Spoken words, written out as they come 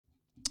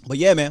But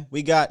yeah, man,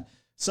 we got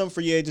some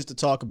free agents to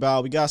talk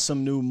about. We got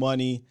some new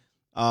money.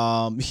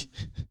 I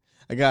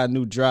got a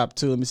new drop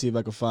too. Let me see if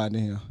I can find it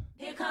here.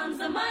 Here comes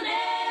the money.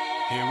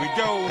 Here we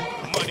go.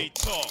 Money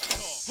talk.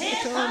 Here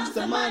comes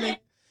the money.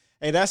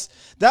 Hey,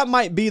 that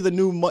might be the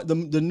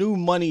new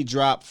money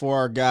drop for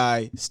our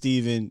guy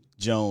Stephen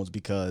Jones,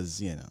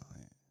 because it's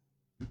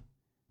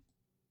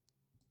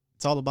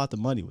all about the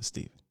money with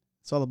Stephen.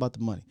 It's all about the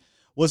money.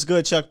 What's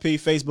good, Chuck P?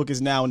 Facebook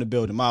is now in the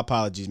building. My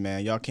apologies,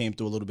 man. Y'all came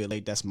through a little bit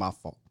late. That's my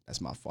fault.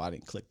 I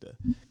didn't click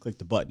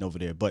the button over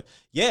there. But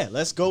yeah,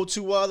 let's go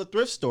to the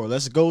thrift store.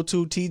 Let's go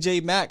to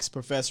TJ Maxx,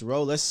 Professor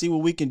O. Let's see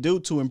what we can do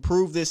to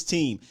improve this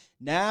team.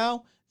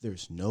 Now,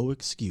 there's no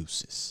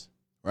excuses,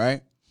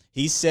 right?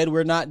 He said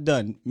we're not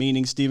done,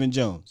 meaning Stephen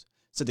Jones.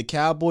 So the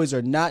Cowboys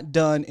are not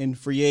done in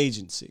free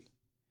agency.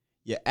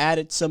 You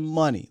added some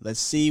money. Let's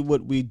see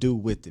what we do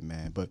with it,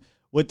 man. But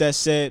with that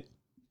said,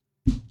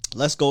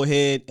 let's go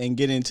ahead and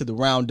get into the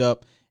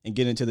roundup and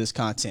get into this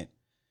content.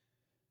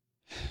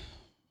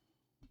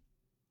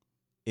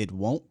 It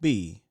won't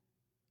be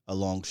a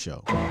long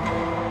show.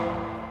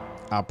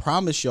 I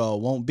promise y'all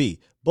it won't be.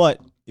 But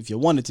if you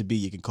want it to be,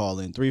 you can call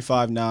in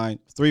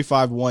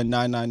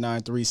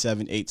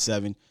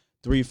 351-999-3787.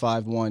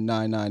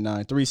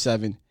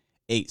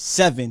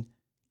 351-999-3787.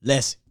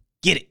 Let's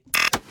get it.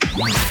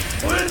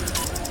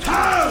 It's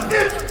time.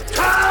 It's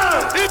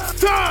time.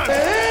 It's time.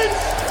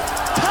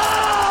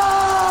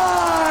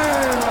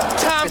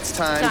 It's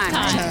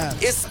time.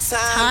 It's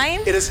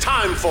time. It is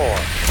time for.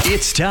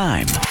 It's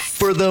time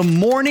for the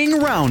morning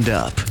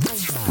roundup.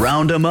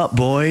 Round 'em up,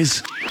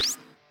 boys.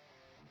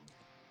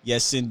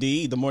 Yes,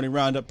 indeed. The morning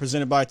roundup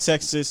presented by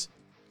Texas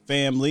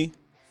Family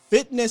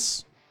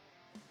Fitness.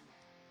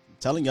 I'm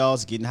telling y'all,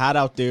 it's getting hot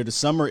out there. The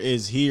summer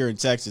is here in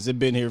Texas. It's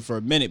been here for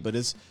a minute, but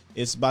it's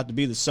about to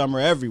be the summer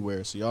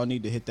everywhere. So y'all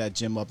need to hit that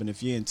gym up. And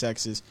if you're in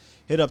Texas,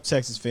 hit up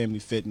Texas Family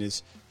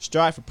Fitness.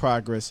 Strive for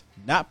progress,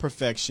 not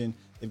perfection.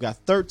 They've got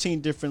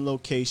 13 different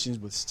locations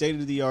with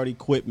state-of-the-art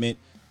equipment,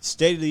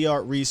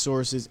 state-of-the-art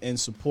resources, and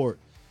support.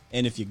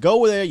 And if you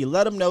go there, you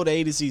let them know the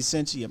A to Z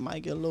sent you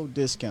might get a little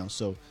discount.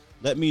 So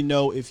let me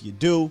know if you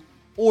do,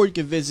 or you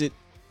can visit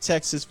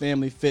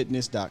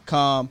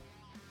TexasFamilyFitness.com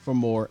for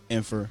more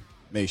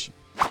information.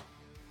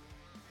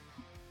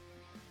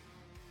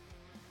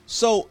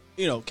 So,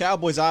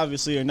 Cowboys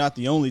obviously are not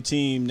the only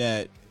team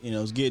that,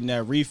 is getting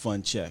that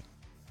refund check.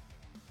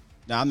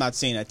 Now, I'm not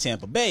saying that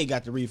Tampa Bay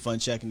got the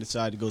refund check and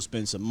decided to go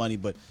spend some money,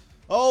 but,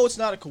 it's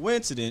not a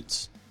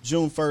coincidence.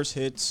 June 1st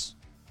hits,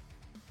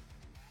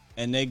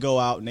 and they go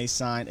out and they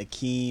sign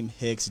Akeem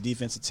Hicks,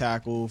 defensive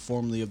tackle,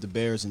 formerly of the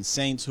Bears and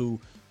Saints, who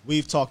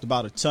we've talked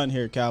about a ton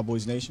here at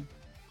Cowboys Nation.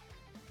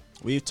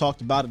 We've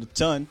talked about it a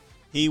ton.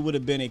 He would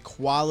have been a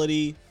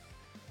quality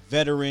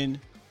veteran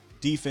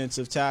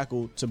defensive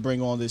tackle to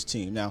bring on this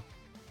team. Now,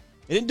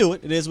 he didn't do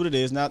it. It is what it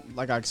is. Not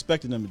like I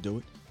expected him to do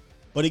it.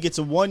 But he gets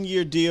a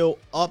 1-year deal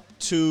up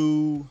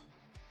to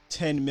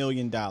 $10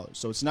 million.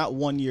 So it's not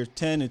 1 year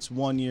 10, it's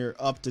 1 year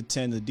up to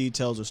 10. The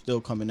details are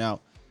still coming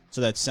out. So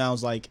that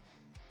sounds like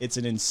it's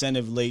an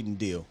incentive-laden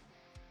deal.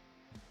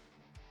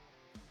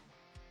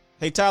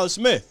 Hey, Tyler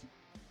Smith,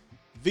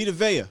 Vita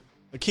Vea,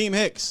 Akeem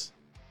Hicks,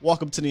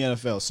 welcome to the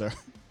NFL, sir.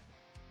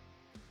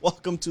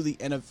 Welcome to the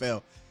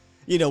NFL.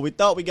 We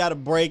thought we got a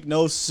break,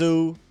 no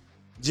Sue,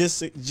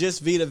 just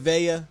Vita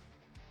Vea.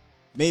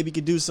 Maybe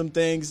could do some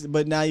things,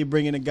 but now you're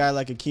bringing a guy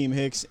like Akeem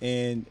Hicks,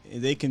 and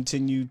they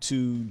continue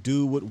to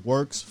do what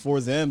works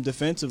for them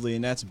defensively,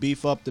 and that's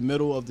beef up the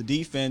middle of the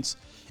defense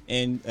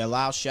and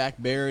allow Shaq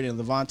Barrett and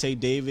Levante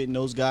David and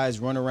those guys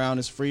run around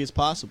as free as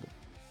possible.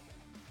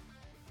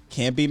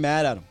 Can't be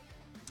mad at them.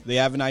 They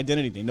have an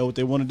identity. They know what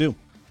they want to do.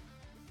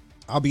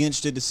 I'll be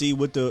interested to see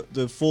what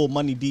the full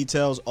money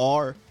details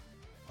are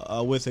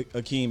with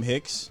Akeem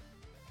Hicks,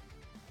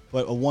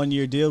 but a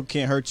 1-year deal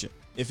can't hurt you.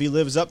 If he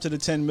lives up to the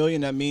 $10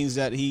 million, that means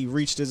that he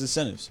reached his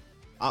incentives.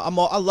 I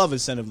love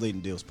incentive-laden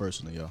deals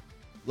personally, y'all.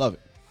 Love it.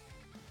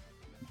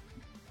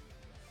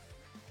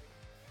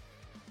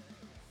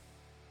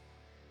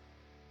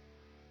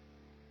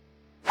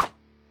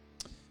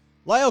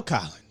 La'el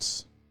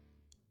Collins.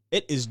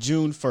 It is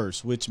June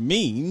 1st, which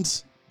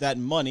means that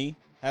money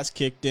has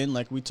kicked in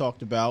like we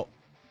talked about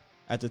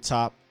at the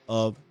top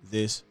of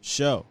this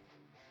show.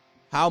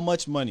 How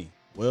much money?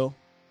 Well,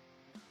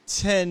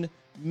 $10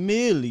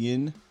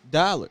 million.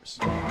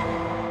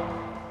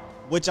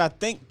 Which I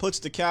think puts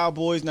the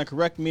Cowboys, now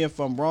correct me if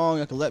I'm wrong,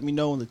 you can let me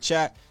know in the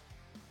chat,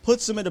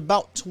 puts them at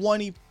about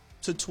 20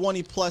 to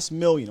 20 plus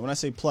million. When I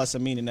say plus, I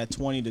mean in that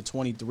 20 to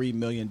 $23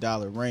 million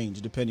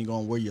range, depending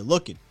on where you're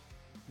looking,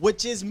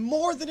 which is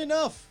more than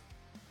enough.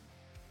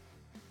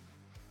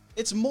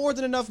 It's more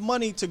than enough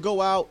money to go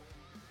out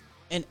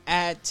and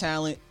add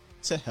talent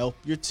to help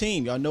your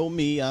team. Y'all know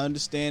me, I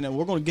understand, and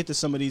we're going to get to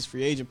some of these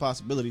free agent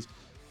possibilities.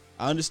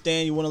 I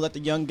understand you want to let the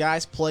young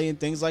guys play and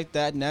things like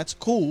that, and that's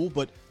cool,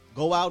 but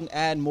go out and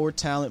add more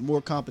talent,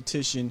 more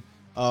competition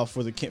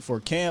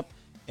for camp,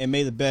 and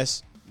may the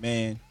best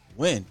man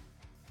win.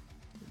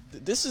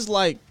 This is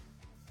like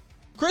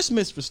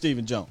Christmas for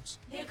Stephen Jones.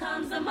 Here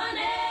comes the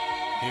money.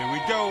 Here we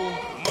go.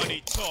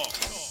 Money talk.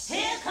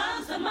 Here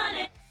comes the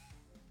money.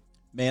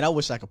 Man, I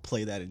wish I could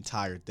play that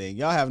entire thing.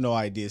 Y'all have no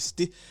idea.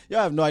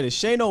 Y'all have no idea.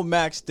 Shane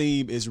O'Mac's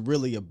theme is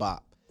really a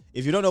bop.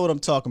 If you don't know what I'm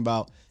talking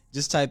about,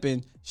 just type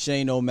in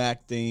Shane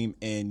O'Mac theme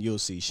and you'll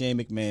see. Shane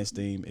McMahon's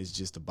theme is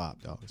just a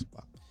bop, dog. It's a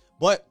bop.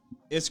 But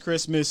it's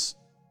Christmas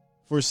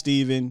for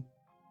Steven.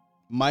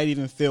 Might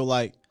even feel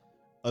like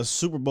a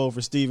Super Bowl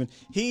for Steven.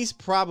 He's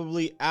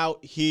probably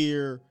out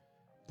here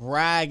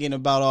bragging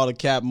about all the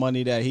cap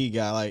money that he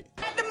got. Like,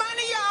 Get the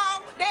money,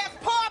 y'all. There's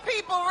poor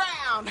people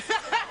around.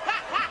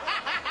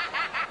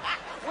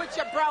 With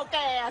your broke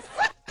ass.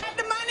 Get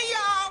the money,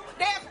 y'all.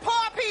 There's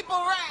poor people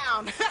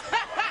around.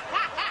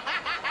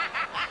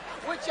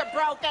 With your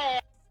broke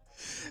ass.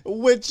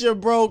 with your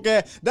broke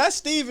ass. That's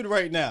Steven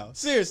right now.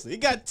 Seriously. He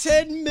got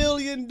 $10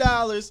 million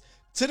to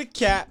the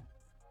cap.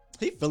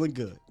 He feeling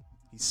good.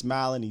 He's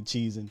smiling, he's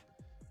cheesing.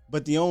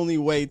 But the only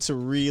way to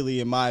really,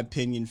 in my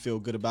opinion, feel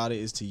good about it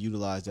is to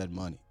utilize that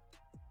money.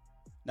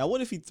 Now,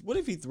 what if he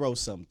throws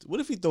something? What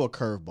if he throw a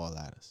curveball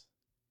at us?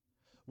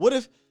 What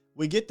if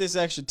we get this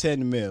extra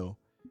 10 mil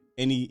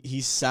and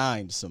he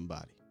signed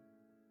somebody?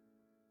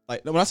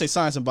 Like, when I say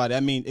sign somebody, I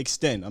mean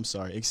extend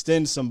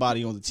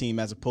somebody on the team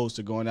as opposed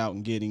to going out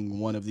and getting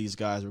one of these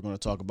guys we're going to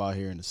talk about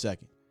here in a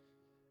second.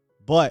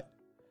 But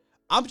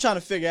I'm trying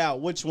to figure out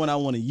which one I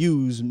want to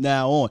use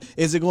now on.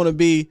 Is it going to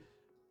be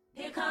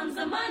Here comes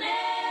the money.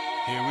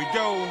 Here we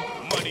go.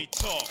 Money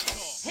talk.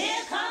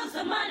 Here comes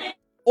the money.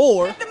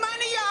 or Get the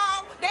money,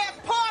 y'all. There's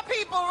poor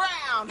people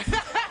around.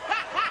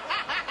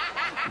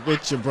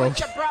 with your broke? With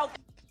your broke.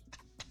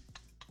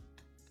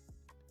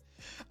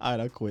 All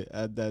right, I quit.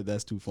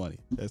 That's too funny.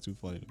 That's too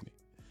funny to me.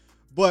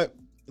 But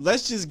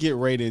let's just get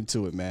right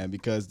into it, man,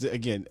 because,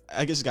 again,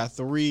 I just got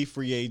 3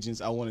 free agents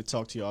I want to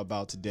talk to y'all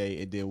about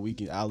today, and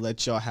then I'll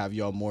let y'all have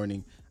y'all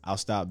morning. I'll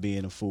stop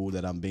being a fool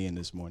that I'm being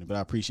this morning, but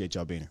I appreciate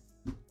y'all being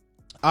here.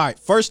 All right,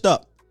 first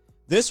up,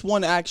 this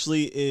one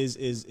actually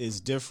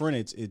is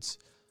different. It's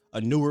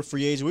a newer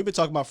free agent. We've been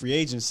talking about free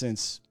agents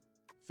since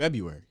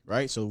February,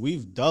 right? So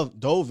we've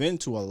dove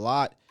into a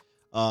lot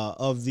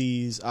of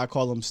these, I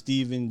call them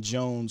Stephen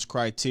Jones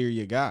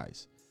criteria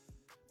guys.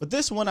 But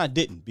this one I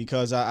didn't,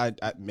 because I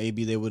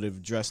maybe they would have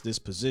addressed this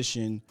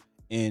position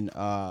in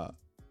the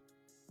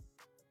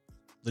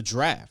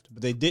draft,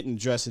 but they didn't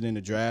address it in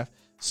the draft.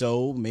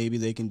 So maybe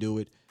they can do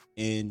it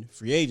in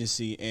free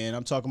agency. And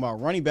I'm talking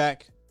about running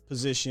back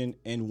position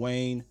and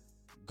Wayne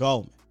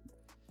Gallman.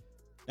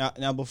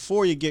 Now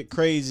before you get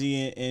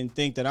crazy and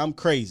think that I'm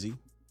crazy,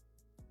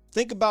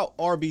 think about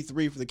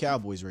RB3 for the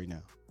Cowboys right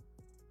now.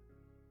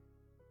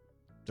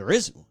 There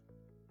isn't one.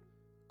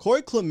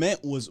 Corey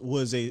Clement was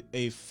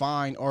a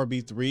fine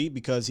RB3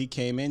 because he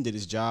came in, did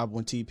his job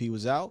when TP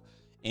was out,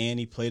 and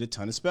he played a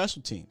ton of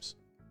special teams,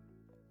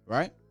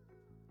 right?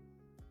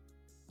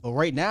 But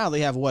right now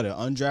they have an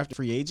undrafted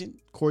free agent?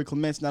 Corey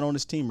Clement's not on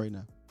this team right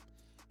now.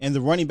 And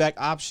the running back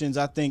options,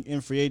 I think,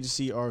 in free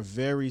agency are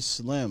very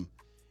slim.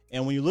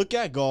 And when you look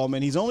at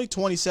Gallman, he's only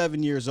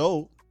 27 years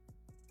old,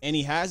 and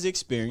he has the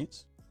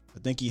experience. I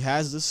think he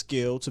has the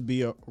skill to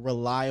be a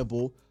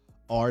reliable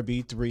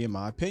RB3, in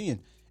my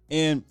opinion.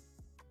 And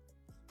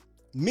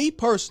me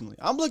personally,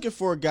 I'm looking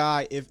for a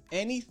guy, if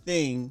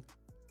anything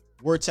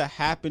were to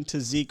happen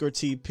to Zeke or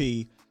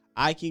TP,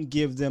 I can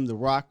give them the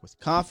rock with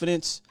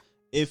confidence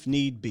if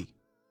need be.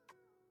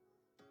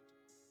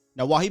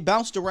 Now, while he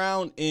bounced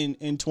around in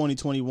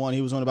 2021,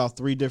 he was on about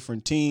 3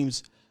 different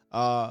teams.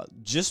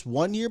 Just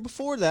 1 year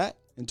before that,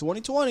 in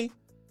 2020,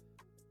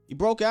 he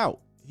broke out.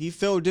 He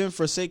filled in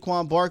for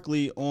Saquon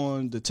Barkley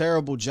on the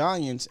terrible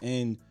Giants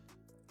and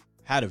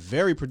had a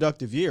very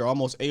productive year,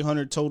 almost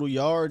 800 total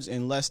yards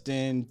and less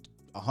than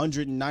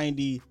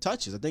 190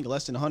 touches. I think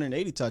less than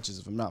 180 touches,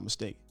 if I'm not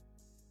mistaken.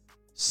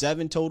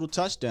 7 total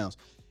touchdowns.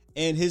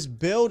 And his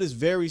build is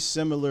very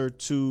similar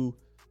to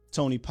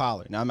Tony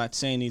Pollard. Now, I'm not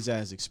saying he's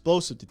as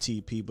explosive to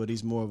TP, but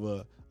he's more of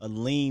a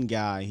lean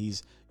guy.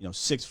 He's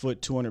 6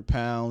 foot, 200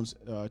 pounds,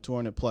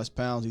 200 plus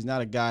pounds. He's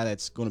not a guy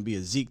that's going to be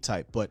a Zeke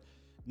type, but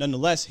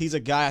nonetheless, he's a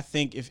guy, I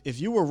think,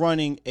 if you were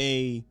running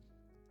a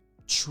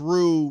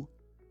true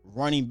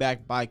running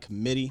back by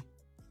committee,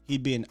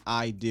 he'd be an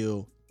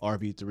ideal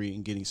RB3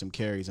 and getting some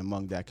carries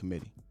among that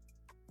committee.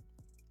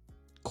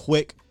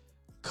 Quick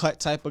cut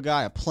type of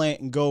guy, a plant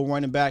and go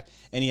running back,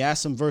 and he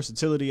has some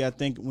versatility, I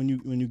think, when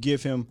you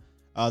give him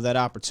that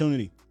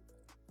opportunity.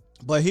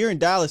 But here in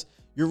Dallas,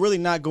 you're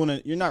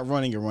not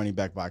running a running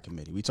back by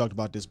committee. We talked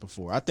about this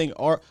before. I think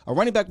a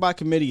running back by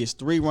committee is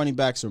 3 running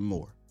backs or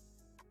more.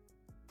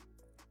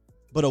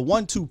 But a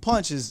 1-2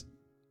 punch is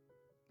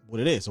what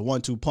it is, a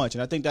 1-2 punch.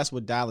 And I think that's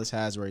what Dallas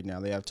has right now.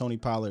 They have Tony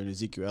Pollard and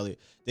Ezekiel Elliott.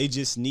 They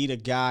just need a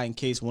guy in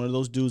case one of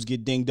those dudes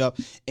get dinged up,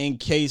 in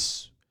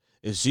case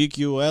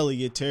Ezekiel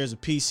Elliott tears a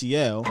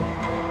PCL.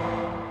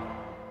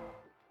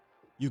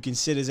 You can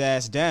sit his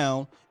ass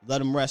down,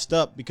 let him rest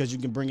up, because you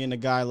can bring in a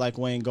guy like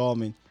Wayne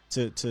Gallman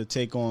to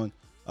take on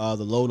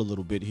the load a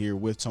little bit here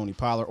with Tony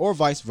Pollard, or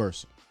vice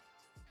versa.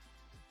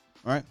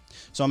 All right?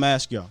 So I'm going to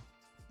ask y'all,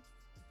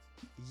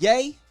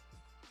 yay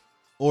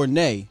or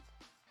nay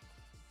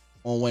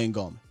on Wayne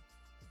Gallman?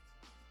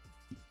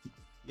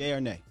 Yay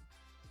or nay?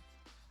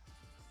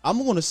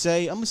 I'm gonna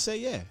say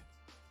yeah.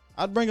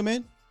 I'd bring him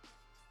in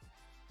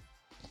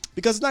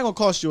because it's not gonna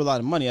cost you a lot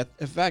of money.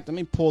 In fact, let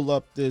me pull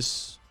up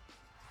this.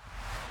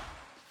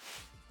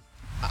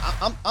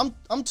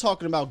 I'm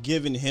talking about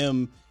giving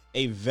him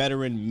a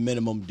veteran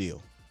minimum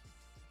deal.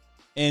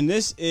 And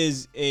this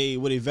is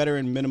what a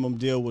veteran minimum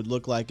deal would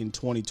look like in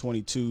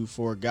 2022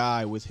 for a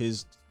guy with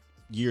his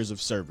years of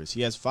service.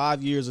 He has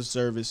 5 years of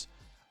service.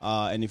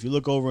 And if you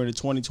look over in the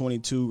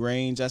 2022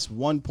 range, that's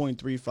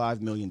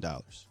 $1.35 million.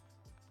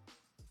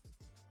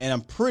 And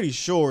I'm pretty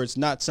sure it's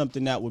not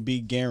something that would be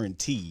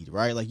guaranteed,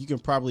 right? Like you can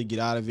probably get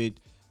out of it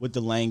with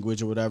the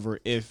language or whatever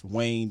if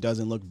Wayne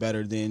doesn't look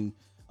better than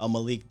a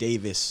Malik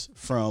Davis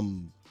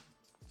from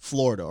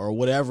Florida or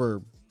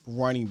whatever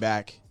running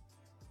back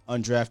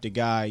undrafted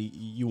guy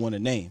you want to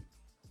name.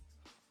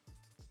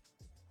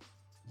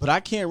 But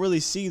I can't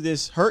really see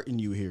this hurting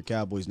you here,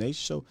 Cowboys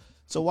Nation.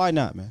 So why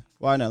not, man?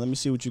 Why not? Let me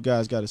see what you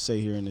guys got to say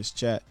here in this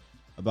chat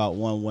about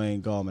one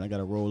Wayne Gallman. I got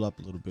to roll up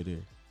a little bit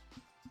here.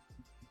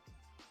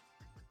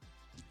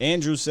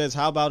 Andrew says,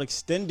 how about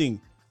extending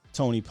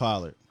Tony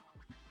Pollard?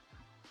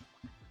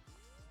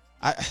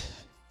 I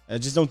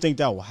just don't think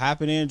that will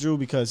happen, Andrew,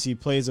 because he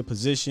plays a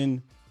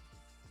position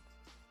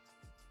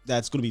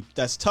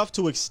that's tough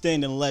to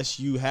extend unless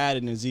you had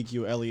an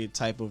Ezekiel Elliott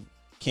type of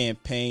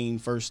campaign,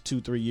 first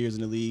 2-3 years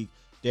in the league,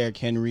 Derrick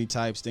Henry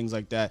types, things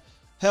like that.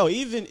 Hell,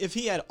 even if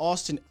he had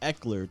Austin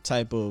Eckler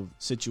type of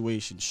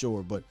situation,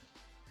 sure. But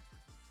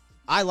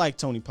I like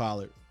Tony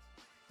Pollard.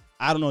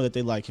 I don't know that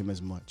they like him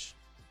as much.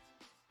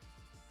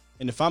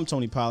 And if I'm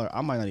Tony Pollard,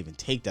 I might not even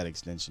take that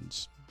extension,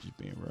 just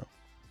being real.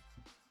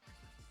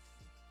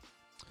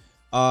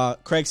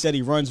 Craig said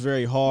he runs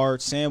very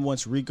hard. Sam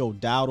wants Rico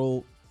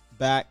Dowdle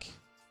back.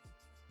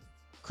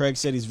 Craig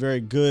said he's very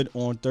good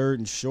on third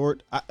and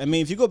short. I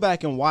mean, if you go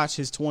back and watch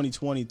his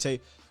 2020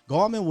 tape,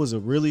 Gallman was a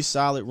really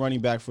solid running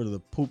back for the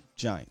Poop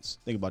Giants.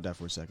 Think about that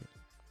for a second.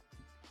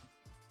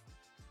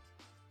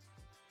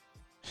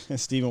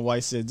 Stephen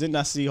White said, didn't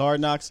I see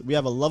Hard Knocks? We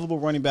have a lovable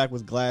running back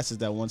with glasses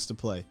that wants to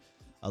play.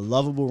 A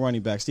lovable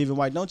running back. Stephen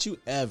White, don't you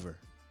ever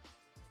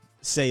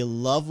say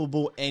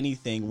lovable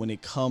anything when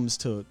it comes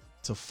to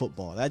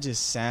football. That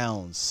just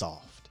sounds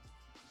soft.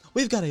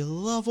 We've got a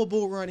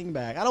lovable running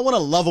back. I don't want a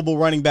lovable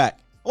running back.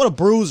 I want a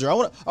bruiser. I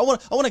want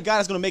a guy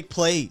that's going to make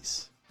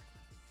plays.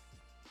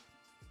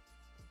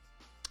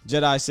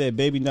 Jedi said,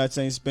 Baby Nuts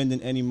ain't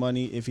spending any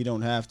money if he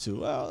don't have to.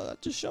 Well, I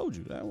just showed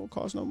you. That won't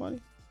cost no money.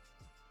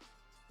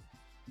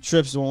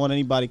 Trips don't want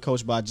anybody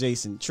coached by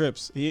Jason.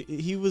 Trips,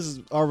 he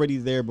was already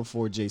there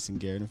before Jason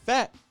Garrett. In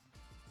fact,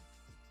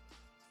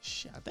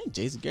 I think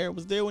Jason Garrett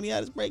was there when he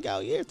had his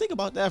breakout year. Think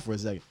about that for a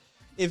second.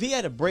 If he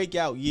had a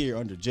breakout year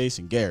under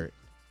Jason Garrett,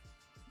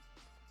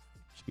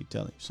 I should be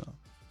telling you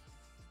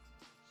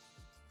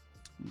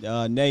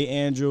something. Nay,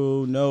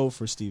 Andrew. No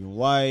for Stephen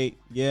White.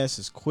 Yes,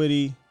 it's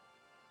Quiddy.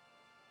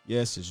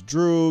 Yes, it's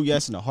Drew.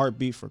 Yes, in a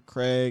heartbeat for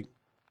Craig.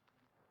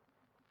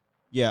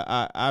 Yeah,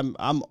 I'm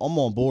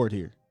on board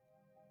here.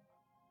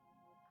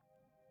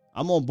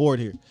 I'm on board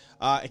here.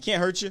 It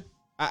can't hurt you.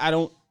 I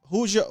don't.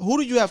 Who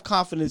do you have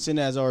confidence in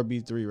as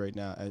RB3 right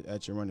now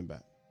at your running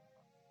back?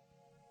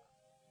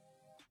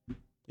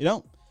 You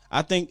know,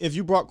 I think if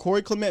you brought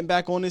Corey Clement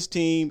back on this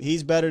team,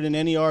 he's better than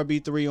any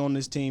RB3 on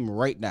this team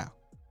right now.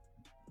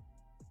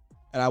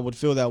 And I would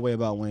feel that way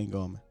about Wayne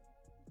Gallman.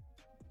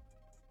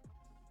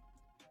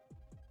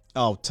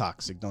 Oh,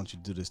 toxic. Don't you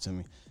do this to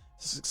me.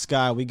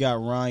 Sky, we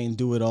got Ryan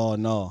do it all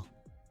and all.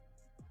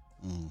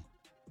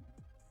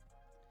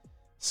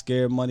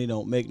 Scared money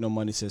don't make no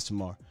money, says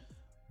Tamar.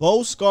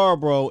 Bo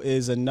Scarborough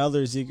is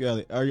another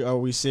Ezekiel Elliott. Are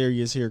we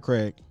serious here,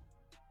 Craig?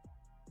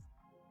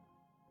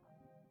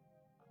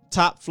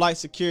 Top flight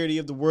security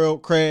of the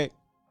world, Craig.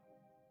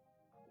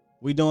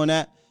 We doing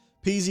that?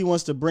 Peasy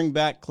wants to bring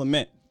back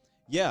Clement.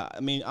 Yeah,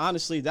 I mean,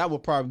 honestly, that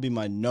would probably be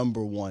my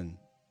number one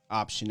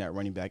option at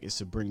running back is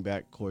to bring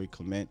back Corey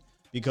Clement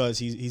because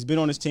he's been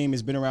on his team.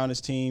 He's been around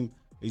his team.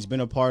 He's been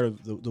a part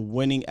of the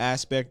winning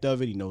aspect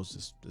of it. He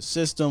knows the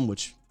system,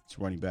 which is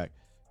running back.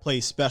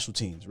 Plays special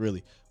teams,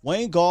 really.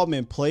 Wayne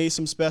Gallman plays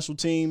some special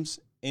teams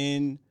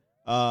in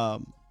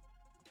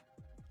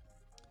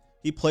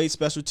he played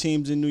special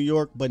teams in New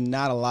York, but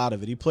not a lot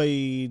of it. He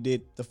played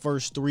it the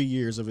first 3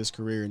 years of his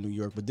career in New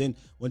York. But then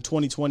when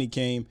 2020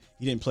 came,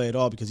 he didn't play at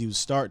all because he was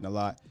starting a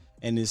lot,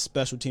 and his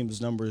special teams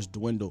numbers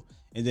dwindled.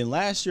 And then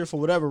last year, for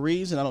whatever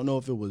reason, I don't know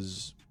if it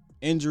was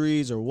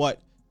injuries or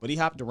what, but he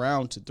hopped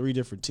around to 3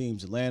 different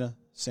teams: Atlanta,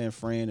 San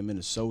Fran, and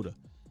Minnesota.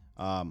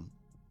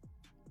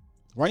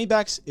 Running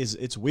backs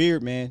it's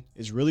weird, man.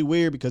 It's really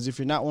weird because if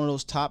you're not one of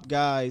those top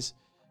guys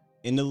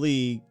in the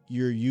league,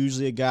 you're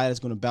usually a guy that's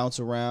going to bounce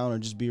around or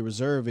just be a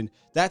reserve. And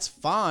that's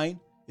fine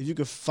if you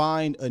could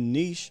find a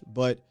niche,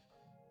 but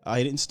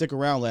he didn't stick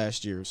around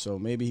last year. So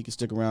maybe he can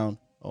stick around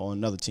on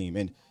another team.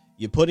 And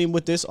you put him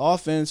with this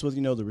offense with,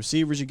 the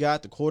receivers you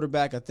got, the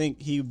quarterback, I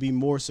think he would be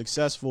more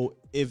successful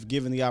if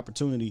given the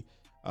opportunity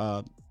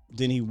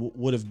than he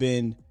would have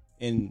been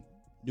in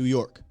New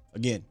York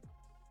again.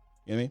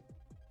 You know what I mean?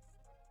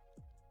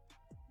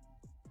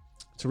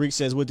 Tariq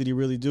says, what did he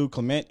really do?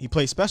 Clement, he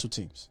played special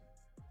teams.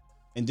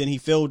 And then he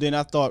filled in,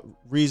 I thought,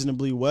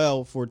 reasonably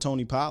well for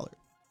Tony Pollard.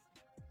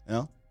 You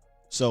know?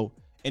 So,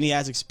 and he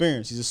has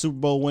experience. He's a Super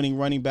Bowl winning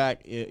running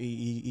back.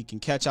 He can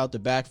catch out the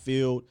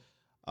backfield.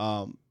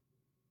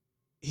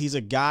 He's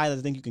a guy that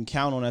I think you can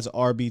count on as an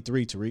RB3,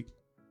 Tariq.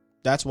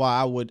 That's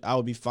why I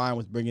would be fine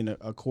with bringing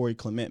a Corey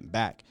Clement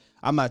back.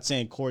 I'm not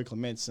saying Corey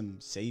Clement's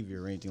some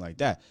savior or anything like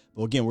that.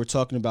 But again, we're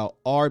talking about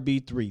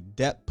RB3,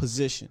 depth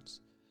positions.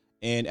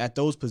 And at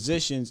those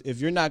positions,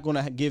 if you're not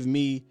going to give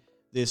me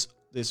this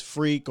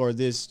freak or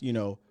this,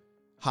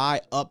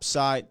 high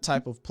upside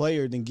type of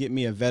player, then get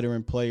me a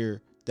veteran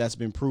player that's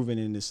been proven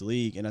in this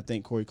league. And I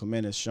think Corey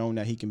Clement has shown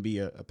that he can be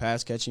a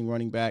pass catching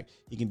running back.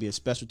 He can be a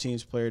special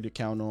teams player to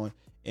count on.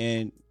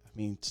 And I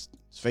mean, let's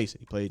face it,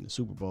 he played in the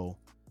Super Bowl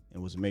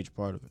and was a major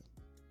part of it.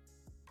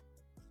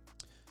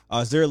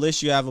 Is there a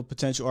list you have of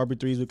potential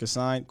RB3s we could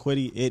sign?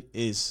 Quiddy, it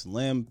is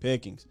slim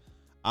pickings.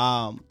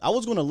 I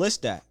was going to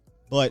list that,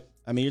 but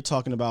I mean, you're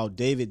talking about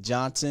David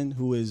Johnson,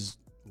 who is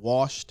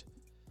washed.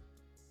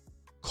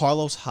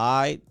 Carlos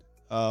Hyde,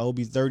 he'll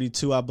be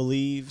 32, I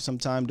believe,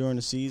 sometime during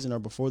the season or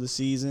before the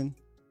season.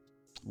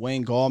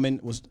 Wayne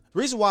Gallman was the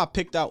reason why I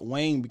picked out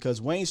Wayne,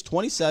 because Wayne's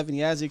 27.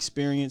 He has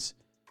experience.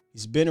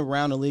 He's been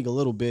around the league a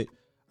little bit,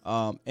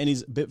 and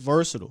he's a bit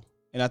versatile.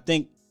 And I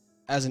think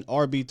as an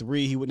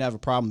RB3, he wouldn't have a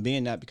problem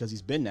being that because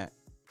he's been that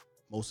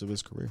most of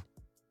his career.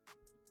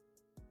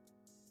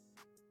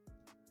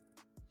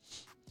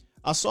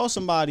 I saw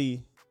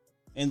somebody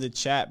in the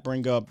chat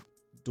bring up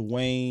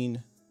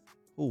Dwayne.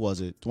 Who was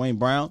it? Dwayne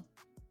Brown,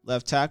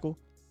 left tackle.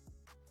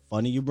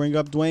 Funny you bring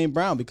up Dwayne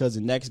Brown because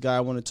the next guy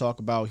I want to talk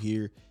about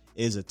here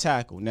is a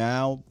tackle.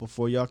 Now,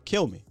 before y'all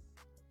kill me,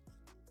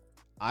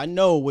 I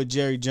know what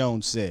Jerry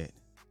Jones said.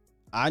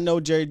 I know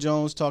Jerry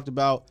Jones talked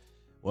about,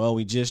 well,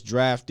 we just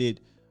drafted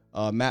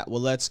Matt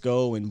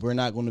Waletzko, and we're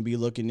not going to be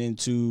looking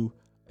into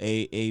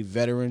a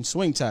veteran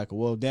swing tackle.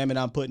 Well, damn it,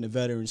 I'm putting a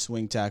veteran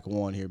swing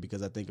tackle on here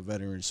because I think a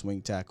veteran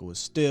swing tackle is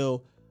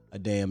still a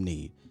damn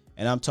need.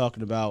 And I'm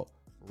talking about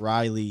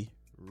Riley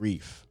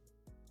Reef,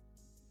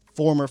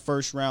 former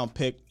first-round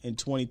pick in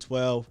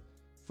 2012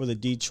 for the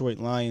Detroit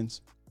Lions.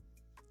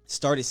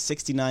 Started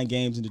 69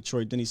 games in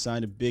Detroit. Then he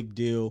signed a big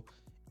deal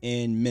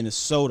in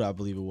Minnesota, I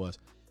believe it was.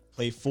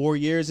 Played 4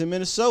 years in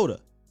Minnesota,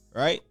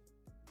 right?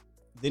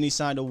 Then he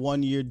signed a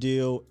 1-year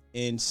deal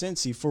in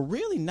Cincy for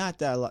really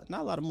not a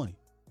lot of money.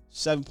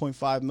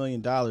 $7.5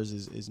 million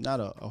is not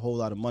a whole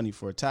lot of money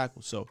for a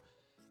tackle. So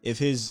if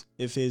his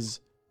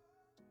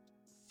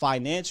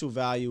financial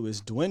value is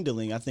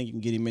dwindling, I think you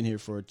can get him in here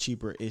for a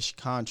cheaper-ish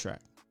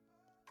contract.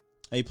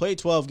 And he played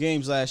 12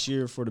 games last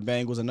year for the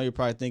Bengals. I know you're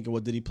probably thinking,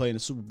 well, did he play in the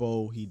Super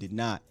Bowl? He did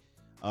not.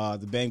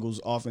 The Bengals'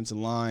 offensive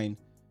line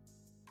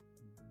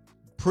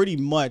pretty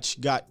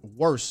much got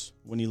worse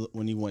when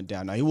he went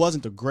down. Now, he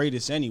wasn't the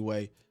greatest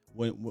anyway.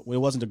 When it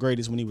wasn't the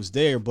greatest when he was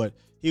there, but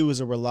he was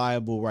a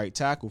reliable right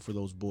tackle for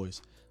those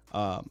boys.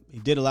 He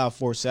did allow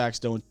 4 sacks,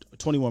 though,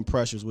 21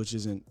 pressures, which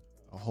isn't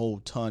a whole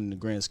ton in the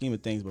grand scheme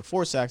of things, but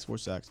 4 sacks.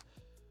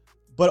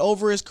 But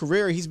over his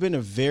career, he's been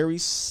a very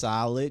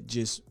solid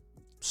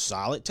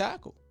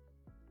tackle.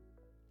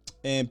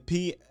 And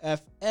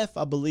PFF,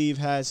 I believe,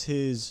 has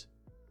his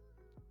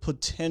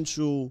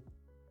potential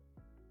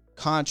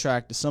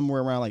contract to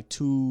somewhere around like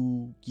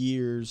 2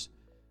 years,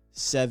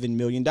 $7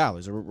 million,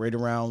 or right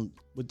around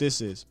what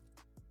this is.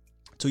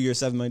 2 years,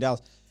 $7 million.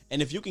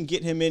 And if you can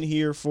get him in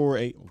here for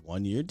a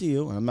 1-year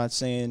deal, and I'm not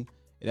saying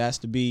it has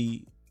to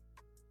be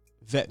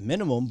vet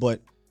minimum,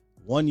 but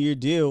 1-year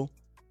deal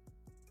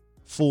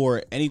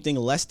for anything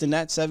less than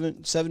that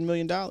 $7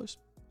 million,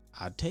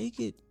 I'd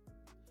take it.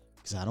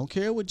 Because I don't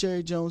care what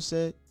Jerry Jones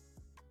said.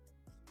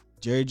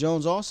 Jerry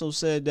Jones also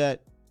said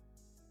that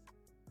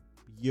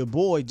your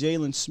boy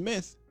Jalen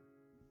Smith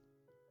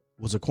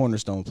was a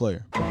cornerstone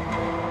player.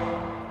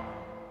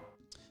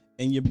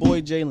 And your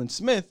boy Jalen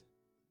Smith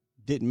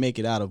didn't make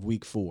it out of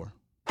week 4.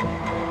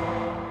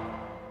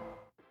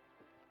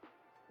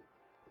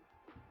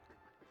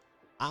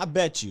 I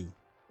bet you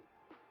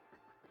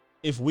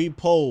if we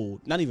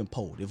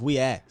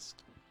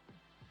asked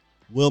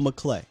Will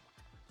McClay,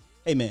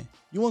 hey man,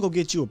 you want to go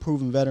get you a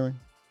proven veteran?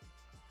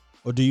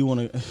 Or do you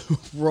want to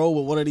roll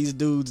with one of these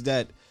dudes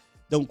that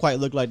don't quite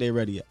look like they're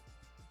ready yet?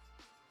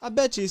 I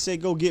bet you say,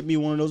 go get me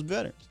one of those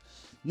veterans.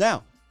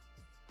 Now,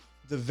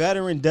 the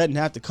veteran doesn't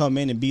have to come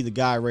in and be the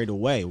guy right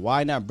away.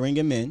 Why not bring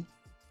him in?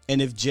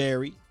 And if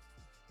Jerry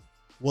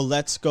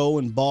Waletzko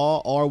and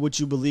Ball are what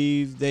you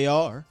believe they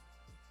are,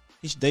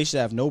 they should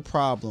have no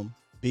problem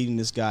beating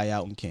this guy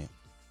out in camp.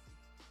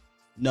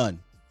 None.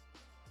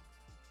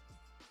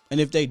 And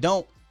if they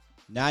don't,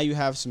 now you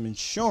have some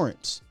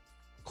insurance,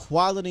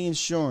 quality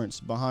insurance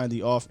behind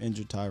the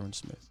off-injured Tyron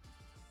Smith.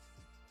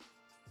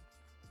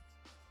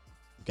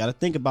 Got to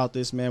think about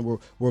this, man.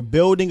 We're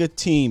building a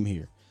team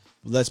here.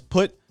 Let's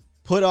put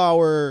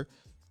our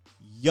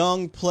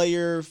young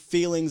player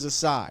feelings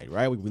aside,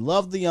 right? We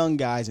love the young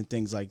guys and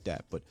things like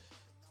that. But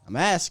I'm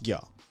asking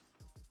y'all,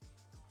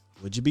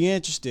 would you be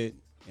interested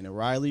in a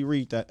Riley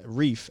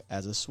Reef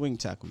as a swing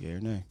tackle, yeah or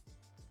nay?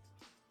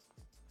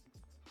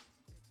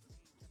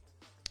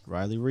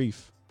 Riley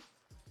Reef.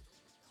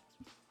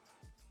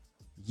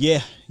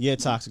 Yeah,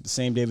 Toxic. The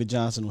same David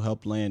Johnson who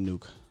helped land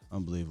Nuke.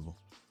 Unbelievable.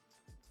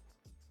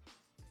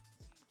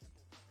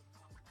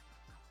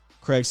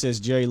 Craig says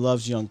Jerry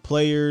loves young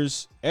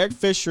players. Eric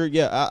Fisher,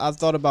 I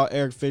thought about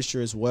Eric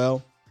Fisher as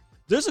well.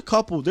 There's a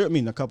couple.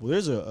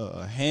 There's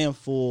a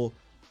handful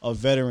of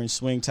veteran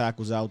swing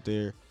tackles out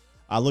there.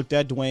 I looked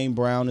at Dwayne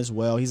Brown as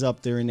well. He's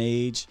up there in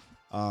age.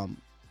 I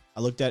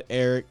looked at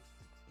Eric.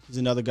 He's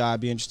another guy I'd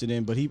be interested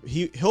in, but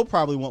he'll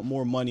probably want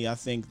more money, I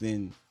think,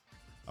 than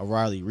a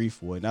Riley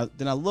Reef would.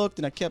 Then I looked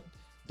and I kept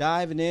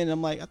diving in, and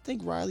I'm like, I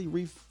think Riley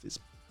Reef is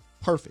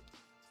perfect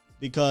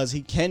because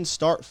he can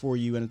start for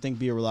you and I think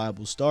be a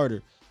reliable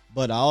starter.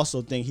 But I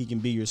also think he can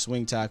be your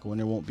swing tackle, and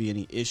there won't be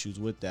any issues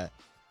with that.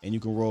 And you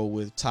can roll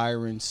with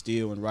Tyron,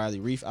 Steele, and Riley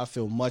Reef. I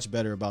feel much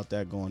better about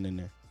that going in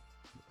there.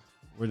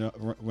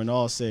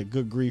 Renal said,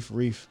 good grief,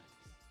 Reef.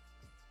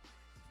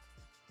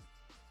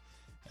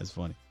 That's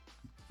funny.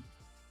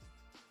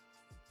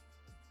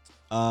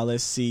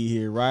 Let's see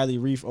here. Riley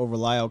Reef over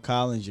Lyle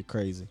Collins. You're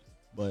crazy.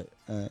 But,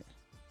 well,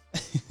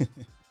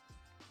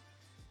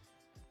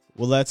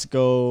 let's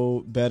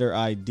go. Better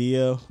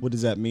idea. What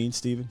does that mean,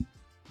 Steven?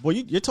 Boy,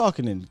 you're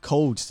talking in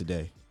codes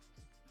today.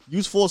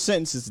 Use full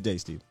sentences today,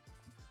 Steve.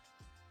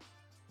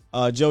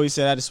 Joey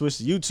said I had to switch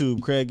to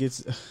YouTube. Craig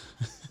gets...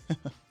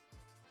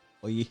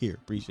 Well, you're here.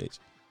 Appreciate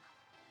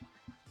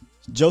you.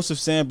 Joseph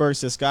Sandberg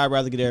says, Sky, I'd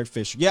rather get Eric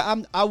Fisher. Yeah,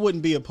 I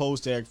wouldn't be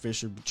opposed to Eric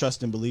Fisher.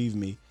 Trust and believe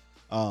me.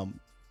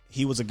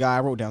 He was a guy,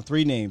 I wrote down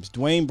 3 names.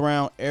 Dwayne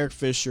Brown, Eric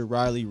Fisher,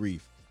 Riley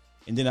Reef.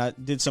 And then I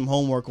did some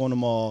homework on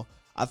them all.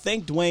 I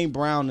think Dwayne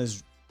Brown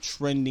is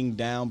trending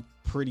down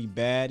pretty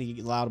bad. He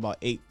allowed about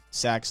 8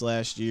 sacks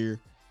last year.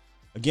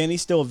 Again,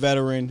 he's still a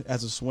veteran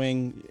as a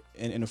swing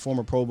and a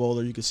former Pro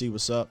Bowler. You can see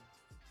what's up.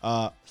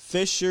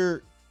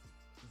 Fisher,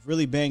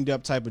 really banged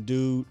up type of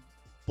dude,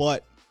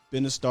 but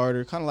been a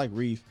starter, kind of like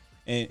Reef.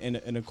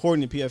 And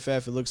according to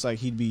PFF, it looks like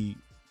he'd be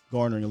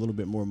garnering a little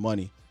bit more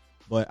money.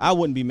 But I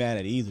wouldn't be mad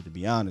at either, to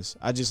be honest.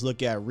 I just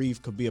look at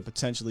Reef could be a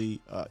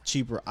potentially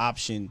cheaper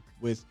option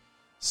with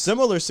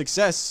similar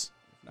success,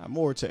 not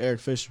more, to Eric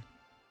Fisher.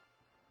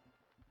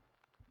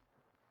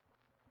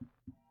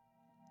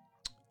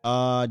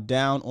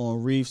 Down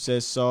on Reef,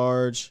 says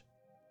Sarge.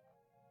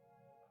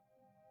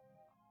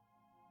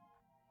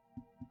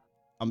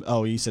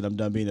 You said I'm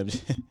done being a...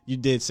 You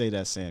did say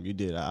that, Sam. You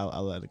did.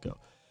 I'll let it go.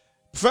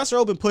 Professor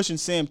O been pushing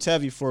Sam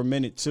Tevi for a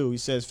minute, too. He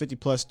says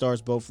 50-plus starts,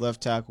 both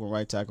left tackle and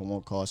right tackle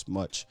won't cost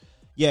much.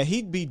 Yeah,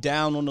 he'd be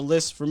down on the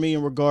list for me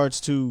in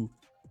regards to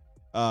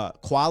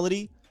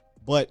quality,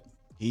 but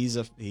he's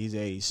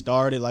a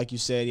starter. Like you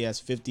said, he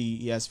has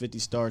 50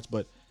 starts,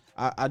 but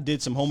I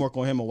did some homework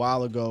on him a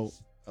while ago.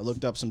 I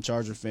looked up some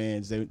Charger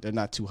fans. They're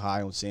not too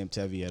high on Sam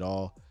Tevi at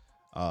all.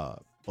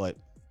 But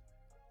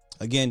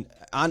again,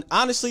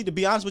 honestly, to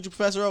be honest with you,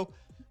 Professor O,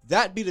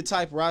 that'd be the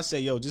type where I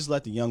say, yo, just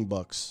let the young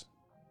bucks.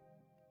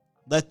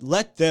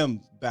 Let them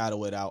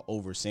battle it out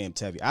over Sam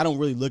Tevi. I don't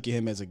really look at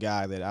him as a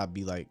guy that I'd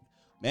be like,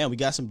 man, we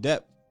got some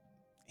depth.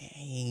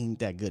 Ain't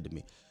that good to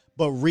me.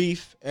 But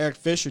Reef, Eric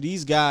Fisher,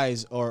 these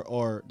guys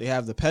are they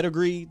have the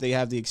pedigree, they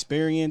have the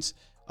experience,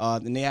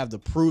 and they have the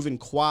proven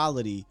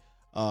quality,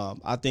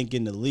 I think,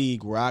 in the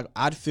league where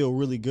I'd feel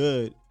really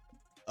good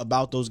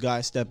about those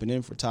guys stepping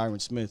in for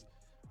Tyron Smith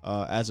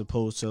as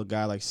opposed to a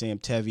guy like Sam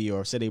Tevi,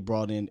 or say they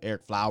brought in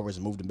Eric Flowers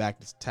and moved him back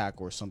to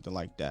tackle or something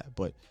like that.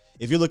 But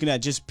if you're looking at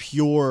just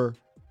pure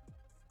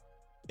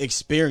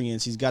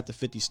experience, he's got the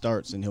 50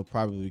 starts, and he'll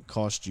probably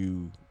cost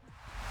you...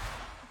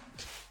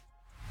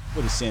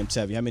 What is Sam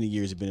Tevi? How many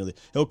years have been in the league?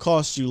 He'll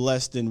cost you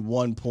less than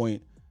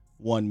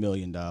 $1.1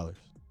 million.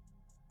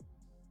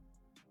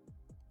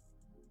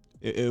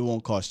 It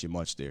won't cost you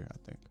much there, I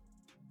think.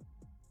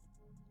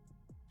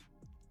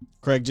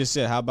 Craig just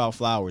said, how about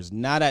Flowers?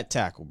 Not at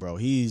tackle, bro.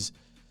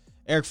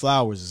 Eric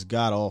Flowers is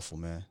god-awful,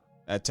 man,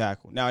 at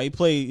tackle. Now,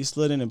 he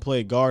slid in and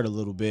played guard a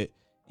little bit,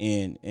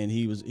 and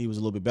he was a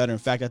little bit better. In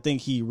fact, I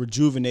think he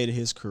rejuvenated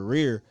his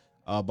career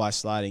by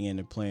sliding in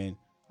and playing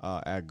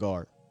at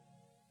guard.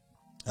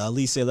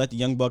 Lee said, let the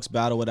young bucks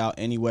battle it out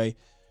anyway.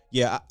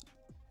 Yeah,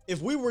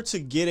 if we were to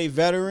get a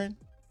veteran,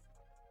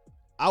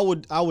 I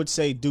would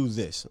say do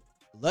this.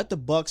 Let the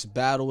Bucks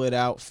battle it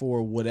out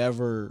for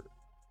whatever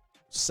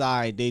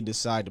side they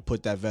decide to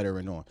put that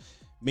veteran on.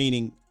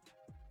 Meaning,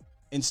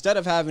 instead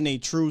of having a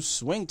true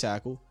swing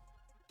tackle,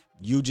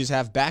 you just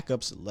have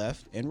backups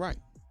left and right.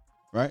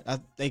 Right?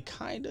 They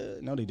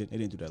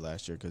didn't do that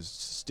last year because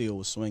Steele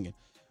was swinging.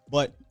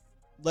 But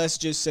let's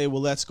just say,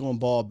 well, let's go and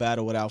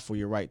battle it out for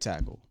your right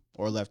tackle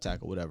or left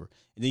tackle, whatever.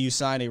 And then you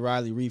sign a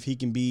Riley Reef. He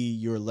can be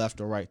your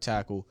left or right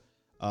tackle.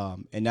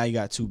 And now you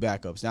got 2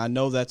 backups. Now, I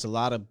know that's a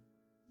lot of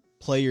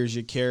players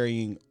you're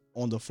carrying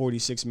on the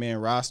 46-man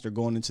roster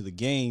going into the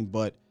game,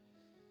 but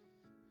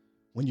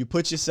when you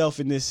put yourself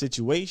in this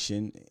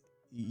situation,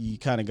 you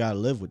kind of got to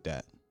live with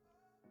that.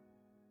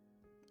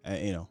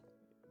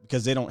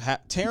 Because they don't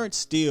have Terrence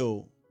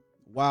Steele.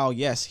 While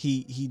yes,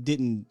 he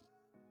didn't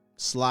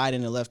slide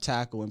in the left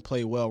tackle and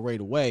play well right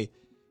away,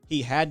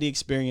 he had the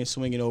experience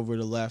swinging over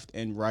the left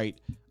and right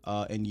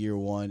in year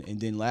one. And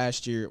then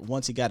last year,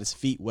 once he got his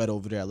feet wet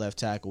over there at left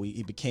tackle,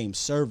 he became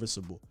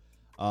serviceable.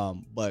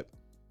 But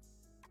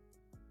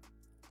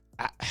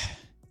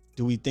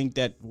do we think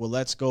that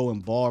Waletzko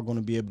and Ball are going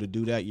to be able to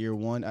do that year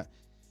one?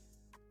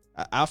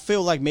 I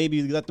feel like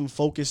maybe let them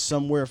focus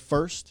somewhere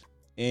first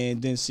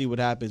and then see what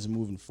happens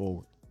moving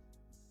forward.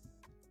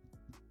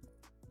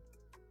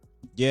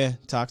 Yeah,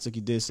 Toxic,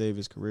 he did save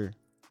his career.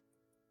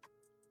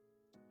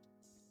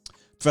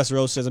 Professor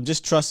O says, I'm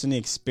just trusting the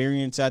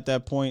experience at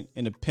that point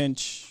in a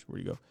pinch. Where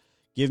you go?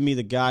 Give me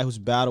the guy who's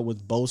battled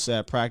with Bosa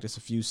at practice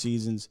a few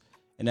seasons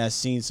and has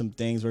seen some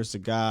things versus a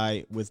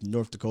guy with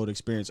North Dakota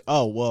experience.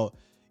 Oh, well,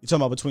 you're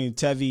talking about between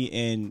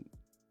Tevi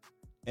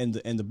and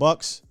the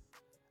Bucks.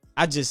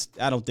 I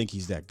don't think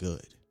he's that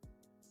good.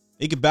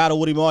 He could battle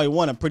with him all he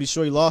won. I'm pretty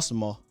sure he lost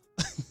them all.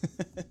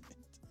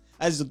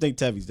 I just don't think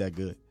Tevi's that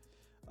good.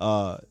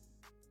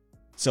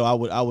 So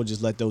I would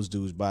just let those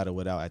dudes battle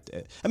without.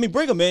 I mean,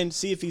 bring him in,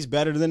 see if he's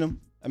better than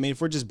him. I mean,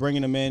 if we're just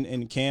bringing him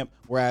in camp,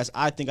 whereas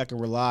I think I can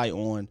rely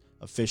on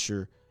a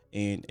Fisher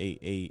and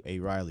a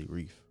Riley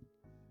Reef.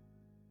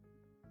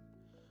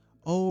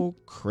 Oh,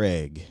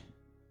 Craig,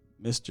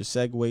 Mr.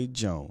 Segway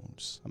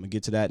Jones. I'm gonna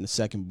get to that in a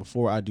second.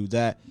 Before I do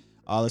that,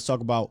 let's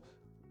talk about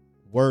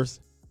Worth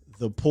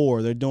the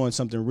Poor. They're doing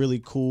something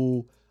really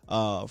cool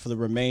for the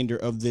remainder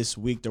of this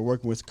week. They're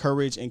working with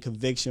Courage and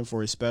Conviction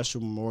for a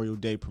special Memorial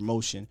Day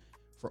promotion.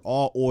 For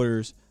all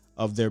orders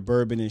of their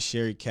bourbon and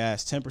sherry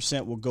cask,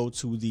 10% will go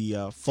to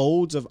the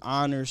Folds of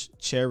Honors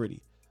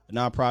charity, a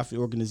nonprofit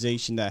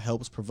organization that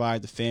helps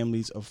provide the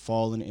families of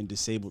fallen and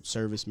disabled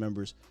service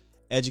members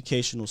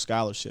educational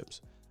scholarships.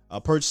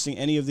 Purchasing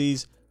any of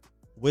these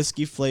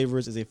whiskey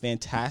flavors is a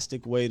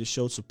fantastic way to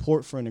show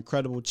support for an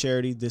incredible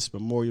charity this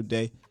Memorial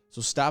Day.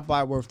 So stop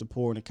by Worth the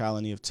Poor in the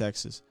Colony of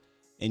Texas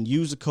and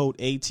use the code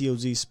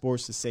ATOZ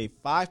Sports to save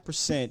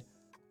 5%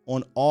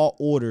 on all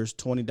orders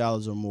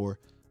 $20 or more,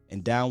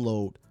 and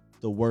download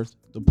the Worth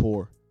the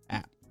Poor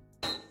app.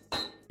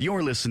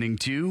 You're listening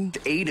to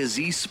A to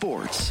Z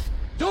Sports.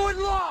 Do it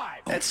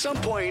live! At some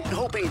point,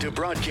 hoping to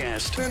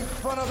broadcast In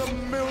front of the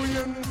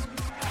millions.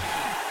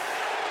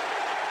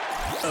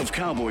 of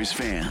Cowboys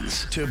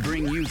fans to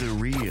bring you the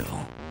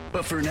real.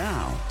 But for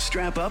now,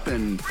 strap up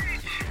and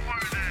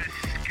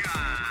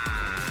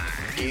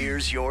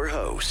here's your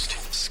host,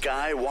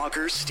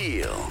 Skywalker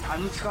Steele.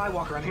 I'm Luke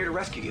Skywalker. I'm here to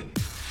rescue you.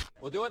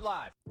 We'll do it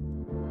live.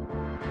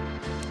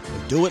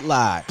 Do it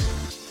live.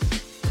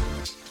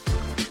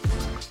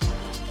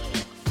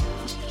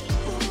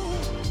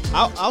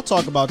 I'll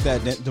talk about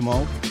that,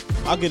 Damone.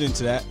 I'll get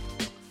into that.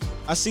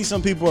 I see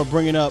some people are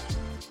bringing up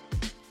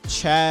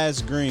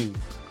Chaz Green.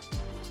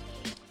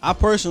 I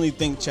personally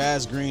think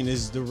Chaz Green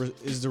is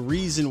the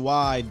reason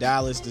why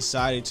Dallas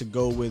decided to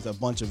go with a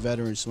bunch of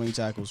veteran swing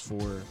tackles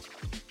for,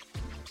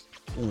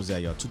 when was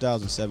that, y'all?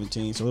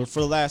 2017. So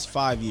for the last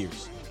 5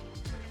 years.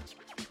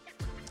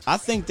 I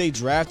think they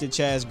drafted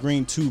Chaz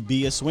Green to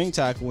be a swing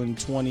tackle in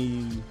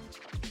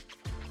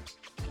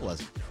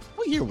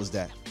what year was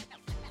that?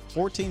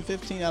 14,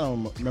 15? I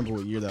don't remember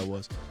what year that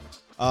was.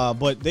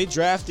 But they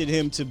drafted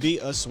him to be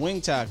a swing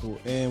tackle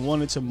and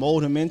wanted to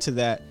mold him into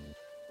that.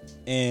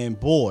 And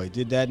boy,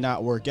 did that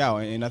not work out.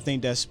 And I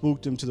think that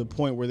spooked them to the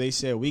point where they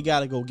said, we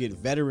got to go get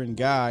veteran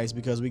guys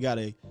because we got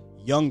a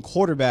young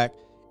quarterback.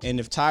 And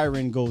if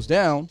Tyron goes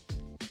down,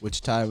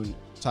 which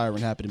Tyron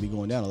happened to be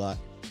going down a lot,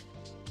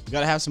 we got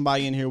to have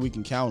somebody in here we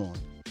can count on.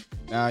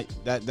 Now,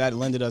 that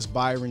lended us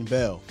Byron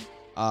Bell,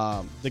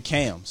 the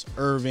Cams,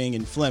 Irving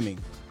and Fleming,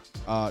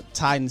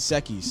 Tyden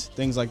Sekis,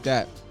 things like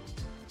that.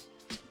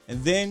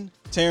 And then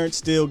Terrence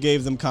Steele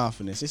gave them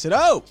confidence. They said,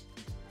 oh,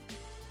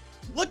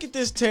 look at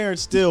this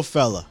Terrence Steele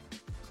fella.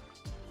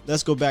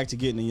 Let's go back to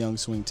getting a young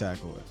swing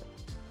tackle.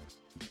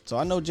 So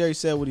I know Jerry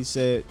said what he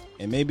said,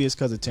 and maybe it's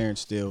because of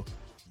Terrence Steele,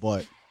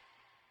 but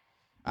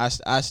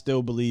I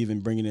still believe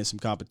in bringing in some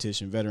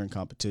competition, veteran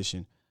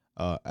competition,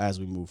 as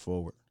we move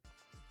forward.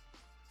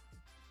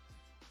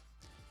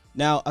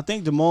 Now, I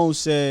think Damone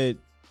said,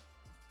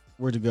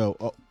 where'd you go?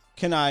 Oh,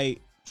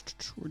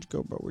 where'd you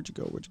go, bro? Where'd you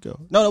go?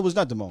 No, it was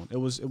not Damone. It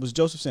was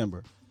Joseph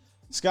Sandberg.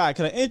 Sky,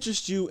 can I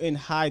interest you in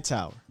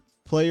Hightower?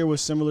 Player with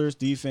similar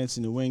defense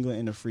in New England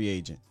and a free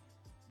agent.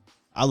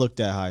 I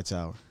looked at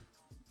Hightower.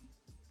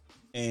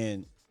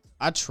 And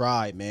I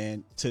tried,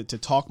 man, to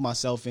talk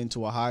myself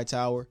into a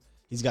Hightower.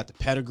 He's got the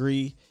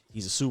pedigree.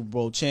 He's a Super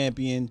Bowl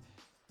champion.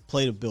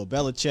 Played with Bill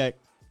Belichick.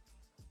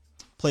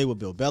 Played with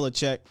Bill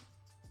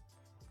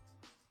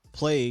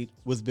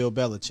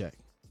Belichick.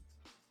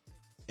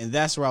 And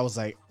that's where I was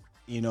like,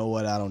 you know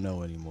what? I don't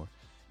know anymore.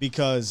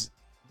 Because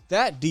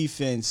that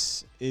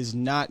defense is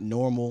not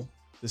normal.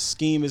 The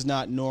scheme is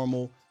not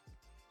normal.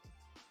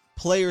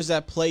 Players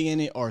that play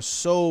in it are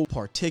so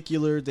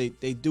particular. They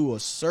do a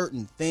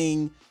certain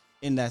thing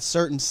in that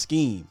certain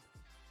scheme.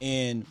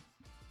 And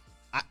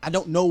I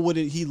don't know what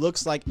he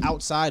looks like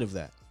outside of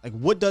that. Like,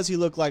 what does he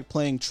look like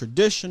playing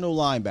traditional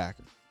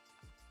linebacker?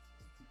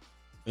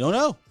 We don't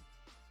know.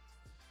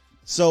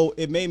 So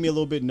it made me a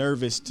little bit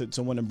nervous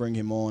to want to bring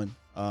him on.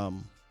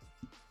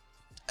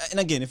 And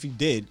again, if he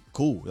did,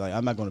 cool. Like,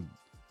 I'm not going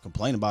to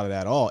complain about it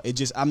at all. It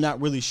just, I'm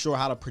not really sure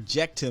how to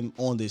project him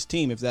on this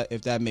team, if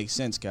that makes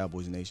sense,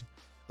 Cowboys Nation.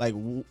 Like,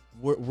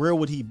 where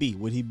would he be?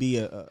 Would he be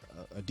a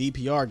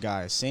DPR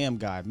guy, a Sam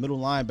guy, middle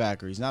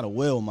linebacker? He's not a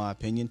Will, in my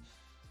opinion.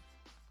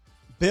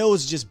 Bill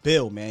is just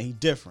Bill, man. He's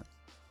different.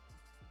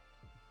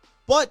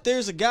 But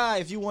there's a guy,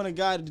 if you want a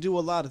guy to do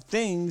a lot of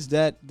things,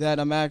 that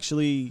I'm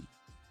actually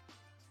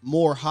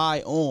more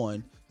high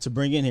on to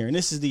bring in here. And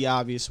this is the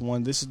obvious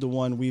one. This is the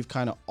one we've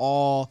kind of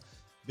all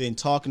been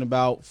talking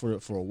about for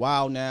a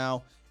while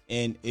now,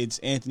 and it's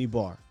Anthony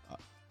Barr.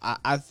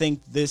 I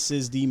think this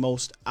is the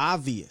most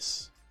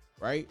obvious,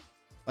 right?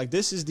 Like,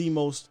 this is the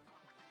most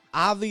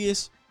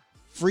obvious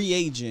free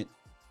agent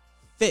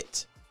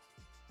fit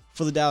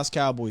for the Dallas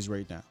Cowboys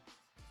right now,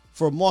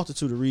 for a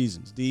multitude of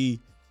reasons. The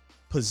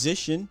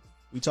position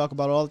we talk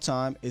about all the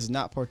time is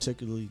not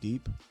particularly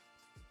deep,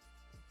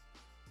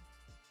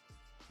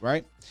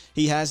 right?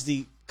 He has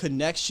the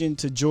connection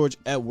to George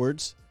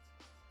Edwards,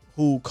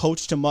 who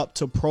coached him up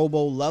to Pro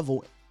Bowl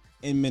level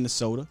in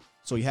Minnesota.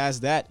 So he has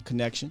that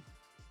connection.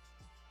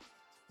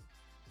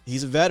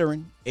 He's a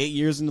veteran, 8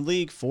 years in the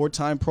league,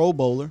 4-time Pro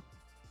Bowler.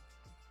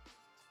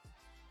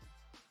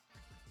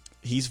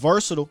 He's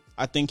versatile.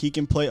 I think he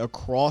can play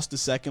across the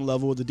second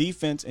level of the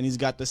defense, and he's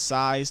got the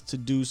size to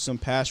do some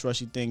pass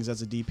rushing things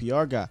as a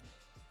DPR guy.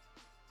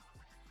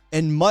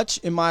 And much,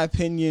 in my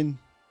opinion,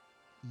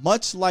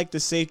 much like the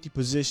safety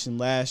position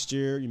last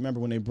year, you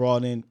remember when they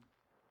brought in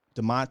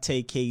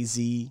DeMonte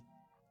KZ,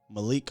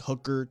 Malik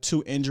Hooker,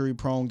 two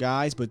injury-prone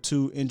guys, but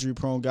two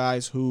injury-prone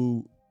guys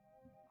who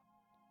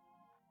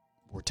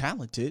were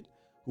talented,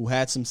 who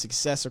had some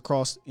success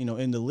across,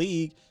 in the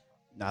league.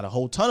 Not a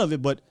whole ton of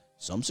it, but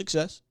some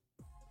success.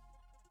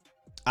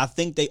 I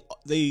think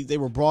they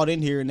were brought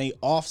in here and they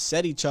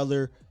offset each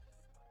other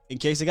in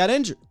case they got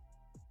injured.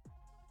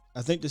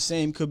 I think the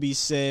same could be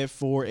said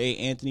for a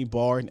Anthony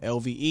Barr and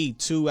LVE,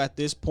 two at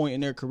this point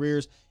in their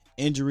careers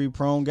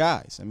injury-prone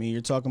guys. I mean,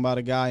 you're talking about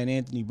a guy in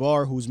Anthony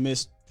Barr who's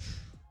missed,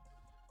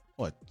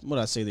 what did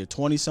I say there,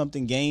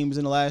 20-something games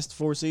in the last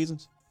 4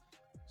 seasons.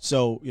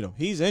 So,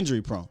 he's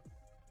injury-prone.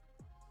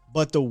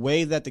 But the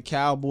way that the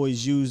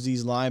Cowboys use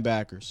these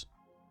linebackers,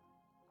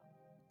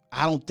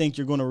 I don't think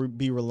you're going to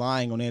be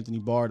relying on Anthony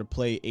Barr to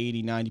play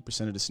 80,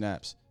 90% of the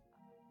snaps.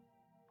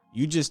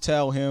 You just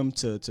tell him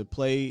to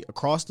play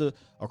across the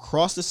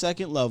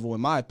second level. In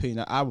my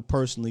opinion, I would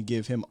personally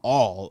give him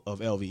all of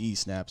LVE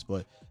snaps,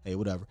 but hey,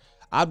 whatever.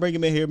 I'd bring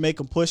him in here, make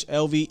him push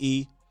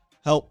LVE,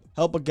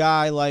 help a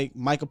guy like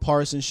Micah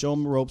Parsons, show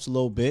him the ropes a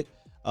little bit.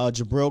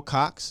 Jabril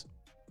Cox.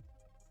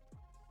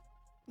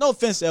 No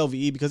offense to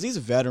LVE because he's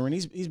a veteran.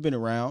 He's been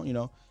around,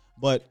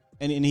 but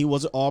and he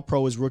was an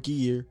All-Pro his rookie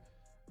year.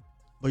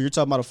 But you're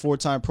talking about a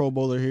 4-time Pro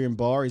Bowler here in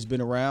Barr. He's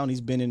been around.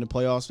 He's been in the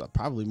playoffs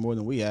probably more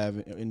than we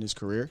have in his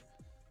career.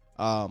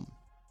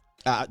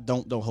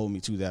 Don't hold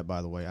me to that,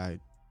 by the way. I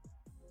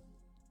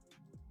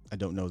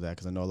don't know that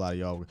because I know a lot of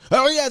y'all.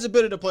 He hasn't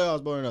been in the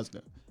playoffs more than us.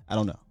 I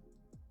don't know.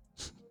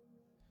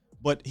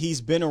 But he's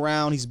been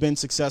around. He's been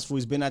successful.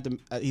 He's been at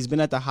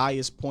the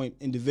highest point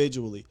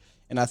individually,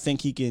 and I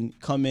think he can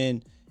come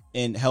in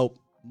and help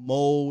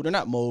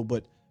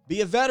but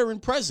be a veteran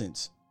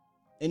presence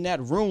in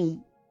that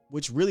room,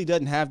 which really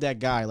doesn't have that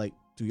guy. Like,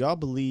 do y'all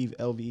believe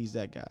LVE's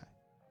that guy?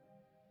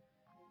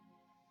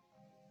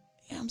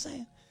 You know what I'm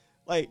saying?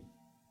 Like,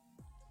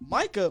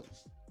 Micah,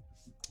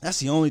 that's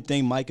the only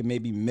thing Micah may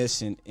be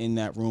missing in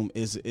that room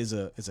is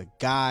a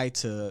guy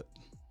to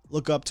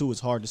look up to.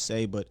 It's hard to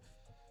say, but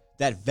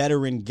that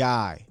veteran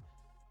guy.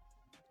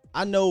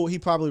 I know he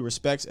probably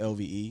respects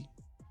LVE,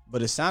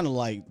 but it sounded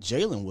like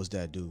Jalen was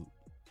that dude.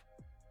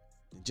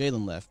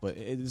 Jalen left, but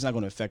it's not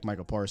going to affect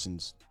Micah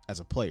Parsons as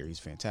a player. He's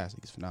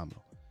fantastic. He's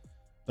phenomenal.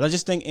 But I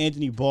just think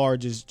Anthony Barr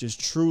just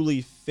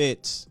truly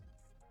fits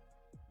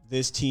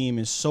this team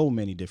in so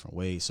many different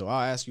ways. So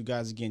I'll ask you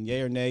guys again,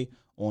 yay or nay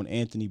on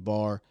Anthony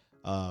Barr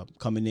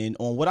coming in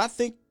on what I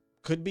think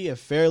could be a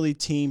fairly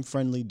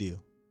team-friendly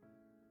deal.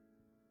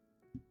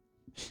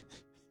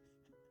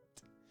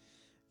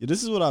 Yeah,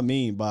 this is what I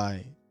mean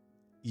by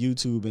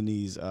YouTube and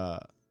these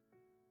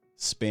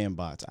spam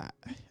bots. I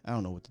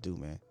don't know what to do,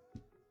 man.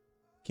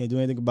 Can't do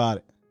anything about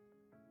it.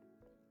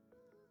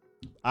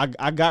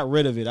 I got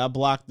rid of it. I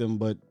blocked them,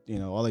 but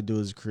all they do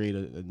is create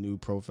a new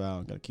profile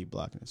and gotta keep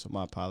blocking it. So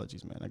my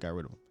apologies, man. I got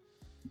rid of them.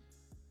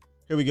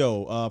 Here we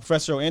go.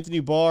 Professor O,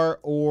 Anthony Barr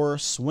or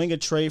swing a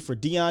trade for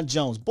Deion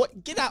Jones. Boy,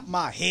 get out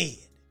my head.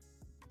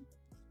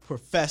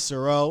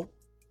 Professor O.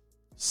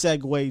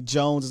 Segway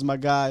Jones is my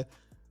guy.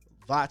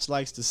 Vach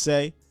likes to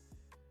say.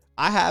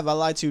 I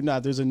lied to you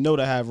not. There's a note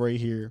I have right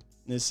here.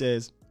 And it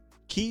says,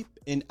 keep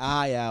an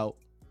eye out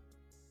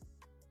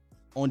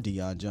on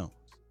Deion Jones.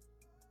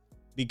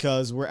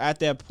 Because we're at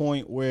that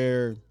point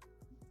where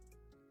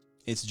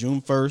it's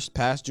June 1st,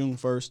 past June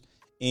 1st,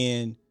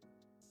 and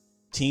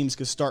teams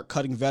could start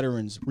cutting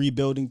veterans.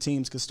 Rebuilding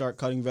teams could start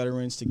cutting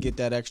veterans to get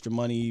that extra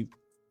money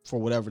for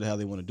whatever the hell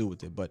they want to do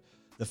with it. But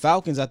the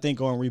Falcons, I think,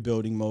 are in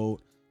rebuilding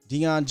mode.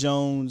 Deion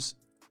Jones,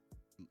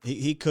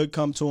 he could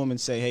come to him and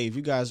say, hey, if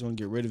you guys want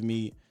to get rid of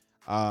me,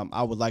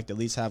 I would like to at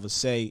least have a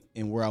say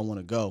in where I want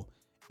to go.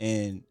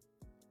 and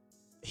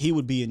he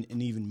would be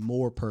an even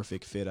more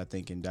perfect fit, I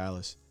think, in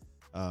Dallas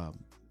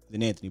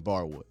than Anthony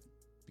Barr would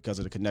because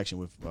of the connection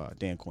with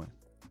Dan Quinn.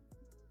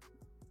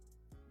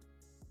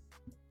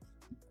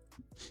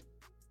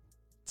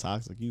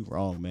 Toxic, you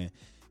wrong, man.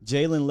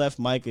 Jalen left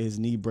Micah his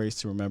knee brace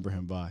to remember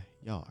him by.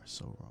 Y'all are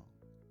so wrong.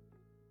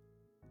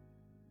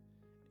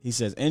 He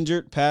says,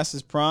 injured, past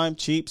his prime,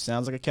 cheap,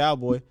 sounds like a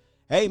cowboy.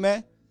 Hey,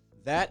 man,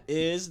 that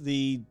is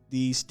the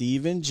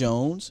Stephen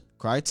Jones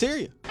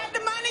criteria. Get the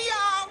money,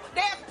 y'all.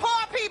 There's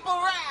poor people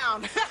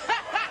around.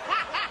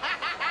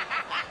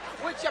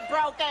 With your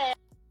broke ass.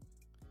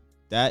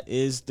 That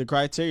is the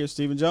criteria of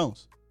Stephen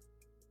Jones.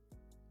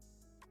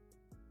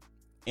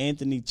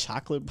 Anthony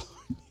Chocolate Bar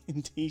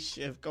and D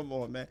Shift. Come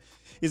on, man.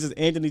 He says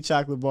Anthony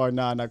Chocolate Bar.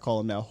 Nah, not call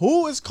him now.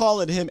 Who is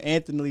calling him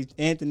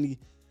Anthony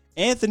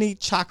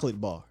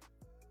Chocolate Bar?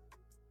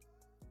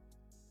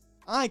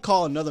 I ain't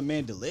calling another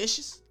man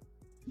delicious.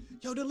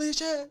 Yo,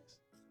 delicious.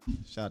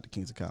 Shout out to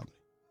Kings of Comedy.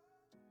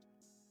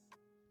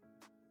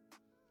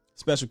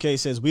 Special K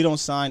says we don't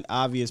sign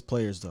obvious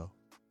players though.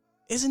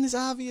 Isn't this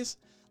obvious?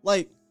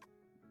 Like,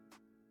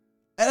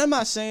 and I'm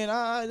not saying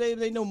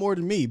they know more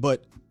than me,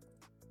 but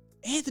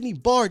Anthony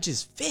Barr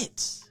just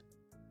fits.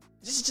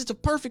 This is just a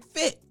perfect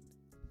fit.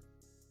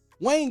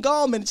 Wayne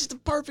Gallman is just a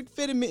perfect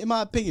fit in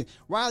my opinion.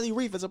 Riley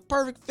Reef is a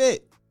perfect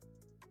fit.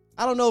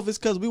 I don't know if it's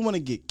because we want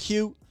to get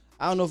cute.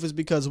 I don't know if it's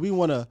because we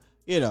want to,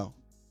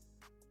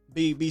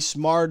 be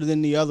smarter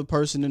than the other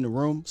person in the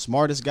room,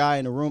 smartest guy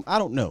in the room. I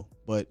don't know,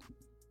 but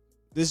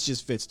this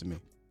just fits to me.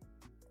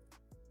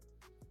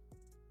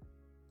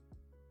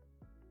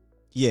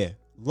 Yeah,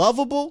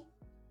 lovable,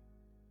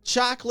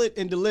 chocolate,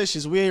 and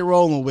delicious. We ain't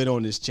rolling with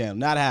on this channel.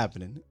 Not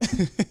happening.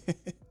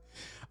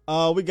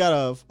 We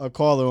got a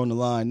caller on the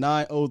line.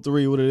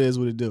 903. What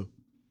it do?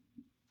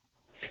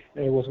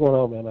 Hey, what's going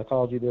on, man? I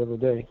called you the other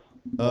day.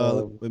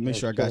 Let me make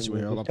sure I got you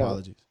here. My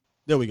apologies.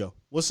 There we go.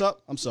 What's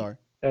up? I'm sorry.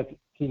 Can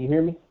you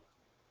hear me?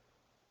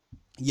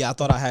 Yeah, I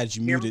thought I had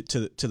you muted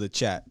to the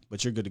chat,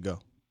 but you're good to go.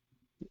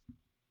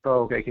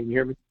 Oh, okay. Can you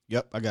hear me?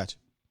 Yep, I got you.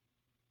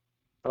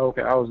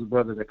 Okay, I was the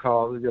brother that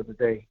called the other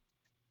day.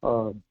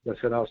 That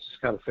said I was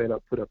just kind of fed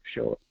up, put up,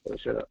 show up,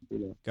 shut up.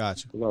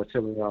 Got you. A lot of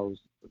telling me I was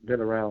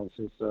been around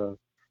since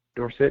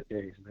Dorset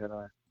days, man.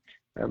 I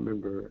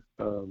remember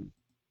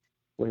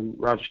when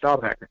Roger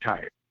Staubach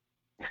retired.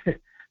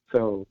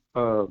 So,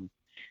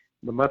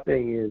 but my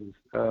thing is,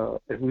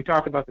 if we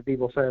talked about the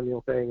Deebo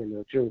Samuel thing and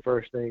the June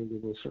 1st thing, there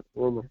was a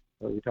rumor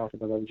we talked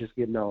about. I'm just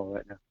getting on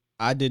right now.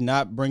 I did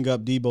not bring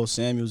up Deebo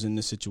Samuels in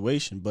this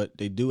situation, but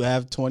they do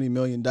have $20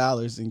 million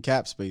in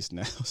cap space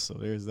now, so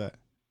there's that.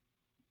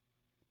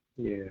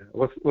 Yeah,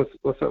 what's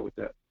up with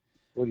that?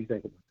 What do you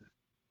think about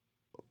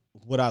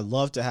that? Would I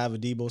love to have a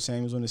Deebo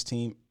Samuels on this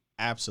team?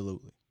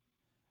 Absolutely.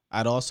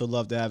 I'd also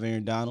love to have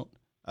Aaron Donald.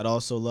 I'd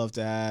also love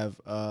to have,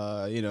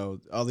 all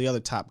the other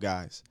top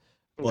guys.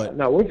 But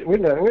no, we're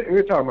not.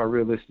 We're talking about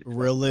realistic.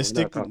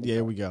 Realistic,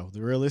 here we go.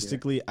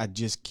 Realistically, I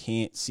just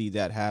can't see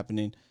that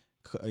happening.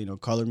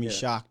 Color me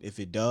shocked. If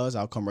it does,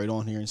 I'll come right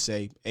on here and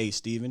say, hey,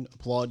 Steven,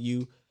 applaud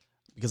you,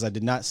 because I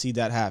did not see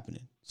that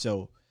happening.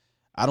 So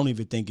I don't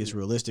even think it's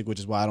realistic, which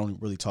is why I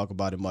don't really talk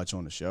about it much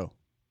on the show.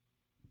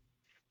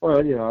 Well,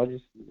 I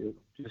just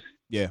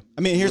yeah.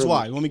 I mean, here's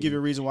why. Let me give you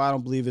a reason why I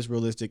don't believe it's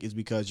realistic is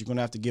because you're going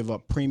to have to give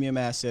up premium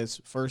assets,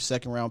 first,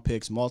 second round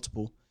picks,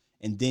 multiple,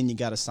 and then you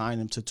got to sign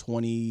them to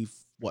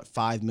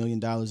 $5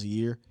 million a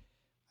year.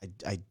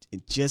 I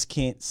just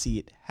can't see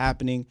it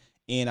happening,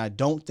 and I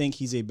don't think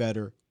he's a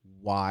better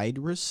wide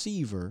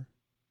receiver.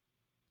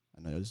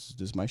 I know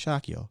this might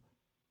shock y'all.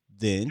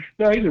 He's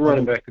a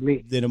running back to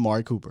me. Than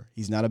Amari Cooper.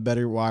 He's not a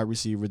better wide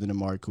receiver than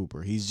Amari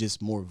Cooper. He's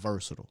just more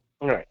versatile.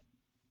 Right.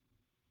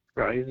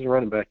 He's a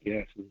running back,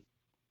 yes.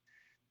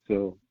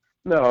 So,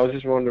 no, I was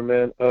just wondering,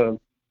 man.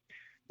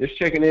 Just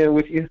checking in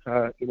with you,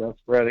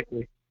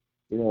 sporadically,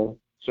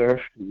 surf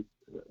and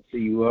see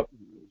you up.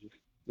 Just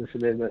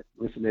listening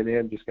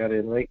in. Just got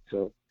in late,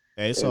 so.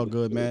 Hey, it's all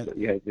good, man.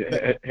 Yeah,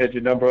 had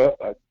your number up.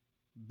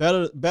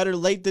 Better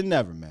late than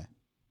never, man.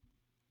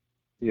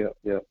 Yeah.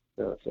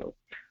 So,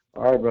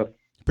 all right, brother.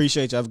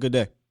 Appreciate you. Have a good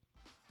day.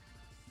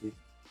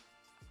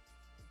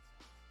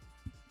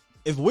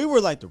 If we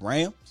were like the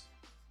Rams,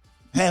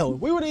 hell, if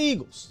we were the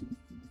Eagles.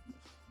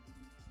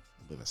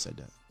 I believe I said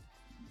that.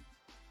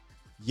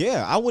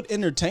 Yeah, I would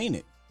entertain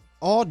it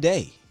all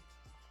day.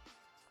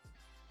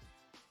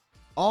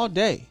 All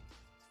day.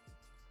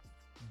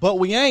 But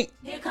we ain't.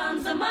 Here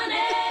comes the money.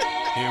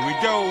 Here we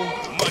go.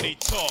 Money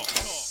talk.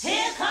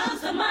 Here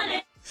comes the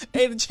money.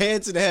 Ain't a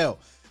chance in hell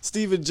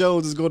Stephen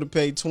Jones is going to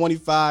pay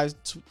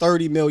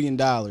 $25-30 million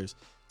to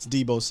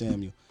Deebo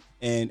Samuel.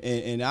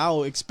 And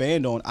I'll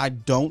expand on, I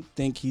don't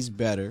think he's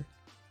better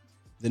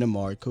than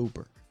Amari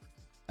Cooper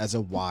as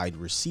a wide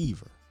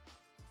receiver.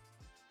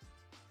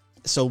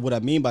 So what I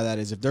mean by that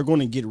is if they're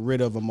going to get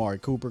rid of Amari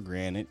Cooper,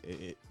 granted,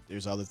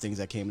 there's other things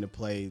that came into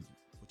play,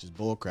 which is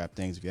bullcrap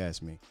things if you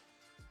ask me.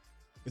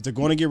 If they're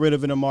going to get rid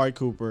of an Amari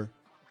Cooper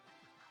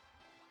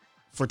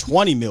for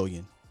 $20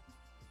 million,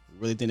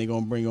 really think they're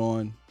going to bring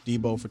on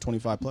Deebo for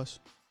 25 plus?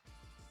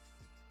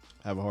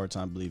 have a hard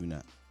time believing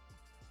that.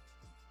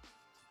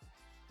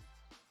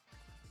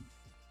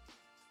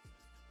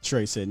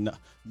 Trey said,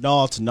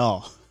 no to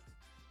no.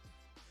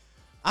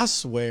 I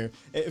swear,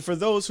 for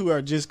those who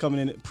are just coming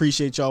in,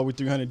 appreciate y'all. We're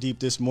 300 deep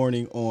this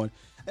morning on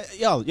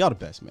y'all the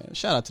best, man.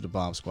 Shout out to the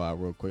Bomb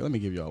Squad real quick. Let me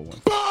give y'all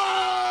one.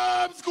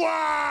 Bomb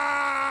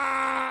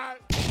Squad!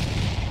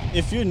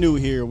 If you're new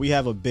here, we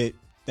have a bit,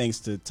 thanks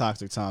to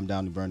Toxic Tom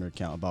down the burner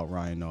account, about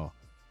Ryan Nall.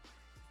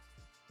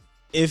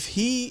 If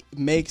he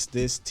makes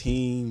this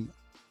team,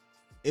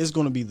 it's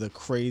going to be the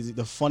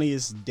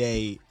funniest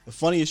day, the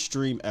funniest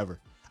stream ever.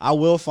 I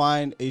will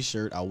find a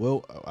shirt. I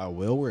will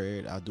wear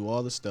it. I'll do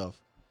all the stuff.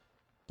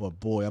 But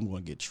boy, I'm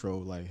going to get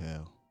trolled like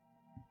hell.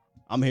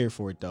 I'm here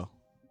for it though.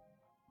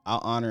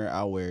 I'll honor it.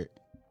 I'll wear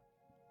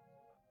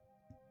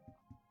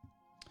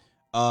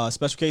it.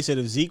 Special K said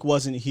if Zeke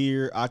wasn't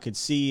here, I could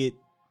see it.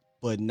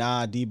 But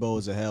nah, Debo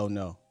is a hell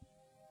no.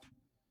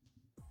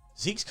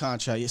 Zeke's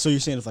contract. So you're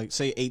saying if like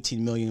say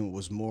 18 million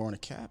was more on a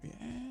cap? Yeah,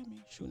 I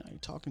mean, shoot, now you're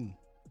talking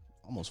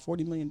almost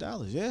 $40 million.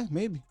 Yeah,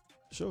 maybe.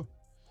 Sure.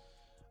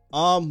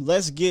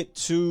 Let's get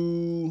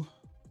to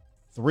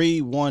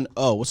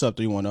 310. What's up,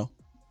 310?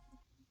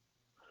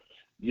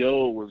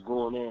 Yo, what's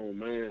going on,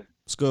 man?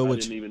 What's good with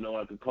you? I didn't even know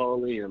I could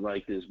call in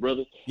like this,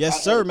 brother.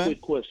 Yes, sir, man.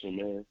 Quick question,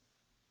 man.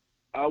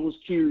 I was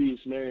curious,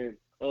 man.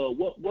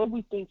 What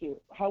we thinking?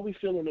 How we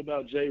feeling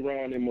about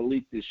J-Ron and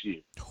Malik this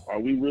year? Are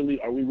we really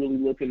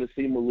looking to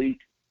see Malik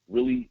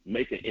really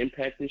make an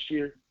impact this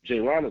year?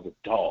 J-Ron is a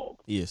dog.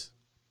 Yes.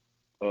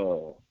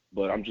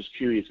 But I'm just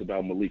curious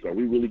about Malik. Are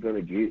we really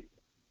gonna get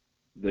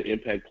the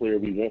impact player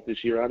we want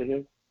this year out of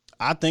him?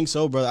 I think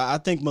so, brother. I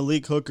think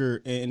Malik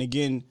Hooker, and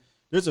again,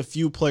 there's a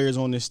few players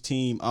on this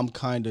team I'm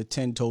kind of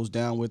 10 toes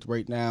down with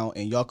right now,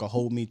 and y'all can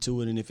hold me to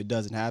it. And if it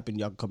doesn't happen,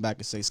 y'all can come back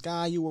and say,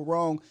 Sky, you were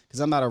wrong,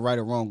 because I'm not a right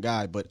or wrong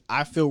guy. But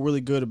I feel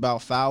really good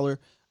about Fowler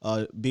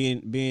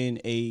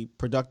being a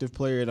productive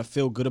player, and I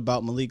feel good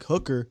about Malik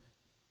Hooker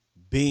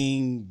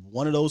being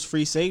one of those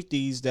free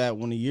safeties that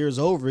when the year's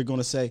over, you're going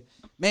to say,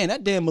 man,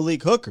 that damn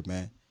Malik Hooker,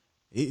 man,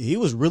 he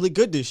was really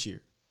good this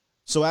year.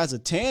 So as a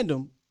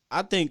tandem,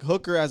 I think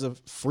Hooker as a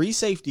free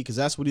safety, because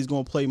that's what he's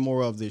going to play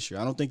more of this year.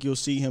 I don't think you'll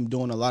see him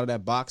doing a lot of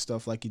that box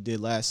stuff like he did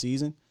last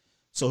season.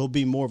 So he'll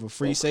be more of a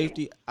free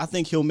safety. I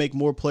think he'll make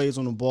more plays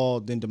on the ball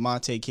than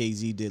DeMonte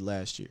KZ did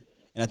last year.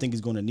 And I think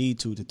he's going to need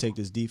to take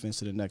this defense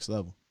to the next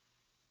level.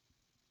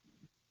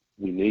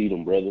 We need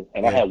him, brother.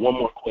 And I have one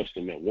more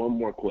question, man. One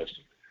more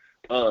question.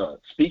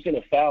 Speaking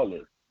of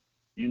Fowler,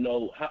 you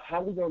know, how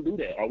are we going to do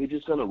that? Are we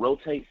just going to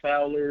rotate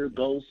Fowler,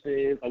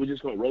 Golston? Are we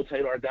just going to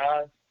rotate our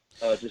guys?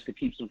 Just to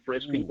keep some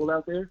fresh people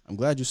out there. I'm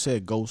glad you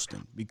said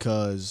Golston,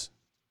 because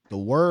the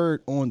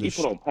word on the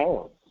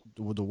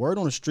the word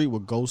on the street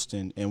with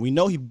Golston, and we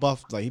know he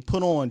buffed, like he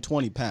put on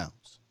 20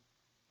 pounds.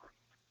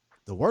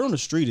 The word on the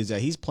street is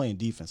that he's playing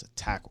defensive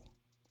tackle.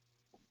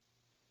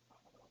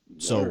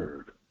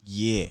 So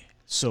yeah,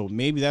 so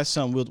maybe that's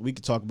something we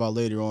could talk about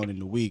later on in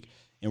the week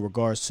in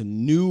regards to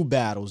new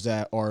battles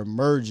that are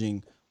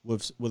emerging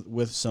with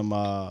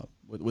some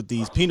with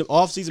these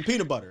off-season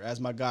peanut butter, as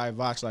my guy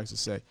Vox likes to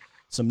say.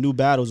 Some new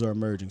battles are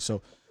emerging.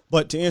 So,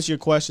 but to answer your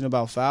question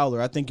about Fowler,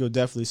 I think you'll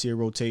definitely see a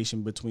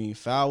rotation between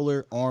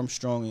Fowler,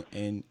 Armstrong,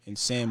 and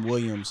Sam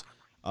Williams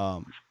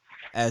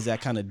as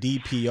that kind of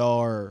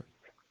DPR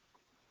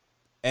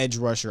edge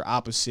rusher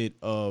opposite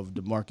of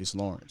DeMarcus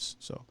Lawrence.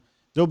 So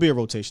there'll be a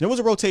rotation. There was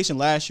a rotation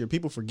last year.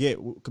 People forget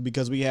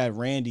because we had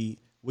Randy.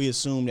 We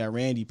assumed that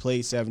Randy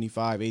played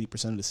 75,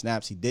 80% of the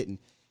snaps. He didn't.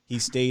 He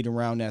stayed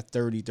around that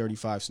 30,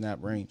 35 snap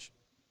range.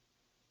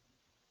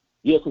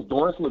 Yeah, because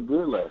Dorrance looked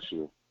good last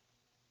year.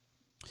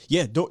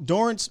 Yeah,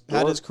 Dorrance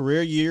had his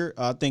career year.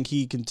 I think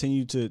he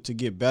continued to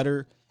get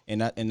better,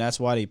 and that's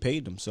why they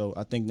paid him. So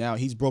I think now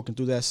he's broken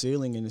through that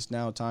ceiling, and it's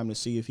now time to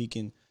see if he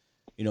can,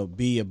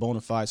 be a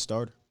bona fide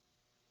starter.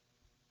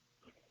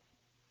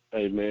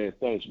 Hey man,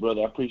 thanks,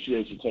 brother. I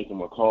appreciate you taking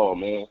my call,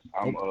 man.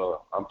 I'm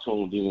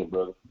tuned in,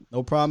 brother.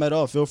 No problem at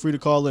all. Feel free to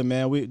call in,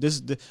 man. We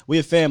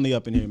a family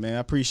up in here, man. I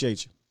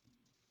appreciate you.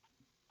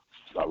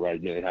 All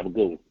right, man. Have a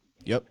good one.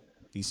 Yep,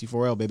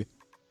 DC4L, baby.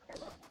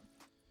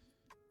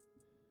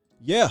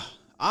 Yeah,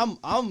 I'm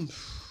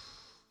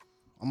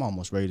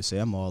almost ready to say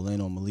I'm all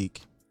in on Malik.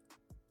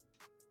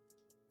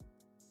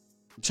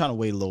 I'm trying to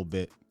wait a little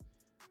bit.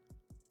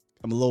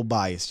 I'm a little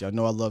biased. Y'all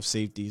know I love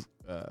safety,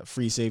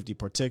 free safety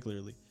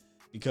particularly,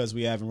 because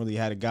we haven't really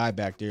had a guy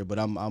back there. But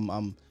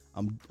I'm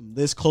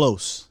this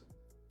close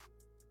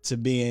to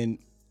being.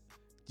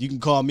 You can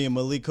call me a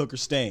Malik Hooker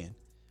stan.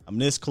 I'm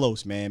this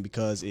close, man,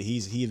 because if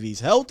he's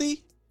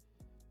healthy,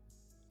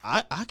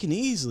 I can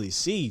easily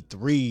see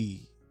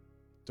 3-4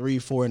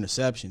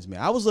 interceptions, man.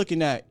 I was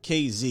looking at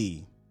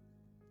KZ,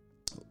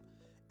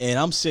 and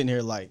I'm sitting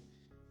here like,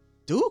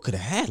 dude could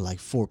have had like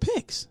 4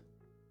 picks.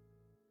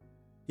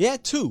 He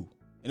had 2,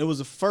 and it was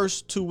the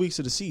first 2 weeks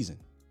of the season.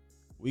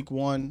 Week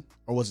 1,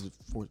 or was it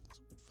 4?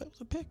 That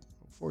was a pick.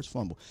 Forced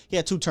fumble. He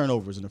had 2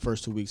 turnovers in the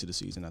first 2 weeks of the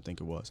season, I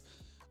think it was.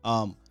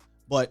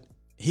 But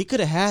he could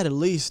have had at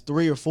least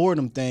 3 or 4 of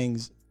them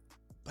things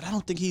but I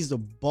don't think he's the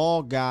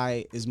ball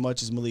guy as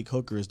much as Malik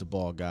Hooker is the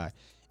ball guy.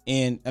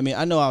 And, I mean,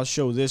 I know I'll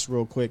show this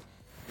real quick.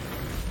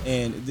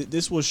 And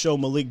this will show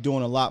Malik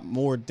doing a lot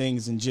more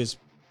things than just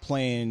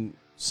playing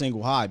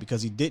single high,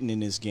 because he didn't in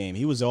this game.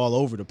 He was all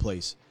over the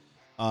place.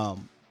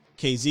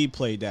 KZ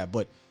played that.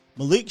 But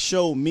Malik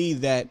showed me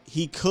that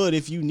he could,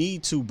 if you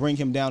need to, bring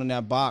him down in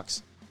that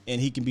box,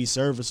 and he can be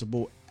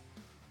serviceable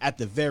at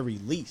the very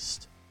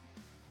least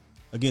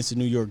against the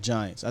New York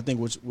Giants. I think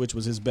which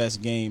was his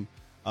best game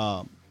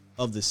of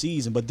the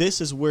season. But this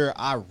is where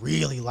I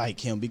really like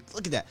him.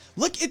 Look at that.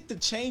 Look at the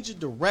change of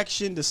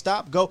direction, the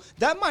stop go.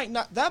 That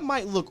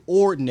might look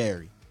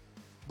ordinary,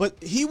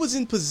 but he was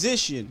in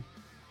position.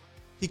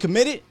 He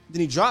committed,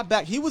 then he dropped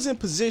back. He was in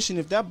position.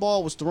 If that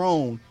ball was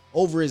thrown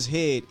over his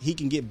head, he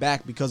can get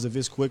back because of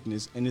his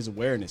quickness and his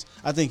awareness.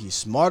 I think he's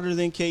smarter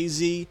than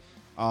KZ.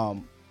 I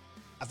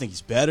think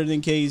he's better than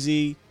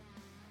KZ.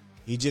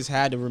 He just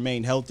had to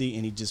remain healthy,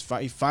 and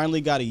he finally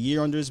got a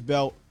year under his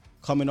belt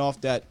coming off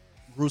that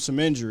gruesome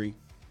injury.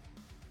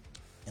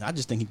 And I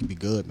just think he can be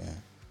good,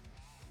 man.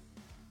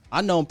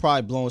 I know I'm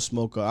probably blowing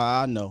smoke.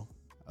 I know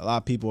a lot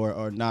of people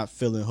are not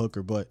feeling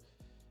Hooker, but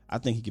I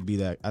think he could be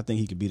that. I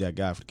think he could be that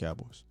guy for the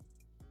Cowboys.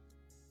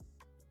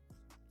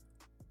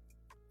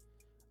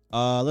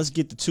 Let's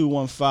get to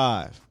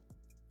 215.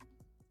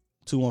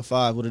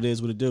 215, what it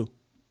is, what it do.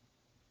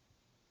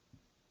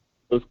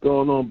 What's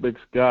going on, Big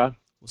Sky?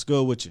 What's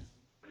good with you?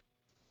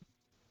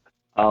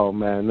 Oh,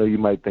 man, I know you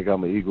might think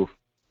I'm an Eagle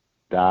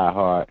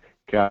diehard.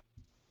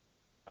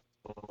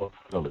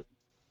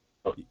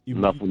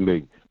 Enough with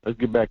me. Let's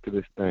get back to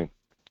this thing.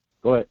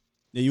 Go ahead.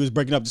 Yeah, you was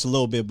breaking up just a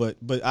little bit, but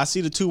I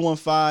see the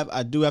 215.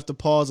 I do have to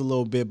pause a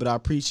little bit, but I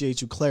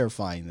appreciate you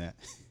clarifying that.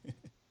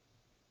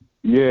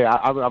 Yeah,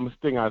 I'm a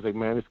stinger. I was like,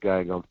 man, this guy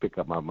ain't gonna pick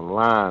up my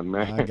line,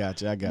 man. I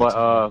got you.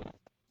 But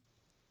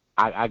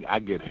I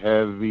get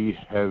heavy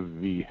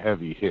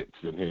hits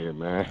in here,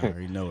 man. I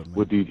already know it, man.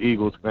 With these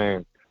Eagles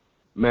fans,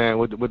 man.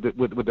 With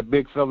the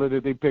big fella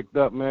that they picked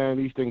up, man.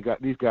 These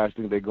guys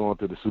think they're going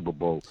to the Super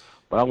Bowl.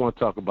 But I want to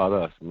talk about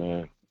us,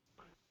 man.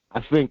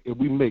 I think if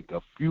we make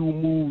a few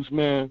moves,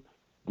 man,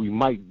 we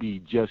might be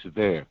just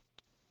there.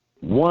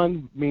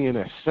 One being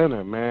a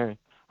center, man.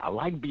 I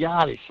like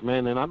Biotis,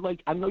 man, and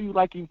I know you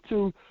like him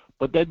too.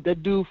 But that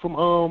dude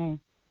from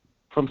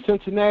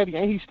Cincinnati,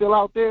 ain't he still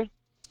out there?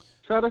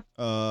 Tretter?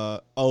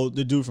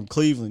 The dude from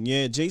Cleveland.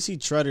 Yeah, J.C.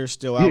 Tretter's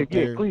still out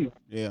there. Cleveland.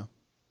 Yeah.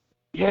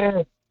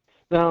 Yeah.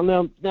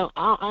 Now,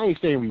 I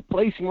ain't saying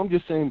replace him. I'm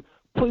just saying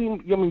put him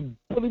on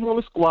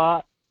the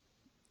squad.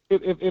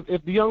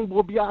 If the young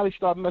boy Biotis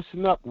start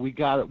messing up, we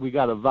got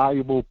a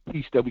valuable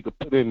piece that we could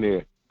put in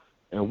there.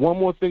 And one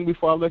more thing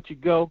before I let you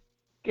go,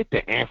 get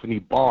the Anthony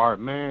Barr,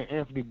 man.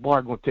 Anthony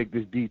Barr gonna take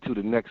this D to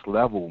the next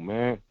level,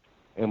 man.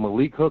 And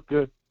Malik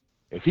Hooker,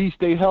 if he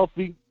stay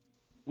healthy,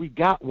 we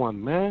got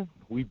one, man.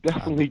 We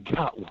definitely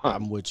got one.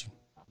 I'm with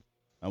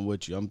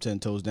you. I'm 10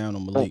 toes down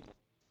on Malik.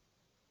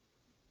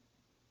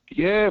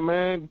 Yeah,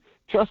 man.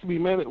 Trust me,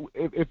 man.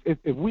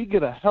 If we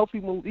get a healthy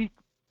Malik,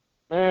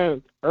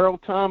 man, Earl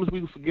Thomas,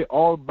 we forget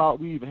all about.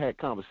 We even had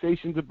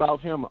conversations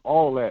about him and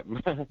all that,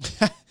 man.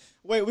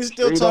 Wait, we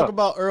still talk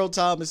about Earl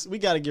Thomas. We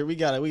gotta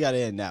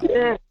end now.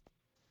 Yeah.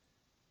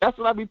 That's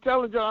what I be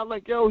telling y'all. I'm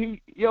like, he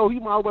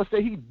might as well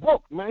say he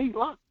broke, man. He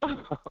locked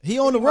up. He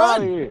on the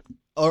run.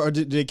 Or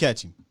did they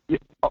catch him? Yeah.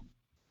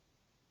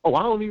 Oh,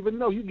 I don't even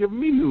know. You giving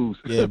me news.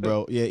 Yeah,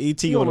 bro. Yeah,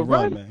 ET on the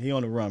run, man. He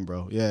on the run,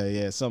 bro.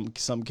 Yeah.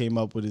 Something came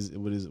up with his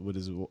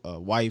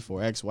wife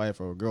or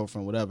ex-wife or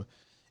girlfriend, whatever,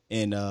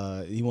 and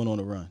he went on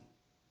the run.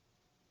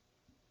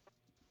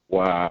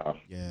 Wow.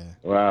 Yeah.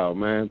 Wow,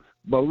 man.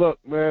 But look,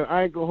 man,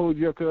 I ain't gonna hold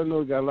you up because I know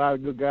we got a lot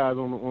of good guys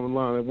on the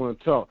line that want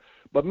to talk.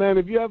 But man,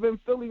 if you ever in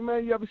Philly,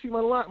 man, you ever see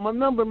my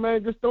number,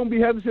 man, just don't be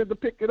hesitant to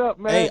pick it up,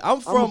 man. Hey, I'm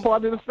a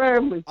part of the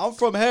family. I'm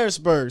from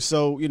Harrisburg,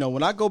 so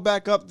when I go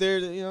back up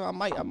there, I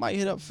might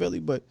hit up Philly.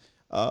 But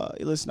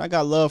listen, I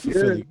got love for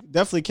Philly.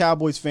 Definitely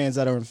Cowboys fans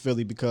that are in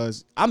Philly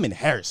because I'm in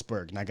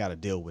Harrisburg and I got to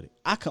deal with it.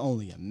 I can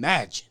only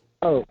imagine.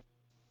 Oh,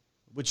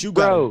 what you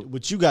got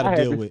to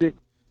deal with.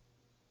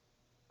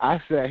 I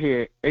sat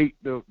here, ate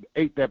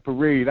that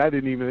parade. I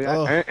didn't even,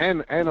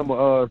 and I'm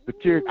a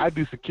security. I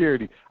do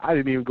security. I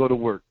didn't even go to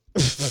work.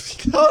 They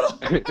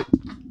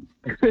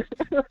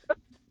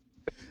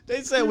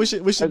said, what's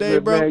your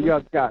name, bro? Man,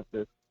 y'all got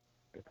this.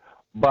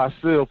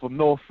 Basil from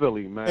North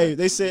Philly, man. Hey,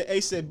 they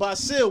said,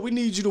 Basil, we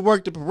need you to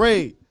work the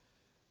parade.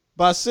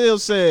 Basil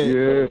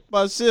said,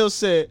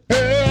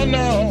 hell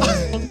no.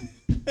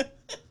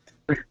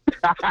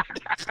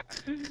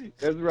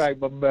 That's right,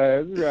 my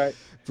man. That's right.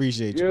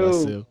 Appreciate you,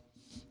 Basil.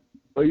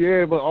 But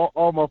yeah, but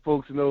all my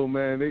folks know,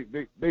 man.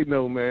 They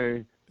know,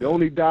 man. The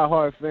only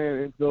diehard fan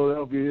in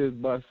Philadelphia is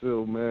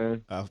Basil,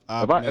 man.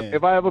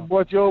 If I ever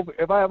brought you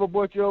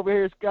over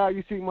here, Sky,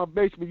 you see my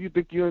basement, you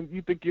think you're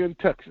in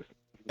Texas.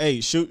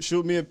 Hey,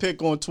 shoot me a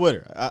pic on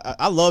Twitter.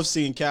 I love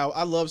seeing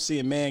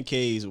man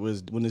caves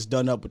when it's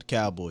done up with the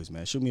Cowboys,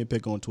 man. Shoot me a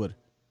pic on Twitter.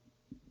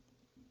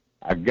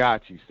 I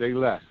got you. Say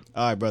less.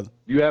 All right, brother.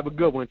 You have a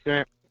good one,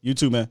 champ. You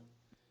too, man.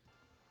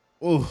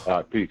 Ooh. All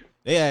right, peace.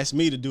 They asked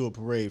me to do a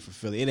parade for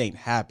Philly. It ain't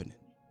happening.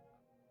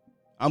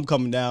 I'm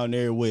coming down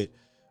there with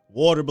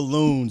water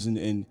balloons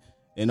and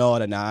all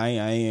that. Now I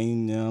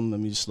ain't let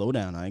me just slow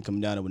down. I ain't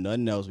coming down there with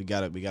nothing else. We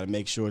gotta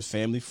make sure it's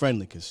family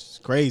friendly because it's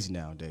crazy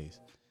nowadays.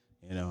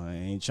 You know, I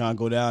ain't trying to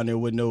go down there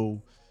with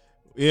no,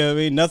 you know what I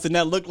mean, nothing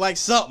that looked like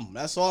something.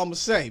 That's all I'm gonna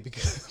say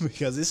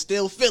because it's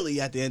still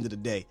Philly at the end of the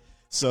day.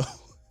 So,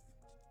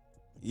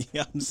 you know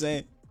what I'm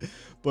saying?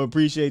 But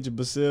appreciate you,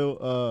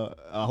 Basil.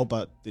 I hope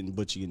I didn't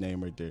butcher your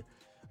name right there.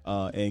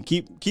 And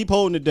keep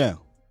holding it down.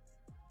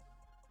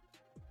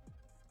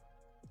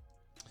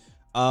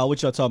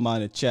 What y'all talking about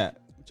in the chat?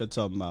 What y'all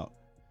talking about?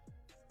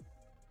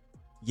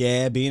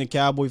 Yeah, being a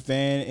Cowboy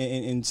fan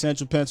in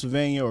Central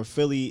Pennsylvania or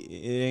Philly,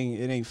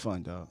 it ain't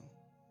fun, dog.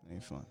 It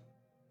ain't fun.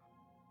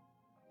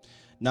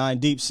 Nine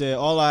Deep said,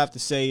 all I have to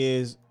say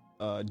is,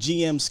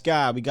 GM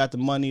Sky, we got the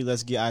money.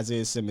 Let's get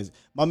Isaiah Simmons.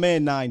 My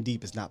man Nine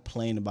Deep is not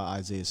playing about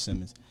Isaiah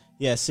Simmons.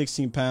 He has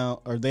 16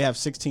 they have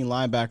 16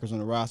 linebackers on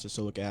the roster,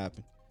 so look what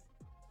happened.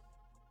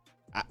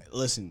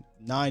 Listen,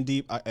 Nine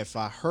Deep, if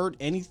I heard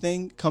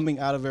anything coming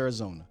out of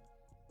Arizona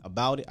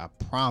about it, I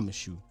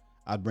promise you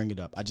I'd bring it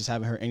up. I just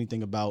haven't heard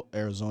anything about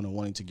Arizona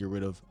wanting to get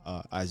rid of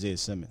Isaiah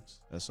Simmons.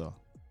 That's all.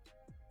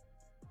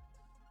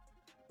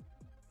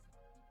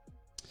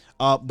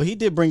 But he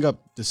did bring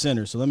up the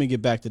center, so let me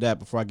get back to that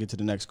before I get to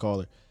the next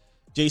caller.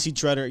 J.C.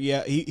 Tretter,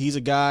 yeah, he's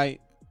a guy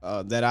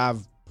that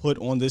I've put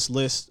on this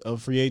list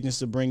of free agents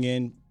to bring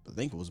in. I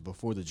think it was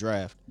before the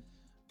draft.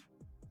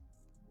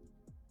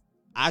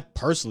 I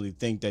personally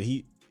think that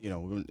he, you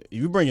know,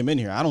 if you bring him in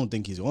here, I don't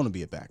think he's going to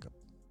be a backup.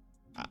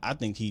 I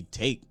think he'd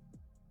take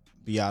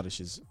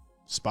Biadasz's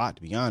spot,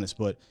 to be honest.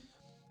 But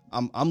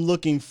I'm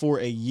looking for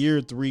a year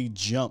 3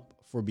 jump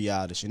for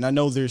Biadasz. And I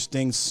know there's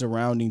things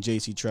surrounding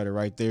J.C. Tretter,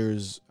 right?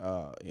 There's,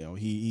 you know,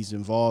 he's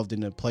involved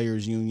in the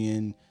players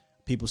union.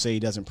 People say he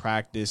doesn't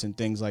practice and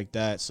things like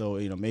that. So,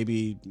 you know,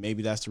 maybe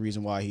that's the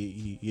reason why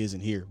he isn't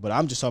here. But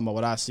I'm just talking about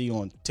what I see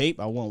on tape.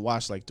 I went and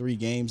watched like 3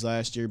 games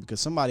last year because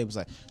somebody was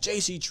like,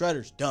 J.C.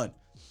 Tretter's done.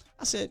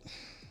 I said,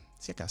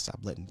 see, I got to stop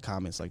letting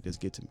comments like this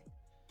get to me.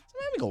 So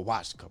let me go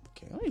watch a couple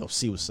games. Let me go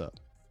see what's up.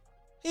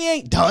 He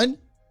ain't done.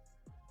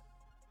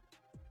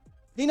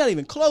 He's not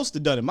even close to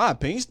done, in my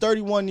opinion. He's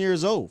 31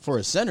 years old. For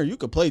a center, you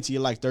could play till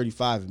you're like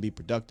 35 and be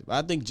productive.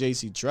 I think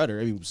J.C.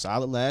 Tretter, he was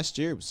solid last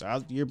year. He was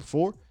solid the year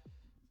before.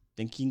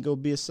 Think he can go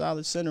be a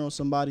solid center on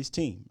somebody's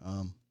team.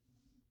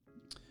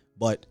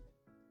 But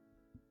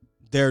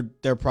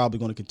they're probably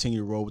going to continue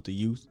to roll with the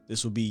youth.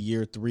 This will be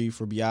year 3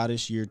 for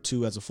Biadasz, year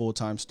 2 as a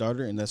full-time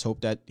starter, and let's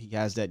hope that he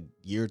has that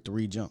year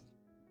 3 jump.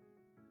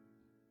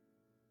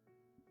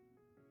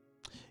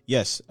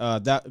 Yes,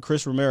 that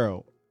Chris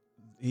Romero,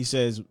 he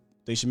says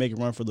they should make a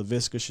run for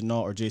Laviska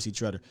Shenault or J.C.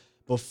 Tretter.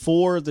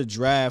 Before the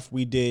draft,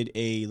 we did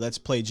a let's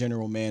play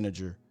general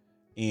manager,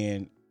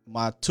 and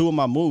two of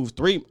my moves,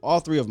 all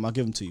three of them, I'll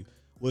give them to you,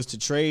 was to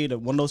trade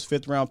one of those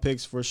 5th round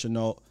picks for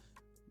Shenault,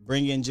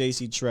 bring in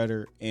J.C.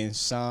 Tretter, and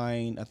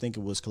sign, I think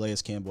it was Calais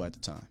Campbell at the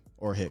time,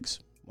 or Hicks,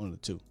 one of the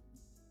two.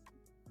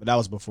 But that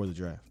was before the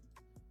draft.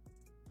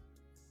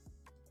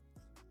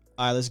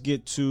 All right, let's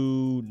get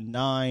to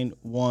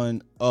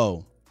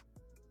 910.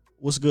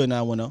 What's good,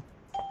 910?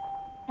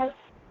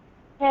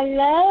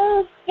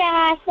 Hello,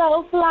 Sky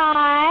So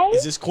Fly.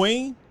 Is this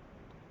Queen?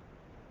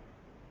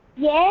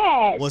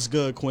 Yes. What's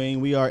good,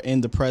 Queen? We are in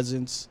the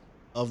presence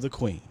of the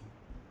Queen.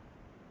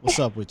 What's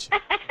up with you?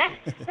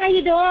 How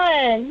you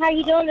doing? How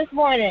you doing this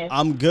morning?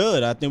 I'm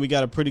good. I think we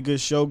got a pretty good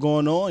show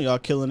going on. Y'all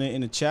killing it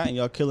in the chat and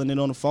y'all killing it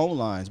on the phone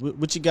lines.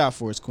 What you got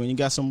for us, Queen? You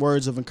got some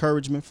words of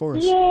encouragement for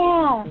us?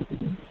 Yeah.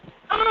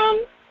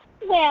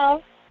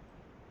 Well,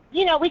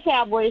 you know, we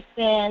Cowboys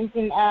fans,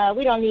 and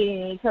we don't need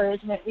any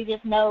encouragement. We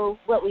just know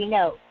what we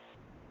know.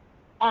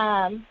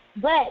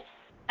 But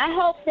I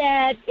hope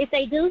that if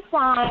they do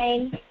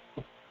sign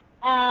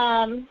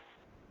some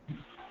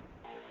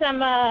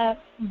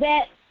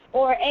vet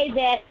or a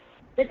vet,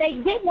 that they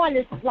get one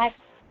that's like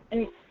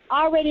an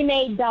already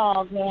made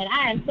dog, man.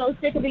 I am so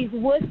sick of these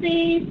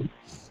wussies,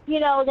 you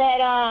know,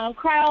 that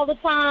cry all the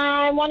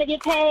time, want to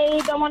get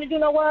paid, don't want to do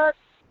no work,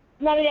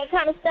 none of that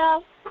kind of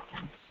stuff,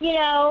 you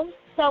know.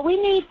 So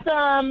we need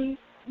some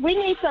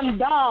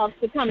dogs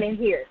to come in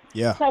here.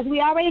 Yeah. Because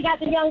we already got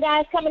the young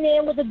guys coming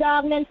in with the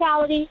dog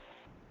mentality,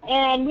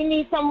 and we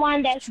need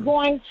someone that's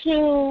going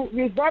to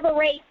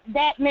reverberate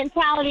that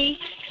mentality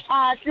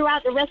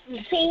throughout the rest of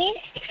the team.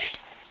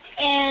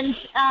 And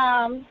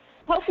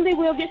hopefully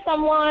we'll get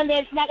someone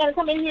that's not going to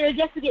come in here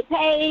just to get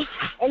paid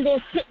and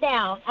then sit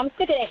down. I'm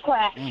sick of that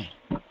crap.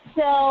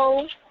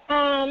 So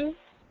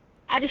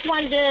I just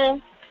wanted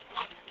to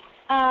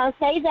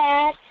say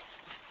that.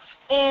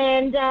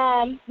 And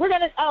we're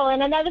going to,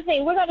 and another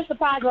thing, we're going to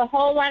surprise a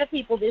whole lot of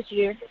people this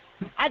year.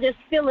 I just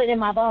feel it in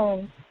my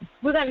bones.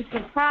 We're going to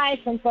surprise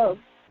some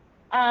folks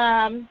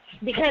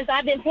because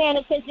I've been paying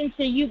attention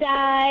to you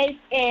guys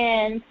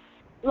and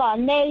Law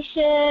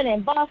Nation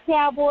and Boss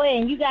Cowboy,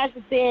 and you guys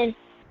have been,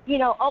 you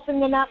know,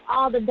 opening up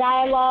all the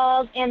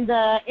dialogue and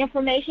the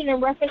information in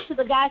reference to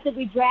the guys that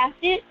we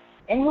drafted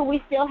and who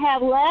we still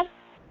have left.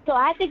 So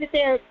I think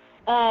that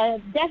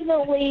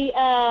definitely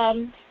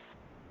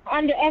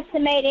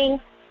underestimating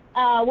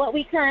what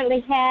we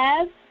currently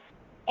have.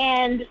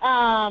 And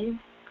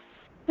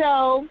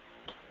so,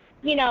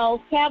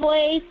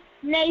 Cowboys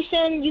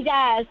Nation, you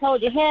guys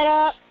hold your head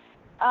up,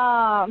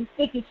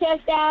 stick your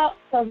chest out,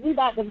 because we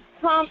about to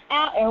come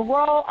out and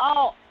roll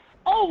all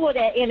over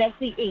that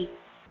NFC East.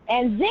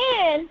 And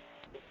then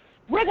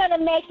we're going to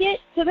make it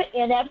to the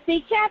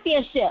NFC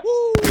Championship.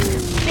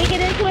 Speak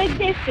it into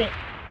existence.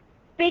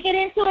 Speak it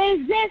into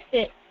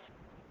existence.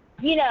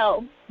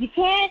 You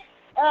can't,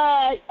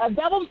 a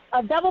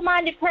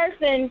double-minded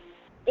person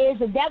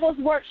is a devil's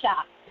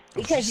workshop,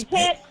 because you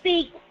can't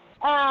speak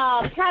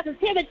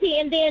positivity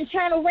and then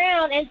turn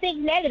around and think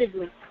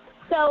negatively.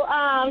 So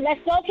let's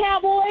go,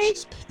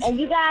 Cowboys, and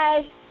you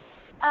guys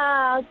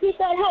keep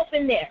that hope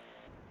in there.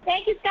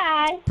 Thank you,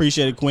 Sky.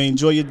 Appreciate it, Queen.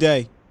 Enjoy your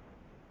day.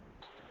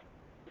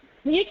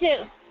 You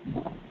too.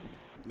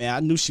 Man, I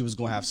knew she was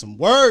going to have some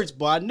words,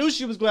 boy. I knew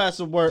she was going to have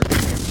some words.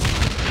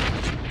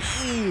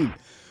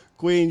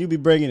 Queen, you be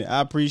bringing it. I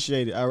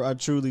appreciate it. I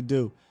truly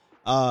do.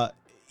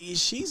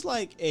 She's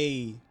like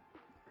a...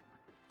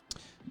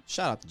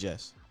 Shout out to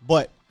Jess.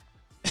 But,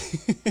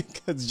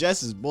 because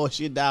Jess is, boy,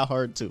 she a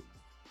diehard too.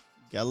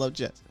 Gotta love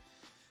Jess.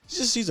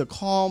 She's a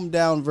calm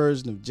down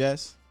version of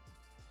Jess.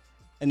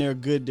 And they're a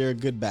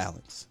good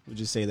balance. We'll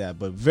just say that.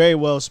 But very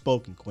well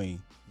spoken,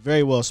 Queen.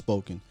 Very well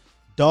spoken.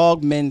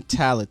 Dog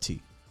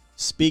mentality.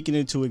 Speaking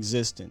into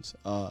existence.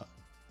 Kind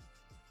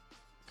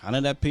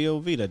of that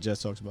POV that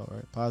Jess talks about,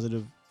 right?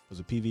 Positive, was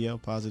it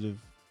PVL? Positive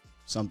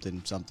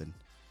something.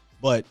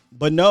 But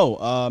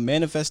no,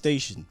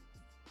 manifestation.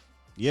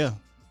 Yeah.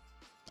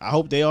 I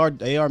hope they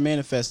are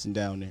manifesting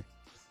down there.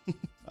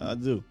 I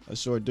do. I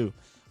sure do.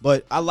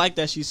 But I like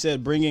that she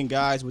said bring in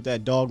guys with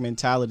that dog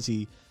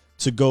mentality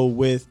to go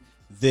with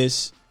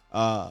this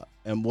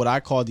and what I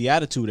call the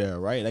attitude era,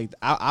 right? Like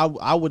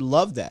I would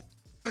love that.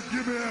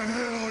 Give me a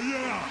hell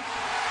yeah.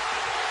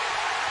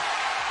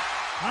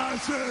 I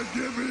said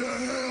give me a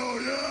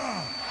hell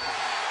yeah.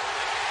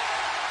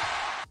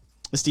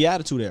 It's the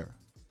attitude era.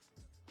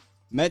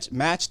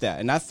 Match that.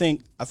 And I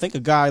think a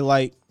guy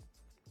like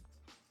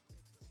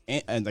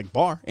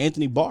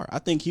Anthony Barr, I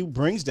think he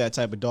brings that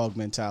type of dog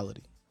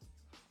mentality.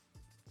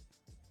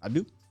 I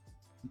do.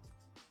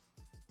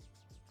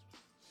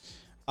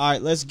 All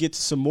right, let's get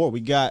to some more.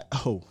 We got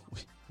to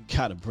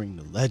bring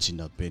the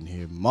legend up in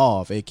here.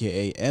 Marv,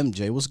 a.k.a.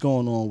 MJ. What's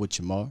going on with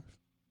you, Marv?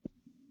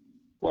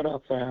 What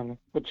up, family?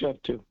 What you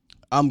up to?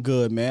 I'm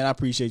good, man. I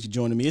appreciate you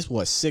joining me. It's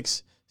what,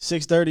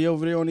 6:30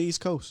 over there on the East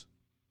Coast?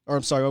 Or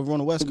I'm sorry, over on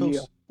the West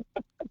Coast?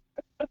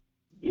 Yeah.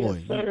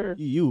 Boy, yes, sir.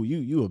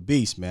 You a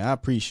beast, man. I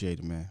appreciate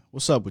it, man.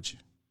 What's up with you?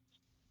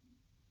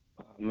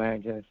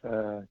 Man, just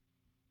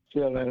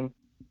chilling.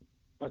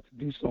 About to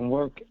do some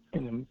work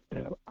in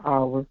an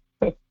hour.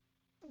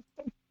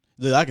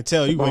 Look, I can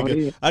tell you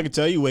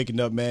waking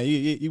up, man.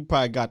 You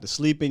probably got the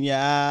sleep in your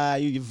eye.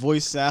 Your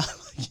voice sound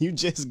like you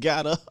just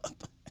got up.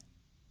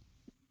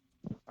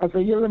 I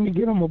said, yeah, let me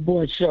get on my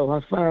boy's show.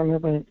 I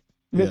finally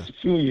missed a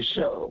few of your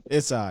show.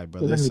 It's all right,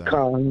 brother. Let me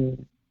call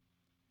in.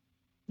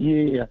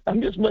 Yeah,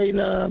 I'm just waiting.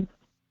 I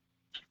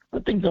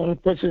think the only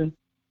person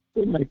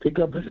they might pick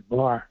up is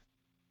Barr.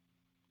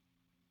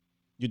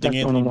 You think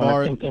Anthony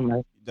Barr?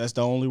 That's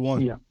the only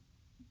one. Yeah.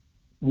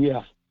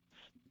 Yeah.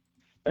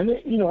 And then,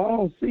 I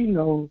don't see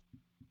no,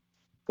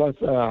 because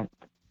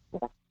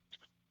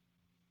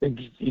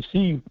you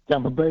see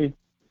Tampa Bay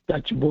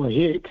got your boy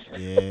Hicks.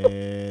 Yeah,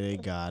 they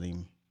got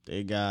him.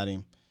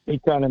 They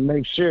trying to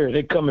make sure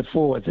they're coming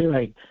forward. They're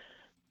like,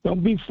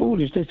 don't be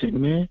foolish. They said,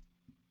 man,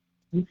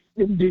 them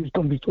dudes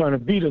going to be trying to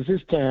beat us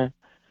this time.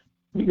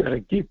 We got to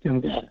get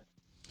them guys.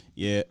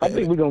 Yeah. I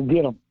think we're going to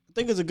get them. I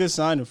think it's a good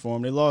signing for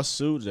them. They lost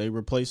Sue. They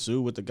replaced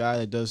Sue with the guy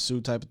that does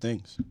Sue type of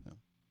things.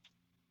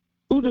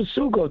 Who does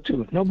Sue go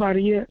to?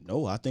 Nobody yet?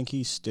 No, I think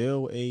he's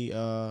still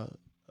a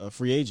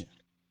free agent.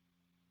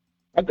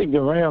 I think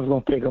the Rams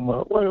going to pick him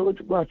up. What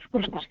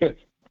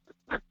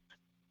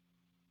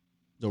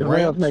the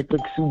Rams may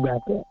pick Sue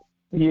back up.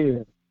 Yeah.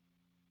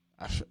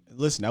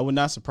 Listen, that would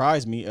not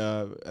surprise me.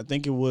 I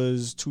think it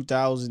was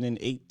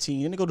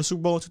 2018. Didn't they go to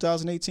Super Bowl in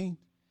 2018?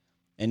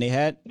 And they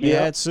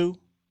had Sue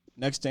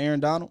next to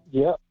Aaron Donald?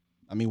 Yep.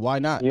 I mean, why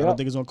not? Yep. I don't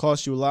think it's going to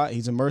cost you a lot.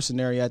 He's a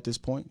mercenary at this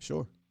point.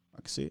 Sure.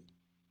 I can see it.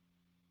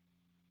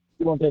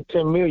 You want that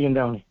 $10 million,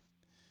 don't he?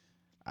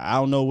 I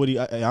don't know what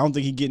I don't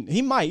think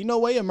he might. You know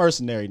what? He's a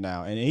mercenary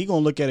now. And he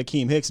going to look at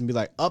Akeem Hicks and be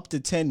like, up to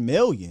 $10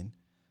 million?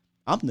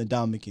 I'm the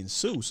Dominican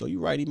Sue. So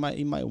you're right. He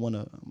might want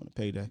to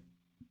pay that.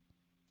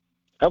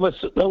 That what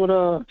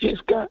Hicks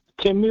got?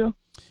 10 mil?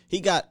 He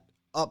got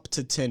up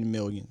to 10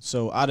 million.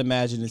 So I'd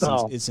imagine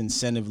it's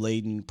incentive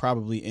laden,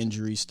 probably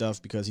injury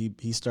stuff because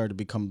he started to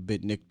become a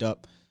bit nicked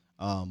up.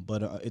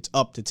 But it's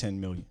up to 10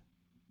 million.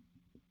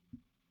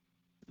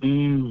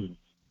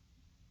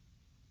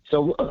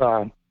 So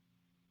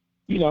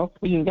we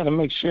just got to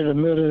make sure the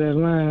middle of that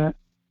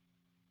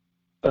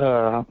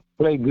line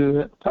play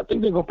good. I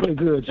think they're gonna play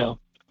good though.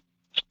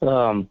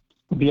 To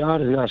be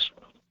honest,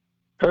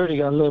 he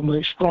got a little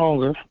bit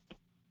stronger.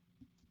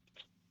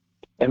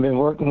 and been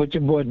working with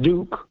your boy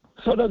Duke.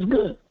 So that's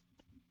good.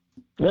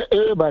 Let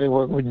everybody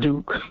work with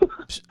Duke.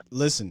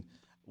 Listen,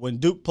 when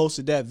Duke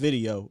posted that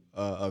video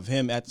of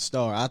him at the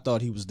Star, I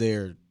thought he was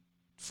there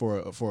for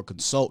a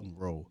consultant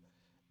role.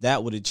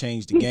 That would have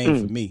changed the game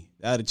for me.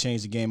 That would have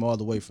changed the game all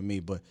the way for me.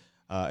 But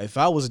if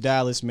I was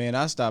Dallas, man,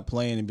 I'd stop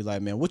playing and be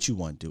like, man, what you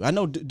want to do? I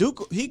know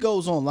Duke, he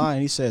goes online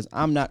and he says,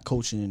 I'm not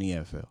coaching in the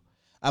NFL.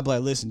 I'd be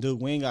like, listen, Duke,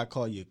 we ain't got to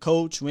call you a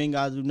coach. We ain't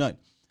got to do nothing.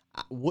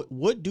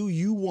 What do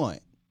you want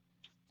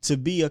to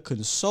be a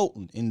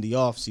consultant in the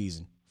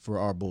offseason for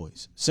our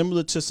boys?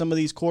 Similar to some of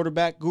these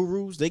quarterback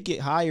gurus, they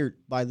get hired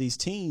by these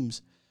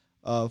teams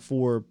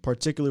for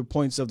particular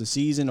points of the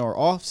season or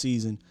off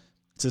season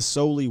to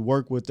solely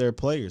work with their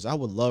players. I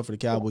would love for the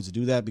Cowboys to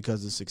do that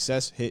because the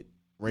success hit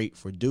rate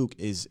for Duke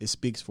it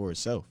speaks for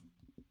itself.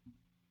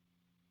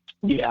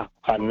 Yeah,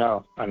 I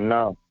know.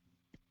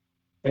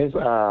 It's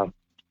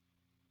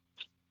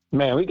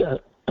man,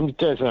 let me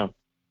tell you something.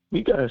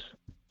 We got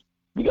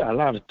a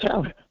lot of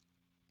talent.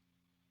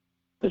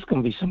 There's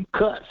gonna be some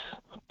cuts.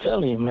 I'm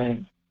telling you,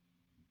 man.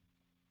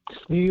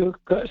 Steel,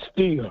 cut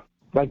steel.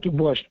 Like your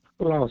boy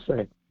Law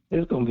say.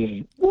 It's gonna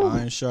be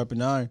iron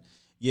sharpen iron.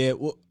 Yeah,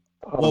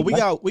 well, we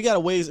got a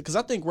ways because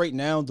I think right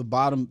now the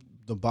bottom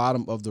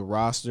of the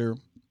roster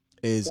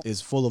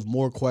is full of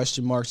more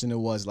question marks than it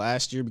was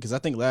last year, because I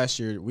think last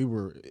year we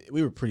were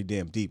pretty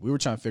damn deep. We were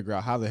trying to figure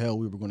out how the hell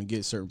we were going to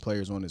get certain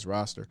players on this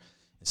roster,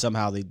 and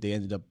somehow they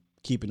ended up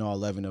keeping all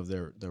 11 of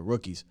their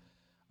rookies.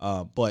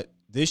 But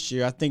this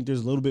year I think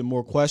there's a little bit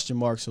more question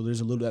marks, so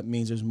that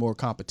means there's more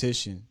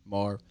competition,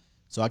 Marv.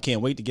 So I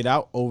can't wait to get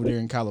out over there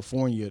in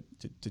California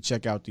to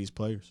check out these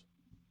players.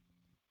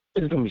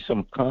 There's gonna be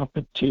some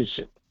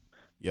competition.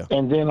 Yeah.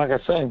 And then, like I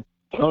said,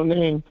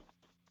 the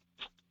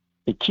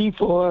key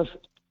for us,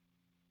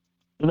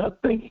 and I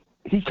think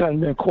he's kind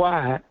of been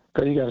quiet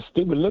because he got a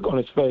stupid look on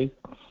his face,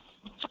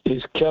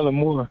 is Kellen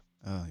Moore.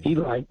 Yeah. He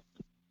like,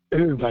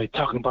 everybody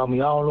talking about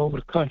me all over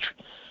the country.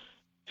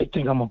 They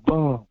think I'm a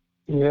bum.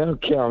 Yeah,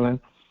 Kellen,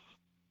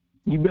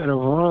 you better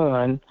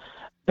run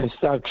and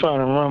stop trying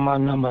to run my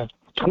number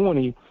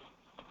 20.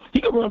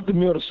 He can run up the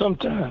middle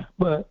sometime,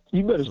 but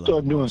you better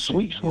start doing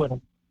sweeps with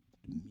him.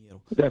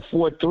 That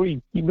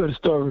 4-3, you better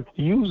start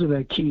using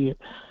that kid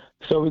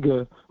so we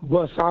could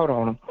bust out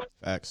on him.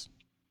 Facts.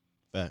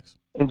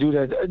 And do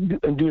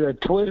that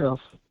 12.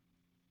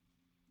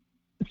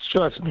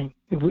 Trust me,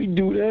 if we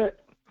do that,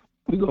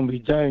 we're gonna be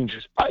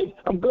dangerous.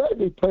 I'm glad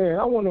they're playing.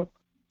 I want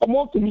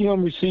them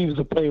young receivers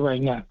to play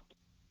right now.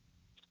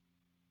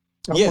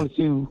 I want to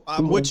see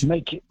who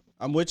make it.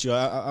 I'm with you.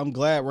 I'm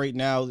glad right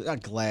now.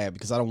 Not glad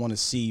because I don't want to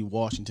see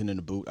Washington in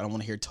the boot. I don't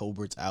want to hear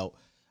Tolbert's out.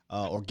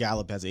 Or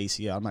Gallup has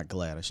ACL. I'm not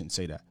glad. I shouldn't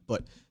say that.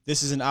 But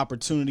this is an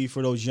opportunity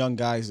for those young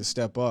guys to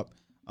step up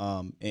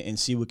and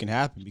see what can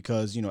happen.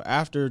 Because,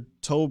 after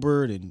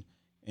Tolbert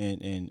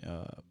and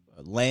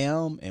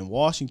Lamb and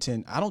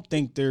Washington, I don't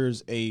think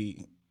there's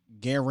a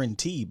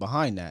guarantee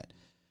behind that.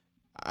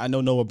 I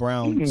know Noah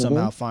Brown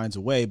somehow finds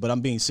a way, but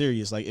I'm being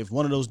serious. Like, if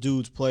one of those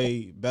dudes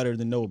play better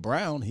than Noah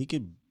Brown, he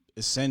could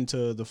ascend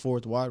to the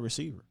fourth wide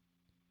receiver.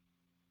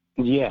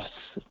 Yes.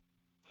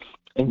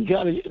 And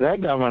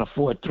that guy run a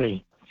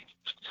 4-3.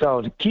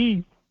 So the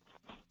key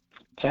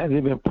has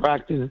been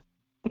practice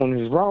on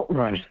his route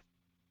running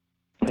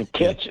and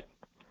catch it.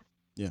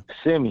 Yeah.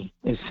 Semi.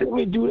 And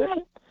Semi do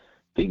that,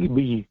 he could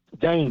be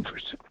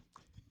dangerous.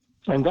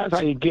 And that's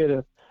how you get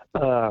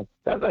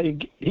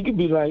he could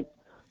be like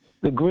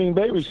the Green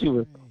Bay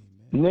receiver,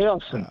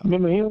 Nelson.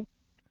 Remember him?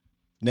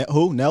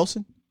 Who?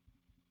 Nelson?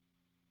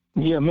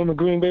 Yeah, remember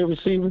Green Bay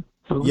receiver?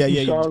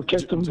 Yeah.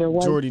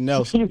 Jordy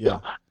Nelson. Yeah.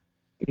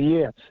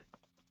 Yes.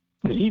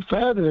 But he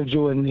faster than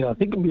Jordan Nelson.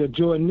 He can be a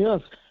Jordan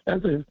Nelson.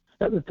 That's the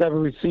type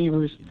of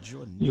receivers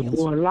your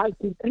boy likes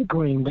in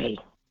Green Bay.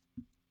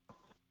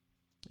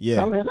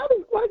 Yeah. I mean,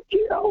 my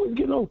kid always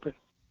get open.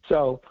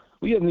 So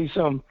we just need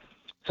some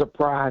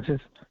surprises.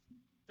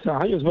 So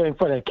I'm just waiting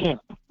for that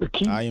camp.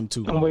 I am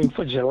too. I'm waiting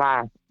for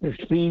July to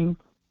see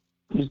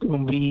who's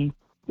going to be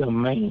the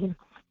man.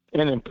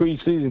 And in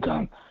preseason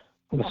time,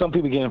 when some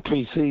people get in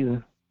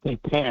preseason, they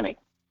panic.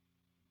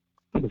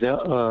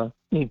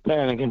 They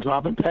panic and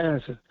dropping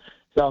passes.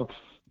 So,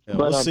 yeah,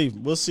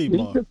 we'll see,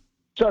 Mark.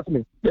 Trust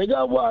me, they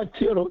got Wyatt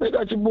Tittle. They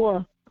got your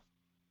boy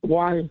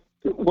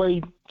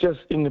Wade just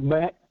in the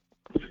back.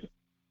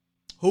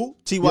 Who?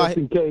 T.Y. Just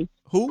in case.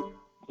 Who?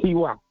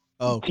 T.Y.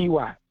 Oh,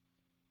 T.Y.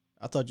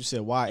 I thought you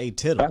said Y.A.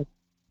 Tittle.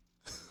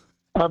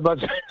 I'm about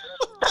to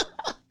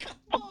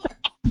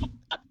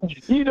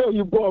you know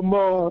your boy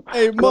Marv.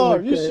 Hey,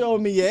 Marv, you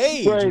showing me your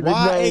age.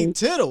 Y.A.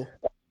 Tittle.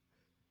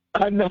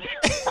 I know.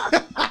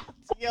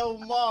 Yo,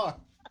 Marv.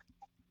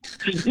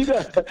 You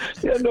know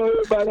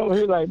everybody on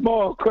here like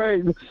Marv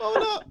crazy. Hold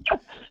up.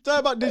 Talk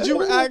about, did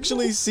you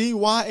actually see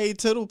Y.A.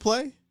 Tittle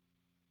play?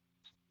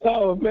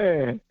 Oh,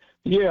 man.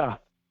 Yeah.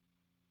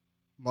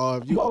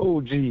 Marv, you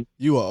OG.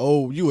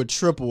 You a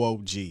triple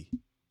OG.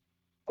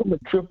 I'm a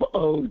triple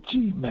OG,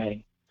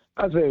 man.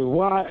 I say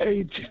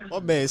Y.A. My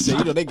man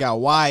said, they got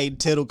Y.A.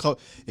 Tittle.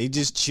 They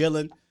just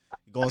chilling.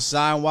 Gonna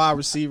sign wide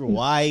receiver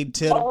Y.A.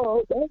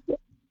 Tittle. Oh,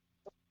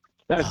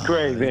 That's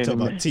crazy. You talk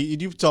man. about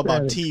you talk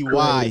about That is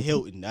T.Y. crazy.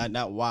 Hilton,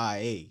 not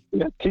Y.A.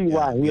 Yeah,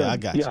 T.Y. Yeah, Hilton. I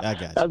got you. I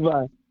got you. That's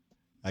right.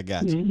 I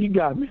got you. You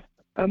got me.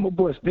 And my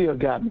boy still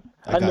got me.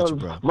 I got know you,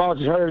 bro. Voss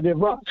has heard that.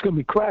 Voss gonna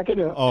be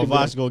cracking up. Oh, today.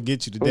 Voss gonna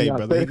get you today, Yeah,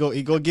 brother.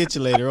 He go get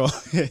you later on.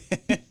 Hey,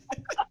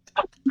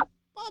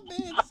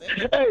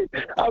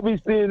 I'll be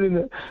seeing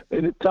in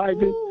the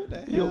typing.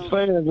 Your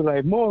fans are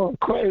like, more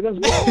crazy. That's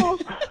more.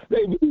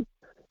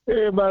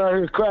 Everybody out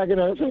here cracking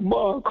up. Say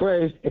more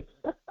crazy.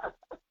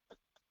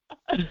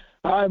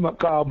 All right, my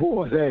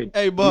Cowboys.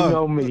 Hey, Bob. you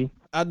know me.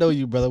 I know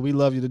you, brother. We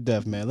love you to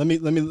death, man. Let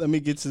me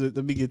get to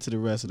the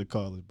rest of the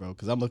callers, bro,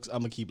 because I'm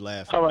gonna keep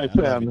laughing. All right,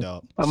 man. I love you, family.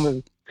 dog. I'm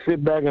gonna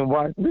sit back and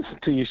listen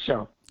to your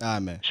show. All right,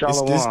 man.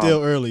 Shalom. It's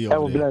still early Have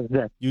over a there. blessed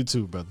day. You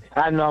too, brother.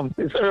 I know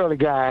it's early,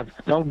 guys.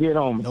 Don't get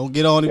on me. Don't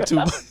get on him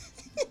too.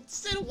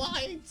 Sit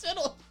wide,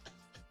 settle.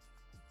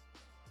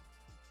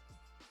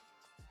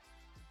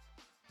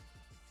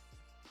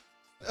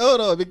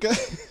 Hold on,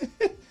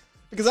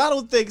 because I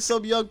don't think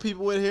some young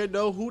people in here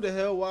know who the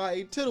hell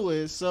Y.A. Tittle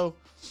is. So,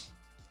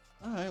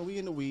 all right, we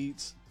in the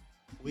weeds.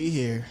 We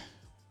here.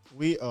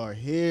 We are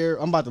here.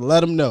 I'm about to let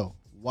them know.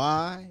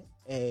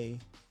 Y.A.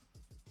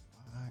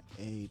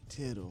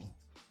 Tittle,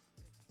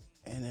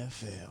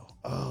 NFL.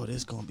 Oh,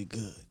 this gonna be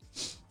good.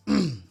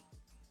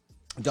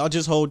 Y'all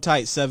just hold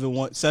tight.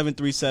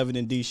 737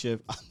 in D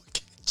shift. I'm gonna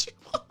get you.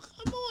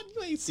 Come on,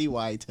 you ain't see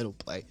Y.A. Tittle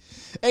play.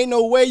 Ain't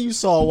no way you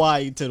saw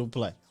Y.A. Tittle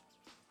play.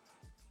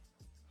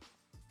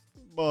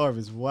 Marv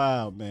is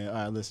wild, man. All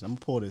right, listen, I'm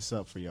gonna pull this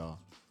up for y'all.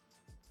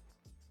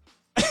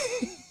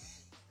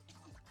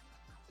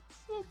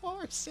 So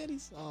Marv said he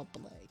saw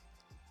play.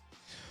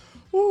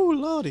 Ooh,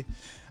 lordy.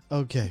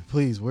 Okay,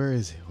 please, where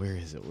is it? Where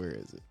is it? Where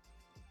is it?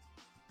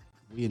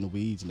 We in the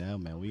weeds now,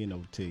 man. We in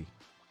OT.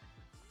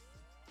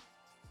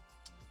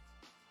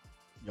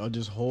 Y'all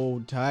just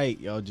hold tight.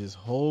 Y'all just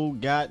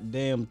hold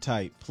goddamn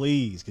tight,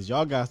 please, because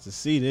y'all got to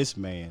see this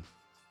man.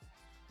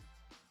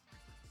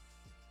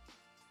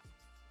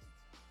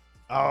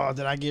 Oh,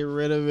 did I get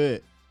rid of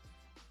it?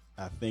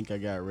 I think I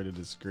got rid of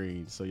the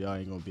screen, so y'all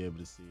ain't gonna be able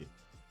to see it.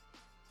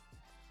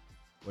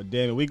 Well,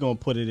 damn it, we gonna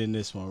put it in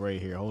this one right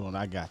here. Hold on,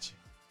 I got you.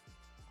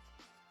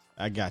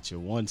 I got you.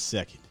 1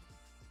 second.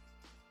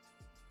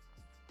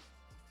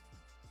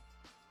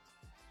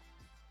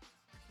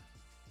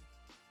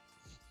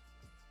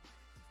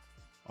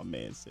 My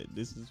man said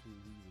this is who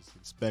he was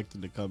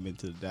expecting to come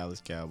into the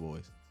Dallas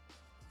Cowboys.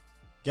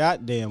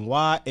 Goddamn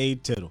Y.A.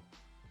 Tittle.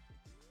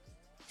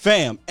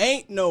 Fam,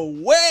 ain't no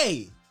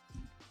way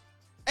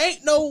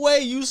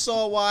you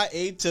saw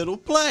Y.A. Tittle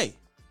play.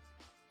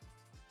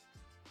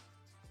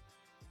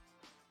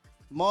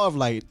 Marv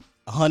like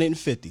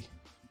 150.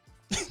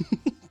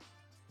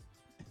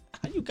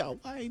 How you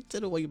got Y.A.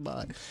 Tittle on your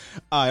mind?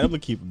 All right, I'm gonna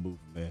keep it moving,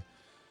 man.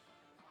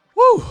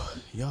 Woo,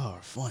 y'all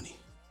are funny.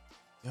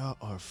 Y'all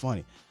are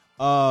funny.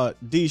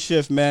 D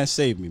Shift, man,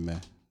 save me, man.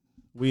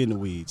 We in the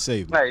weeds.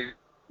 Save me. Hey,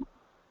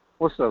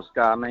 what's up,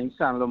 Scott? Man, you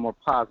sound a little more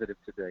positive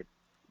today.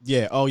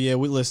 Yeah. Oh yeah.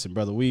 We listen,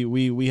 brother.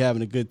 We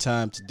having a good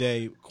time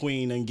today.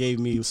 Queen done gave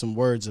me some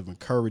words of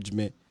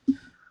encouragement.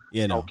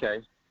 You know.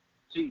 Okay.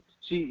 She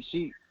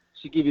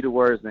give you the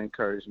words of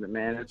encouragement,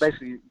 man. It's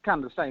basically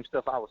kind of the same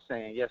stuff I was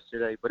saying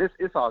yesterday, but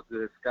it's all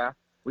good, Scott.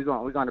 We're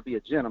gonna be a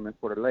gentleman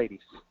for the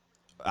ladies.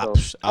 So,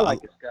 I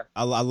like it, Scott.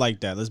 I like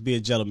that. Let's be a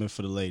gentleman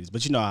for the ladies.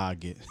 But you know how I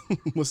get.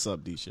 What's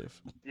up, D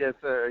Shift? Yes,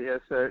 sir. Yes,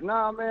 sir.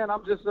 Nah, man,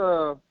 I'm just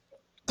I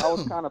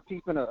was kind of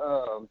peeping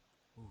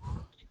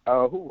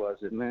who was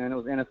it, man? It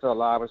was NFL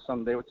Live or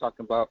something. They were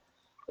talking about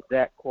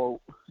that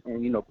quote,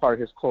 and part of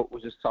his quote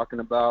was just talking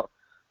about,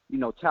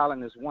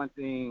 talent is one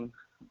thing,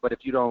 but if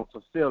you don't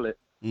fulfill it,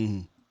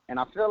 and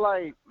I feel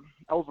like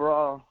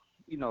overall,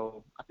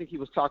 I think he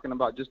was talking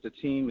about just the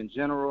team in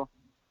general,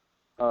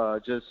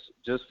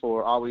 just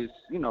for always,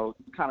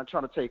 kind of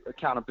trying to take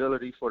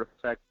accountability for the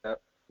fact that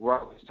we're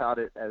always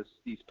touted as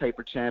these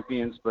paper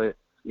champions, but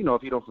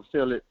if you don't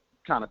fulfill it,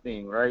 kind of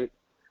thing, right?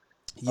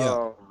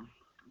 Yeah.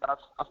 I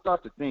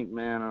start to think,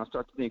 man, and I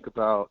start to think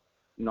about,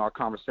 our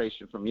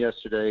conversation from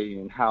yesterday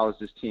and how is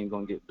this team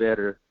going to get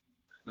better,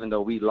 even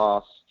though we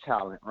lost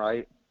talent,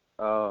 right?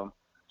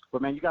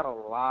 But, man, you got a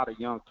lot of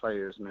young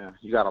players, man.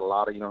 You got a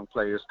lot of young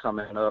players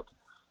coming up.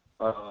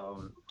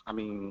 I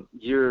mean,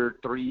 year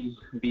 3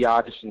 be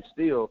audition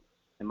still,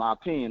 in my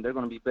opinion, they're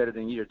going to be better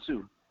than year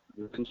 2.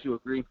 Wouldn't you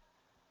agree?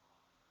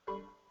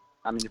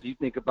 I mean, if you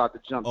think about the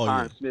jump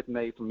Tyron Smith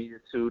made from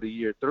year 2 to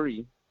year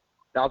 3,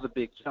 that was a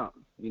big jump.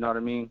 You know what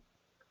I mean?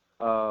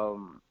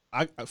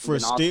 For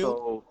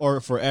Steele or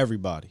for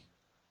everybody?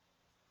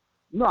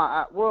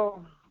 No,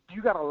 well,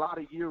 you got a lot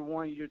of year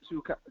 1, year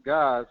 2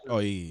 guys. Oh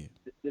yeah,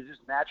 they're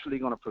just naturally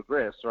going to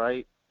progress,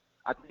 right?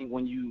 I think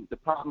the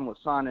problem with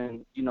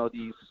signing,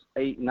 these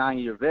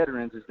 8-9 year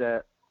veterans is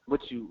that what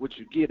you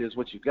get is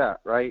what you got,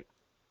 right?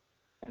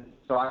 And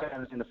so I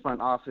am in the front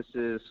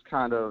offices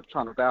kind of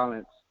trying to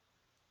balance,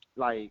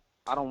 like,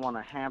 I don't want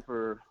to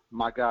hamper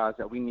my guys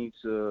that we need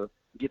to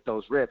get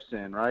those reps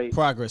in, right?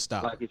 Progress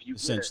style, like if you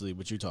essentially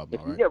what you're talking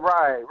about, right? Yeah,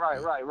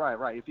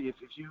 right. If you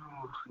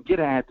get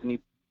Anthony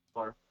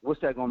Or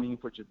what's that going to mean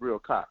for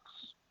Jabril Cox?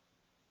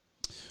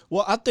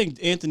 Well, I think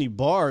Anthony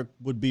Barr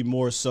would be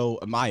more so,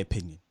 in my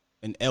opinion,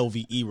 an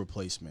LVE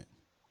replacement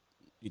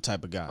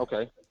type of guy.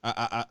 Okay.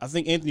 I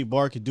think Anthony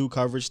Barr could do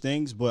coverage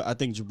things, but I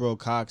think Jabril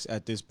Cox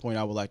at this point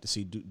I would like to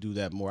see do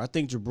that more. I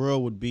think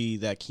Jabril would be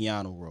that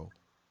Keanu role.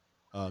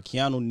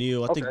 Keanu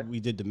Neal, I think we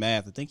did the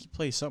math. I think he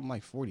played something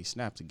like 40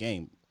 snaps a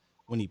game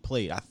when he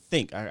played. I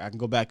think I can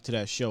go back to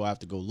that show. I have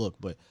to go look,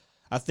 but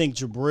I think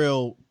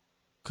Jabril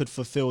could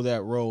fulfill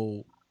that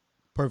role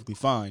perfectly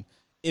fine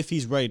if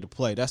he's ready to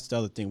play. That's the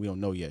other thing we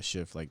don't know yet,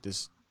 Schiff. Like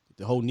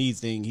the whole knee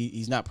thing,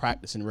 he's not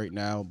practicing right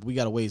now. We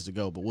got a ways to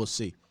go, but we'll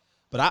see.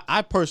 But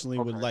I personally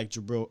would like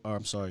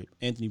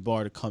Anthony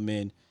Barr to come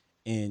in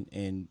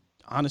and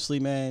honestly,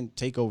 man,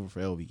 take over for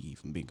LVE.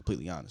 If I'm being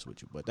completely honest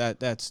with you, but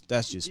that's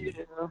just me.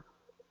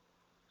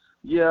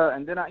 Yeah,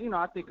 and then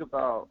I think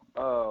about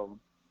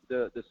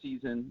the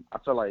season. I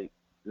feel like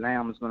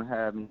Lamb is going to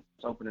have him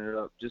opening it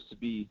up just to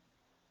be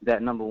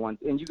that number one.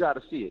 And you got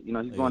to see it.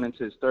 He's going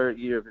into his third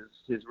year of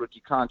his rookie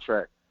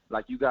contract.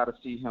 Like, you got to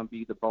see him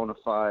be the bona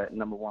fide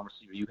number one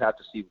receiver. You have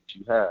to see what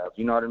you have.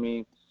 You know what I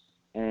mean?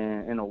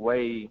 And in a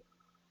way,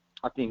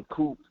 I think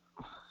Coop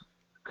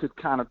could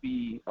kind of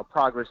be a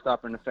progress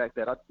stopper in the fact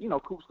that,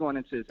 Coop's going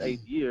into his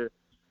 8th year.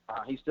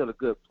 He's still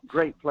a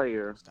great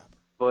player,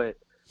 but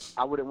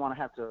I wouldn't want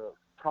to have to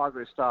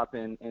progress stop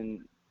and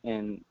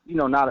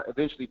not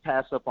eventually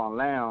pass up on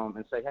Lamb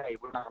and say, hey,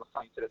 we're not going to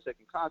sign you to the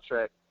second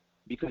contract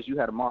because you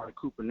had Amari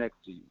Cooper next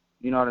to you.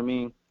 You know what I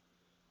mean?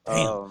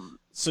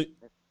 So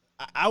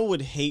I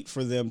would hate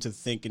for them to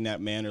think in that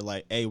manner,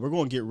 like, hey, we're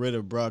going to get rid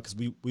of bruh because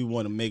we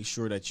want to make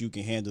sure that you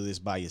can handle this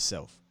by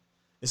yourself,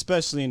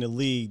 especially in a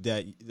league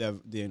that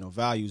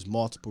values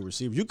multiple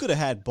receivers. You could have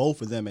had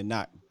both of them and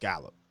not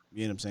Gallup.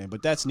 You know what I'm saying?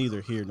 But that's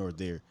neither here nor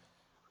there.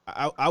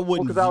 I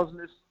wouldn't. Because I was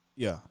listening.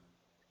 Yeah.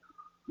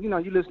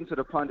 You listen to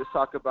the pundits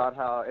talk about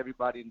how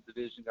everybody in the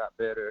division got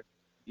better.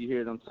 You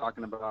hear them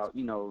talking about,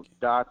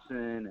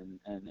 Dotson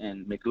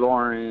and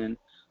McLaurin,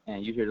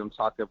 and you hear them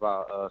talk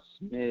about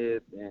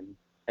Smith and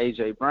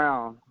A.J.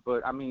 Brown.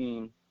 But, I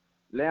mean,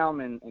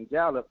 Lamb and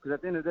Gallup, because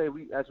at the end of the day,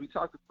 as we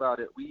talked about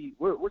it,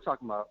 we're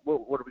talking about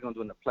what are we going to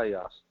do in the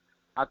playoffs.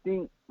 I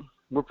think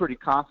we're pretty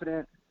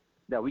confident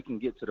that we can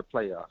get to the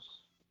playoffs.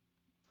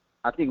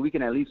 I think we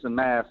can at least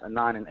amass a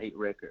 9-8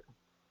 record.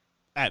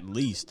 At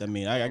least. I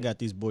mean, I got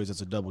these boys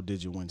that's a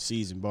double-digit win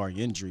season, barring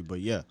injury.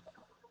 But, yeah.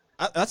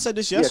 I said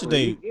this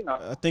yesterday,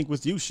 I think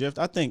with you, Shift.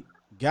 I think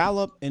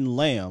Gallup and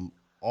Lamb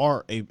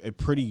are a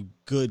pretty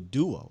good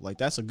duo. Like,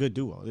 that's a good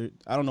duo.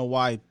 I don't know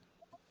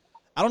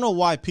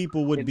why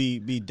people would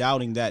be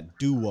doubting that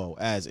duo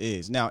as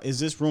is. Now, is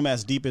this room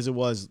as deep as it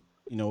was,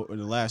 in the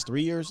last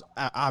 3 years?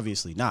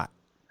 Obviously not.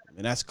 I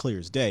mean, that's clear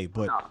as day.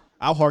 But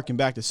I'll harken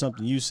back to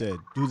something you said.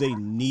 Do they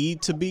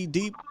need to be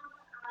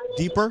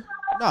deeper?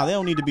 No, they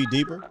don't need to be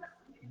deeper.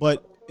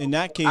 But in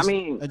that case,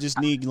 I just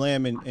need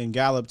Lamb and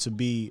Gallup to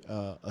be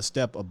a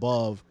step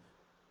above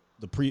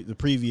the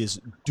previous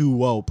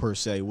duo, per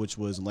se, which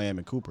was Lamb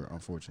and Cooper,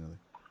 unfortunately.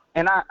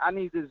 And I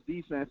need this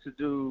defense to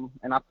do,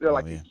 and I feel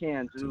like it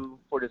can do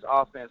for this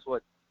offense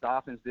what the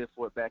offense did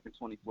for it back in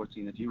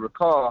 2014. If you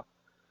recall,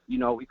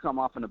 we come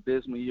off an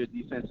abysmal year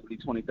defensively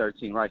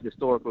 2013, right?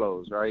 Historic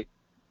lows, right?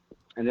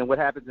 And then what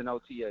happens in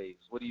OTAs?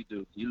 What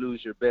do? You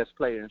lose your best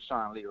player in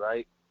Sean Lee,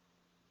 right?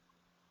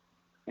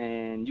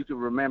 And you can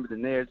remember the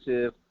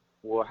narrative,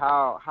 well,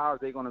 how are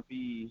they going to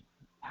be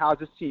 – how is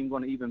this team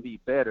going to even be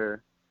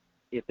better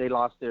if they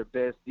lost their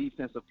best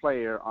defensive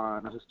player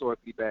on a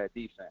historically bad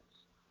defense?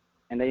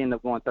 And they end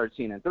up going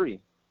 13-3,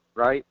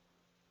 right?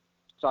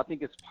 So I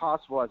think it's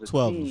possible as a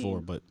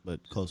 12-4,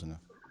 but close enough.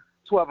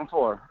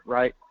 12-4,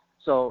 right?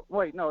 So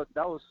wait, no,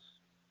 that was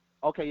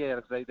okay. Yeah,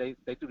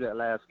 they threw that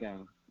last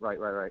game,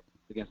 right,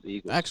 against the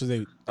Eagles.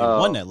 Actually, they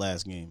won that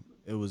last game.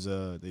 It was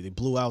they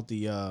blew out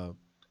the that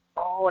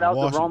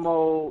was the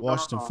Romo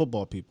Washington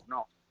football people.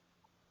 No,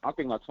 I'm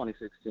thinking about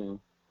 2016.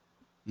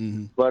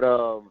 Mm-hmm. But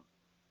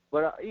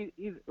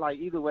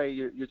either way,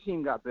 your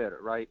team got better,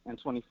 right? In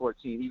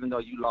 2014, even though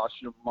you lost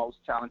your most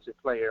talented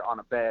player on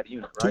a bad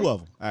unit, right? Two of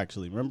them,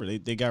 actually. Remember,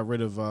 they got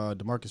rid of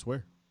DeMarcus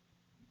Ware.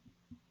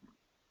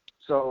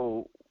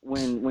 So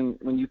when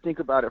you think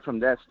about it from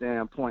that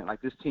standpoint,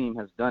 like this team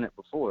has done it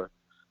before,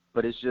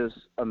 but it's just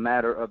a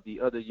matter of the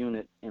other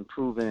unit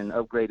improving and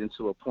upgrading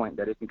to a point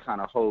that it can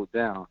kind of hold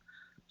down.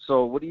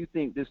 So what do you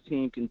think this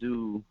team can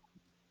do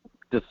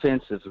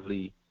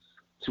defensively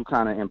to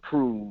kind of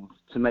improve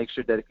to make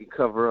sure that it can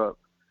cover up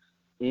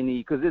any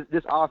 – because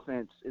this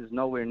offense is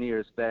nowhere near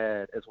as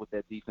bad as what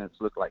that defense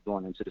looked like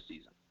going into the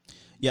season.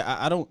 Yeah,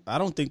 I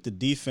don't think the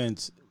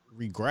defense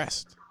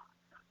regressed.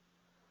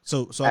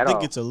 So I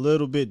think it's a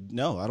little bit –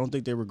 no, I don't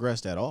think they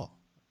regressed at all.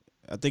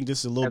 I think this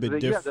is a little bit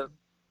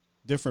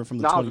different from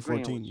the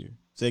 2014 year.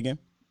 Say again?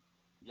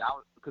 Yeah,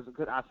 because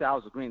I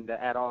was agreeing that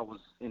at all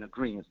was in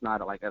agreement. It's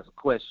not like as a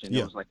question.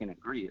 Yeah. It was like in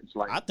agreement.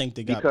 Like, I think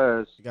they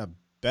got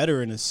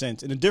better in a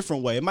sense, in a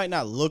different way. It might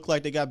not look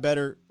like they got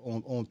better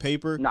on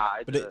paper,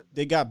 but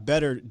they got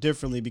better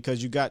differently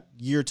because you got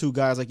year two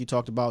guys like you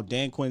talked about.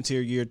 Dan Quinn's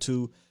here year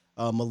two.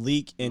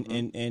 Malik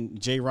and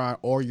J-Ron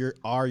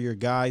are your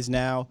guys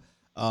now.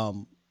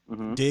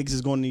 Diggs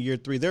is going to year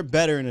 3. They're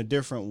better in a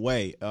different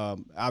way.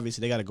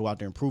 Obviously, they got to go out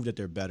there and prove that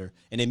they're better.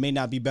 And they may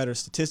not be better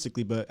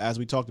statistically, but as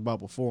we talked about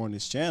before on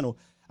this channel,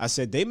 I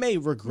said they may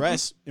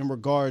regress in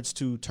regards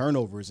to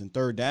turnovers and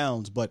third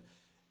downs, but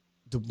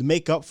to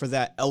make up for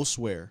that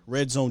elsewhere,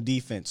 red zone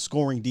defense,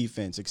 scoring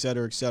defense, et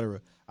cetera,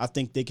 I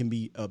think they can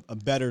be a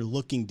better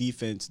looking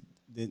defense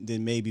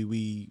than maybe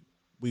we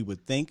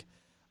would think.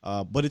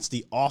 But it's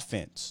the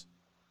offense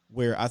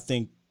where I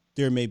think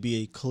there may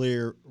be a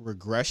clear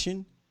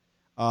regression.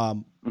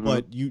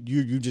 But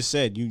you just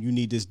said you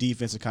need this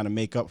defense to kind of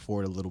make up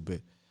for it a little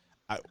bit.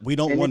 We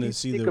don't want to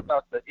see think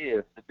about the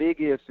if. The big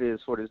if is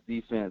for this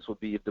defense would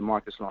be if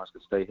DeMarcus Lawrence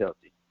could stay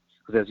healthy.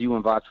 Because as you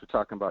and Voch were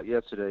talking about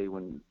yesterday,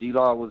 when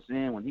D-Law was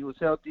in, when he was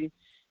healthy,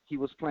 he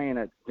was playing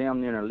at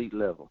damn near an elite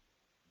level.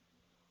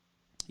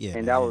 Yeah,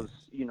 and that was,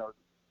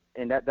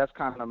 and that's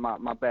kind of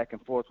my back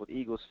and forth with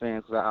Eagles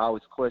fans. Because I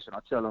always question. I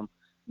tell them,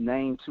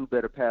 name 2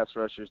 better pass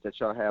rushers that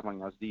y'all have on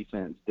y'all's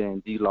defense than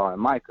D-Law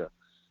and Micah.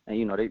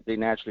 And, they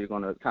naturally are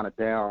going to kind of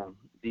down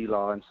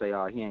D-Law and say,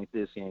 oh, he ain't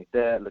this, he ain't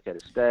that. Look at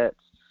his stats.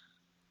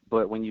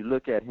 But when you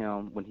look at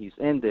him, when he's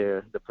in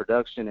there, the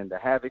production and the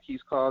havoc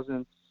he's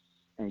causing,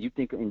 and you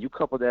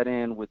couple that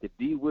in with if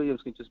D.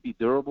 Williams can just be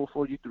durable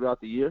for you throughout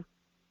the year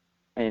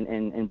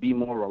and be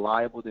more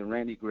reliable than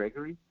Randy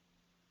Gregory,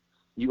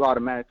 you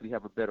automatically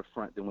have a better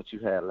front than what you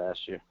had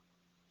last year.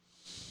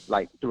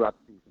 Like throughout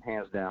the season,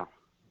 hands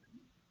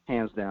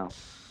down.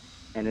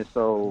 And it's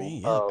so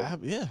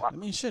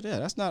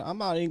that's not. I'm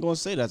not even going to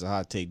say that's a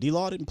hot take.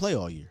 D-Law didn't play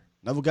all year.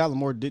 Neville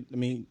Gallimore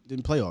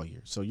didn't play all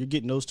year. So you're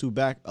getting those 2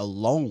 back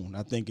alone,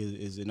 I think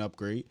is an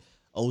upgrade.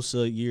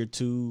 Osa year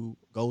 2,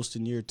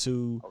 Golston year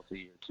 2.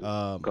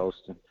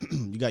 Golston.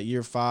 You got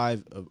year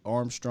 5 of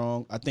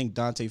Armstrong. I think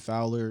Dante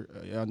Fowler,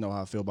 I know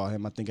how I feel about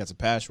him. I think as a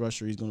pass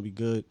rusher, he's going to be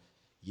good.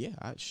 Yeah,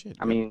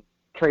 I mean,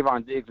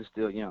 Trayvon Diggs is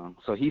still young,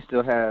 so he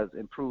still has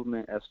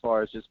improvement as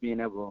far as just being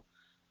able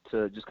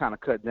to just kind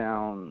of cut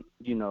down,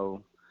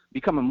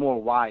 becoming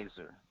more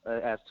wiser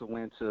as to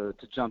when to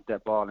jump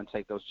that ball and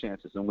take those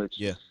chances. In which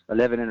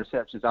 11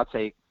 interceptions, I'll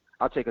take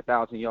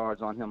 1,000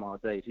 yards on him all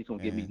day if he's going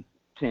to give me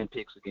 10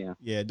 picks again.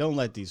 Yeah, don't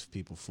let these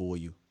people fool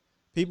you.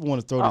 People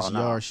want to throw this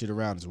yard shit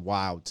around. It's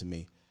wild to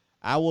me.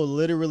 I will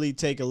literally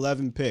take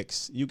 11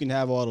 picks. You can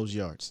have all those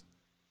yards.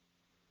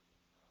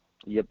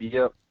 Yep.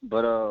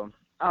 But I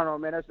don't know,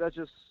 man. That's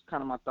just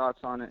kind of my thoughts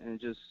on it. And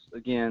just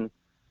again,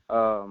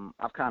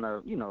 I've kind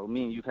of,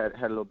 me and you've had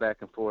a little back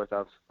and forth.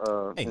 I've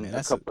and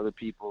a couple other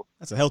people.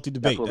 That's a healthy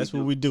debate. That's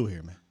what we do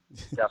here, man.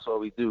 That's what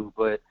we do.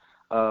 But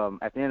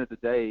at the end of the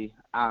day,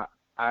 I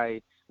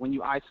when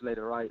you isolate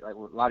it, right, like a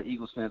lot of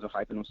Eagles fans are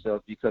hyping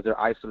themselves because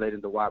they're isolating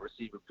the wide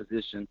receiver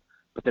position,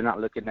 but they're not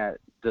looking at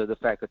the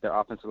fact that their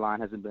offensive line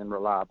hasn't been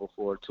reliable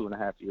for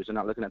 2.5 years. They're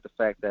not looking at the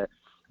fact that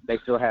they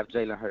still have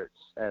Jalen Hurts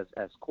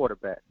as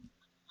quarterback.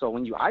 So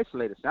when you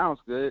isolate it, sounds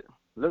good,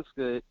 looks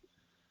good,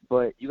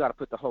 but you got to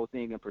put the whole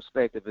thing in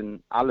perspective.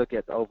 And I look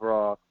at the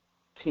overall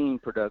team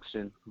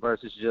production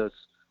versus just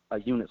a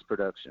unit's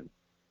production.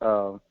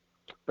 But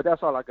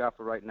that's all I got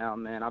for right now,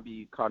 man. I'll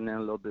be calling in a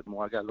little bit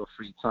more. I got a little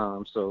free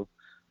time, so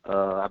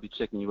I'll be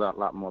checking you out a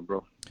lot more,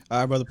 bro. All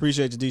right, brother.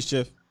 Appreciate you,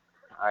 D-Shift.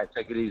 All right,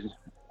 take it easy.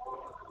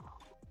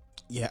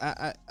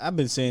 Yeah, I've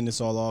been saying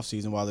this all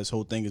offseason while this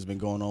whole thing has been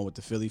going on with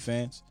the Philly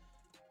fans.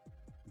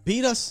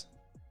 Beat us,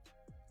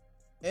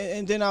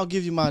 and then I'll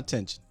give you my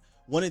attention.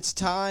 When it's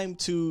time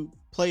to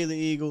play the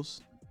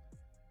Eagles,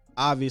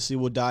 obviously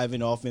we'll dive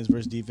into offense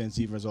versus defense,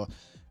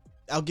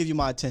 I'll give you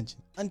my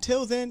attention.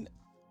 Until then,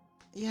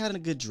 you're having a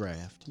good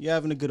draft. You're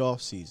having a good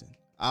offseason.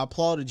 I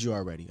applauded you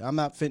already. I'm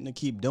not fitting to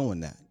keep doing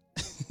that.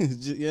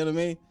 You know what I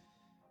mean?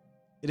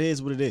 It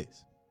is what it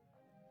is.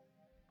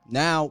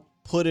 Now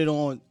put it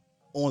on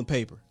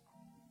paper.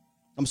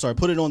 I'm sorry,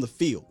 put it on the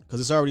field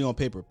because it's already on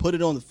paper. Put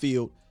it on the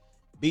field,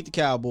 beat the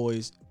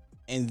Cowboys,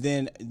 and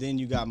then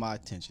you got my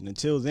attention.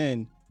 Until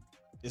then,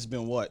 it's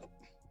been what?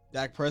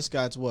 Dak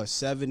Prescott's what,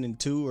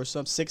 7-2 or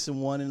something,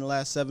 6-1 in the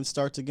last 7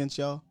 starts against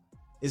y'all.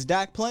 Is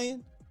Dak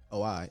playing?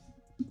 Oh, all right.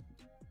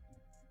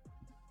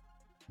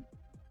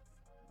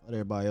 Let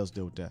everybody else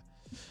deal with that.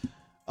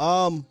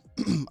 All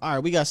right,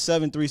 we got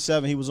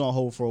 737. He was on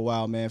hold for a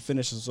while, man.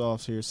 Finish us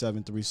off here,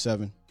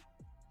 737.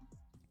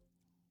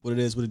 What it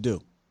is, what it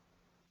do?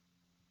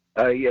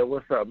 Yeah,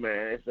 what's up,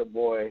 man? It's a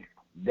boy.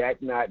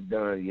 Dak not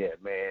done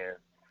yet, man.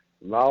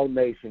 Law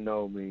Nation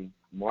know me.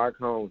 Mark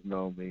Holmes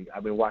know me.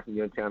 I've been watching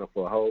your channel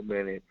for a whole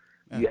minute.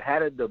 You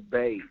had a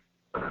debate.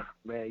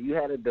 Man, you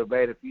had a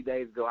debate a few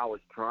days ago. I was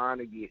trying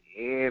to get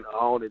in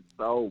on it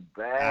so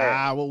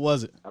bad. What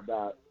was it?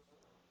 About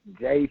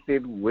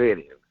Jason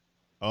Witten.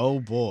 Oh,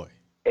 boy.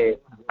 And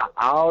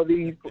all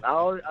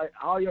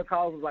your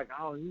calls was like,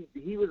 oh,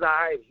 he was all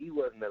right. He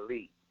wasn't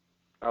elite.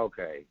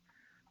 Okay.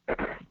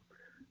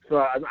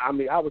 So, I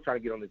mean, I was trying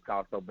to get on this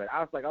call so bad.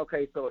 I was like,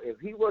 okay, so if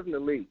he wasn't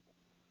elite,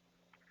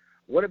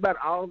 what about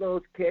all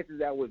those catches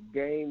that were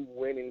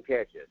game-winning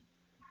catches?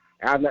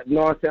 And I, you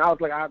know what I'm saying? I was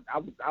like, I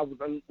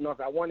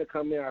wanted to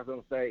come in. I was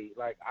gonna say,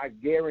 like, I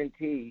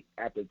guarantee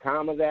at the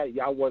time of that,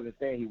 y'all wasn't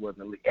saying he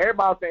wasn't elite.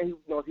 Everybody was saying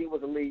he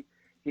was elite.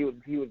 He was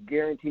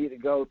guaranteed to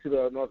go to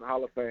the North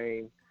Hall of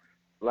Fame.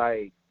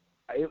 Like,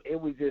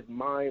 it was just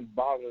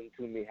mind-boggling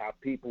to me how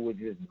people were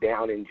just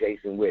downing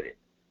Jason Witten.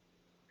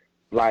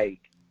 Like,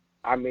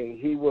 I mean,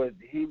 he was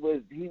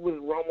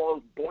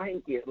Romo's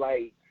blanket.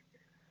 Like,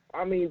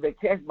 I mean, the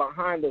catch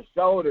behind the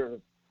shoulder.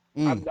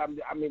 I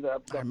mean,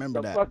 the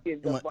remember that.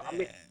 Fucking,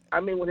 I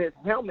mean, when his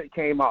helmet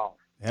came off.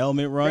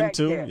 Helmet run that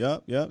too.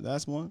 catch. Yep,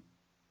 that's one.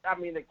 I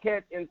mean, the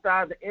catch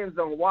inside the end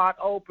zone, wide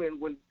open,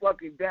 when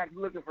fucking Dak's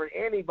looking for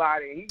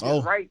anybody, and he's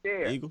just right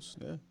there. Eagles,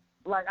 yeah.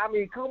 Like, I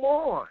mean, come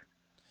on.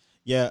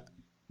 Yeah.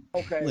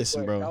 Okay.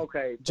 Listen, but, bro.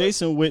 Okay.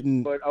 Jason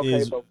Witten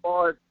is. But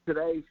for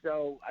today's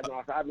show, I've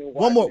been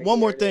watching. One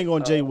more thing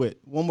on Jay Witt.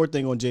 One more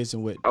thing on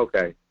Jason Witten.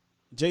 Okay.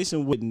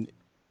 Jason Witten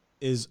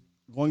is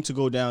going to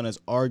go down as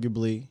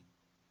arguably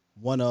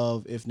one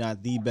of, if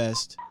not the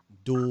best,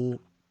 dual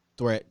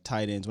threat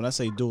tight ends. When I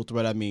say dual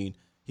threat, I mean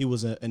he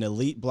was an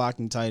elite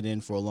blocking tight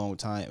end for a long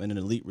time and an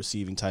elite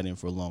receiving tight end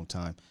for a long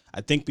time.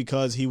 I think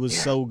because he was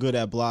so good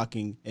at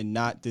blocking and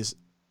not this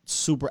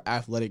super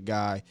athletic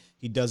guy,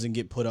 he doesn't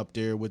get put up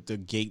there with the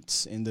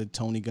Gates and the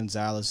Tony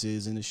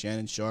Gonzalez's and the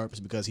Shannon Sharps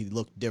because he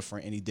looked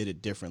different and he did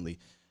it differently.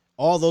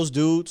 All those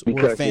dudes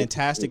were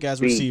fantastic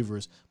as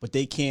receivers, but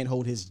they can't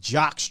hold his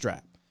jock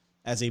strap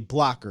as a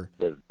blocker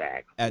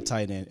at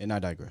tight end, and I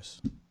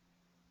digress.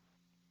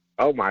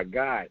 Oh, my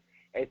God.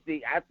 And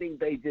see, I think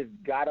they just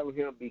got on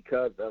him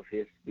because of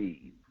his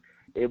speed.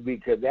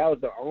 Because that was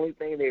the only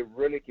thing they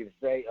really can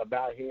say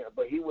about him.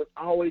 But he was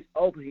always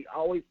open. He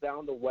always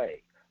found a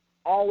way.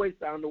 Always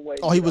found a way.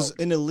 Oh, he was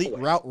an elite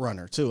route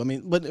runner, too. I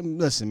mean, but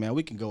listen, man,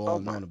 we can go on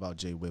and on about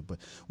Jay Witt, but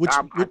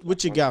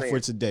what you got for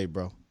today,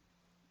 bro?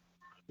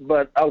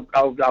 But,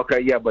 okay,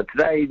 yeah, but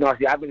today, you know,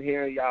 see, I've been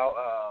hearing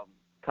y'all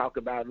talk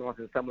about, you know,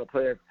 some of the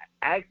players.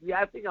 Actually,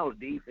 I think on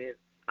defense,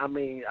 I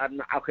mean, I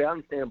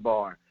understand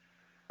Barr.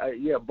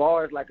 Yeah,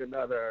 Barr is like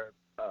another,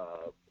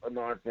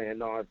 what's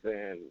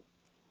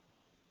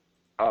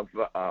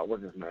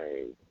his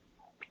name?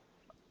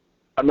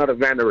 Another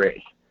Van Der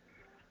Esch.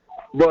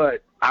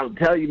 But I'm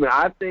telling you, man,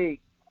 I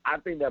think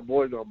that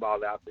boy's gonna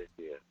ball out this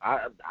year.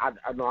 I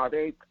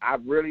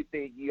really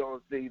think you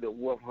don't see the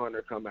Wolf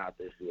Hunter come out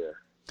this year.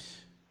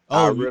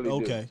 Oh, really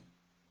okay.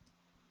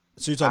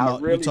 Do. So you're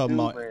talking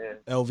about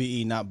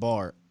LVE, not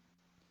Barr.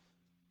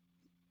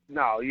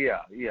 No,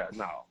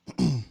 no.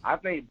 I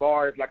think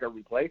Barr is like a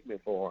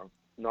replacement for him.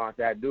 You know what I'm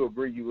saying? I do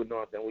agree you with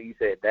when you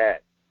said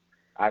that.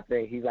 I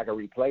think he's like a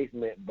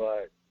replacement,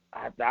 but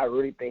I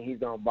really think he's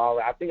gonna ball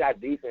out. I think our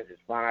defense is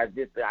fine. I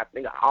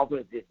think our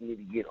offense just need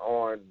to get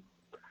on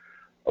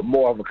a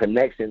more of a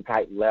connection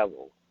type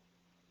level.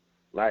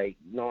 Like,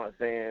 you know what I'm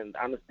saying?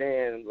 I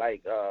understand,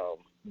 like,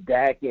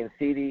 Dak and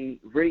CD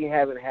really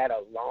haven't had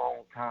a long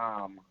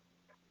time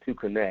to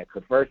connect.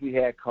 Because first we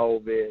had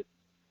COVID,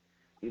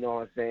 you know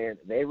what I'm saying?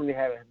 They really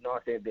haven't, you know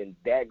what I'm saying? Then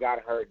Dak got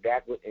hurt.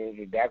 Dak was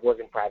injured. Dak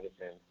wasn't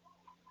practicing.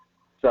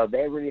 So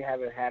they really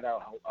haven't had a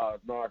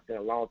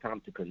long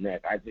time to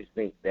connect. I just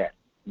think that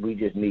we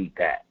just need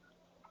that.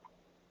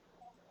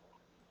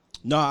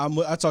 No,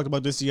 I talked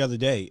about this the other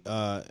day.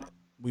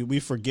 We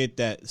forget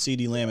that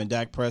CeeDee Lamb and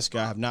Dak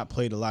Prescott have not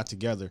played a lot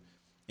together,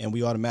 and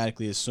we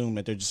automatically assume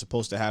that they're just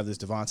supposed to have this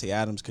Devontae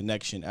Adams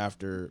connection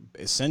after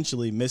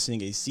essentially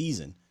missing a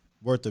season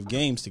worth of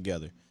games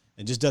together.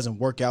 It just doesn't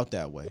work out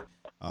that way.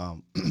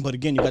 But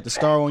again, you got the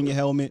star on your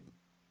helmet.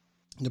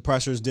 The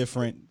pressure is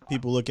different.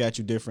 People look at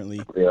you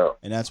differently. Yeah.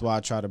 And that's why I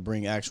try to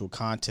bring actual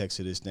context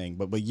to this thing.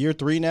 But year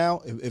 3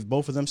 now, if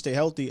both of them stay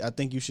healthy, I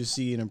think you should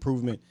see an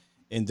improvement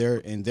in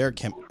their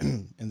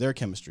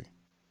chemistry.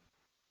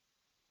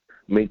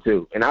 Me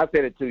too. And I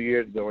said it 2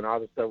 years ago when all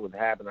this stuff was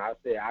happening. I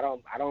said I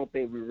don't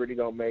think we're really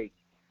gonna make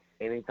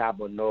any type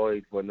of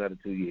noise for another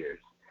 2 years.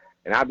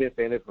 And I've been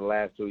saying this for the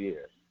last 2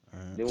 years.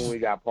 Then when we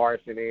got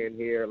Parson in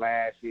here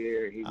last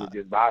year, he was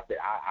just about to.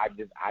 I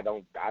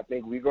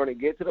think we're going to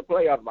get to the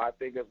playoffs. But I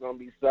think it's going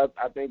to be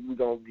I think we're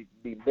going to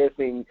be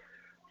missing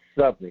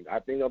something. I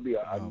think it'll be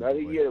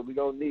another year that we're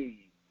going to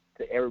need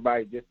to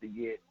everybody just to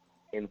get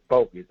in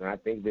focus. And I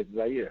think this is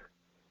our year.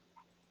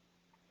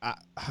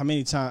 How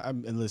many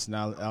times? And listen,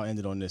 I'll end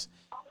it on this.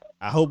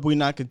 I hope we're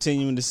not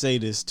continuing to say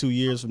this 2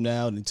 years from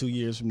now, then 2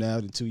 years from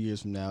now, then 2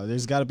 years from now.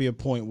 There's got to be a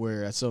point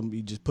where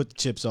you just put the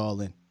chips all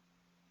in.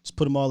 Just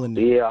put them all in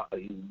there.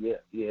 Yeah,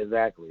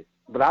 exactly.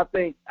 But I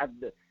think,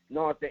 and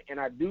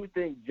I do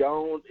think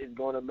Jones is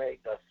going to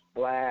make a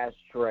splash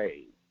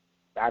trade.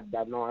 I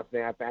know what I'm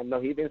saying. I know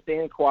he's been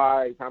staying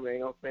quiet. He's telling me they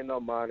ain't going to spend no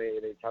money.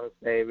 They're trying to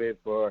save it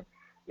for,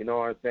 you know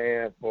what I'm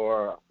saying,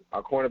 for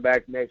our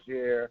cornerbacks next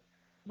year.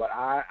 But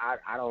I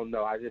don't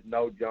know. I just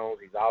know Jones.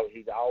 He's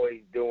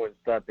always doing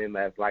something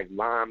that's like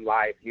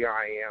limelight. Here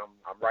I am.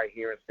 I'm right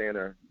here in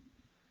center.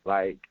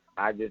 Like,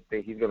 I just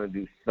think he's going to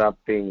do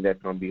something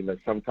that's going to be like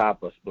some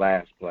type of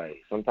splash play,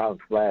 some type of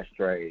splash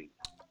trade.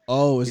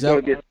 Oh,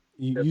 you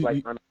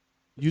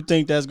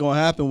think that's going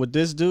to happen with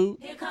this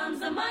dude? Here comes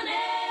the money.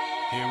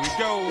 Here we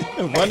go.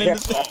 Running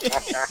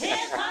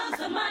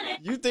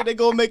You think they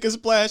gonna make a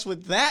splash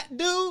with that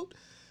dude?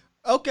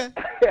 Okay.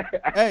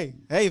 hey,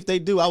 if they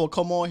do, I will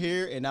come on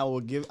here and I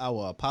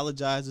will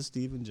apologize to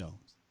Stephen Jones.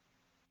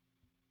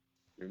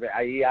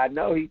 Yeah, I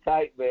know he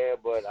tight, man,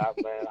 but I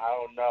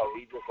don't know.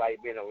 He just like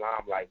being a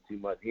limelight too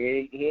much.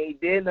 He ain't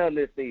did nothing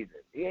this season.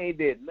 He ain't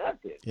did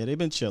nothing. Yeah, they've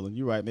been chilling.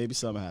 You're right. Maybe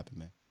something happened,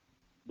 man.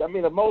 I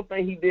mean, the most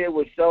thing he did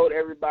was showed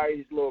everybody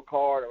his little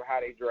card of how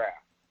they draft.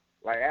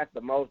 Like, that's the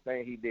most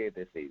thing he did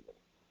this season.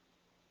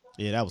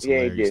 Yeah, that was he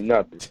hilarious. Ain't did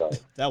nothing, so.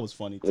 That was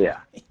funny, too. Yeah.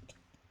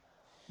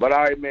 But,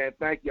 all right, man,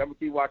 thank you. I'm going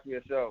to keep watching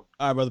your show.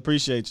 All right, brother.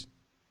 Appreciate you.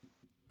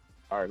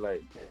 All right,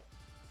 later.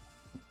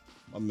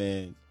 My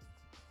man,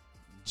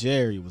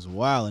 Jerry was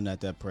wilding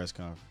at that press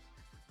conference.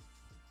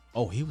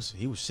 Oh, he was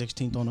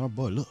 16th on our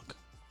board. Look.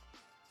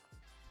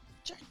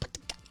 Jerry,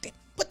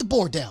 put the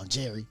board down,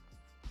 Jerry.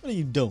 What are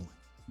you doing?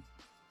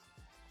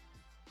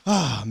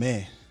 Ah,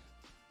 man.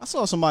 I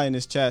saw somebody in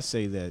this chat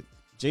say that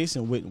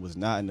Jason Witten was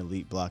not an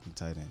elite blocking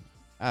tight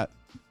end.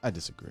 I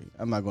disagree.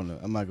 I'm not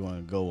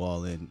gonna go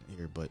all in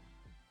here, but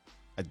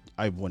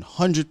I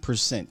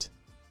 100%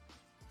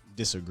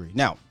 disagree.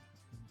 Now,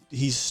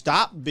 he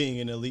stopped being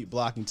an elite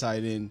blocking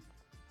tight end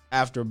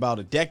after about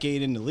a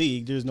decade in the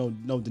league. There's no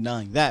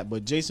denying that.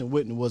 But Jason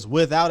Witten was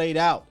without a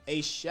doubt,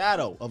 a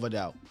shadow of a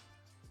doubt,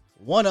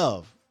 one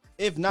of,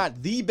 if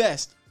not the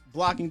best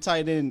blocking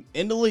tight end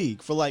in the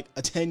league for like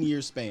a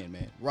 10-year span,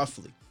 man,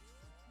 roughly.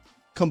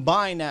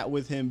 Combine that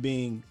with him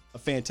being a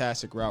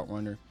fantastic route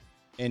runner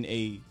and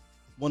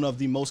one of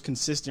the most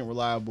consistent,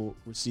 reliable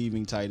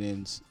receiving tight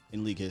ends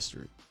in league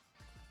history.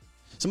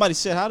 Somebody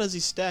said, how does he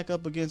stack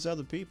up against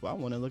other people? I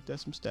want to look at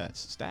some stats.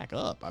 Stack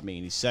up. I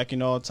mean, he's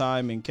second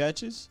all-time in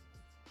catches,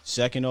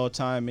 second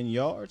all-time in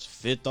yards,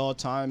 fifth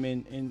all-time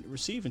in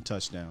receiving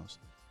touchdowns.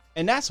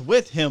 And that's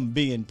with him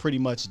being pretty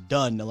much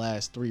done the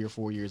last 3 or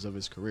 4 years of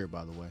his career,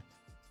 by the way.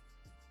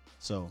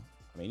 So,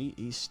 I mean,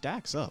 he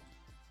stacks up.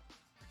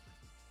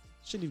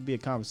 Shouldn't even be a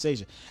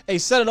conversation. Hey,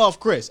 set it off,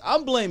 Chris.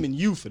 I'm blaming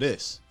you for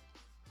this,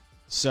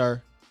 sir.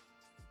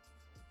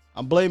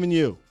 I'm blaming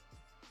you.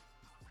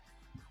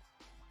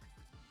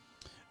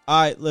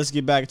 All right, let's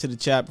get back into the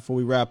chat before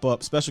we wrap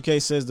up. Special K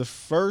says the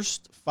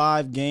first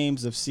 5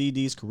 games of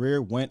CD's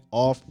career went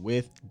off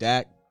with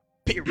Dak.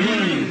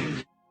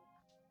 Period.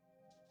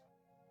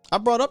 I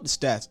brought up the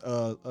stats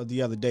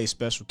the other day,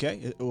 Special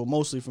K. Well,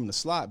 mostly from the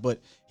slot, but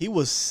he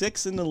was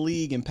 6th in the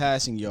league in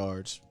passing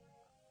yards.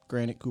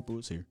 Granted, Cooper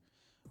was here.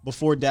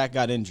 Before Dak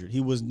got injured.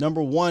 He was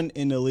number 1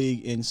 in the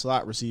league in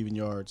slot receiving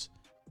yards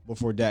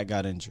before Dak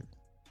got injured.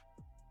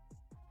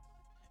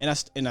 And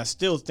I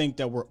still think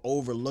that we're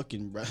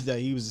overlooking that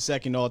he was the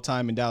second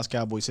all-time in Dallas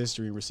Cowboys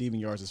history in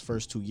receiving yards his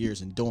first 2 years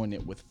and doing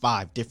it with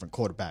 5 different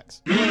quarterbacks.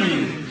 What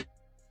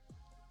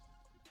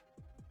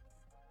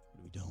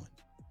are we doing?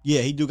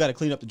 Yeah, he do got to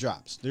clean up the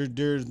drops.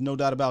 There's no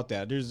doubt about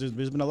that. There's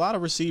been a lot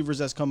of receivers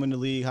that's come in the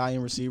league,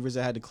 high-end receivers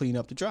that had to clean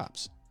up the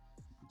drops.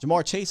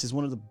 Jamar Chase is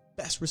one of the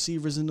best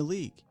receivers in the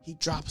league. He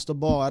drops the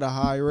ball at a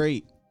high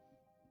rate.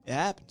 It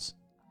happens.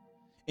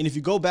 And if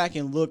you go back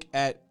and look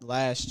at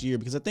last year,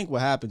 because I think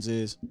what happens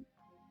is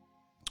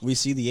we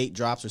see the 8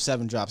 drops or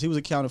 7 drops. He was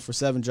accounted for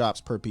 7 drops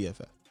per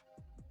PFF.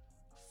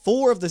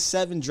 4 of the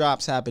 7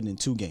 drops happened in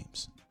 2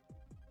 games.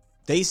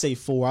 They say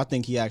 4. I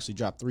think he actually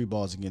dropped 3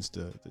 balls against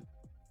the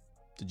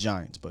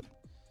Giants. But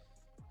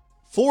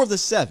 4 of the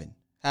 7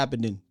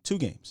 happened in 2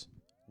 games.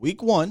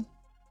 Week 1,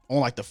 on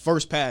like the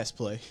first pass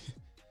play.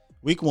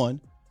 Week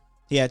 1,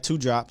 he had 2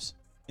 drops.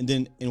 And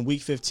then in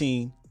week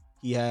 15,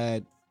 he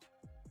had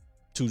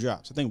 2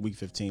 drops. I think week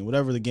 15,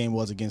 whatever the game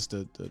was against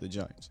the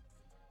Giants.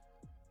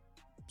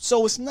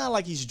 So it's not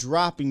like he's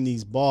dropping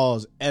these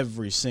balls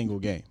every single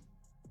game.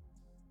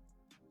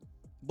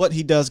 But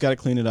he does got to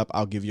clean it up.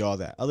 I'll give you all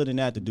that. Other than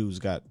that, the dude's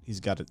got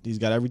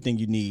everything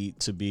you need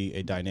to be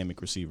a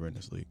dynamic receiver in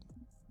this league.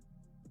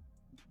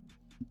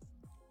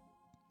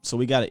 So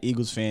we got an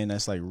Eagles fan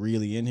that's like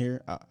really in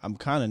here. I'm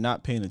kind of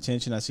not paying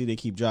attention. I see they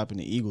keep dropping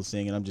the Eagle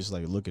thing, and I'm just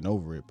like looking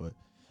over it. But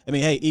I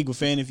mean, hey, Eagle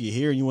fan, if you're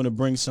here and you want to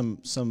bring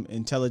some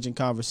intelligent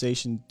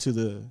conversation to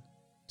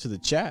the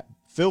chat,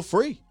 feel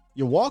free.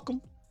 You're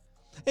welcome.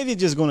 If you're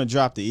just gonna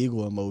drop the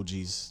Eagle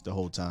emojis the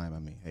whole time, I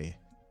mean, hey,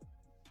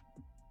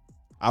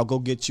 I'll go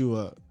get you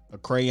a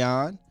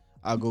crayon.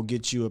 I'll go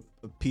get you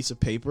a piece of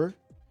paper.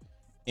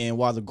 And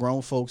while the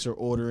grown folks are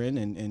ordering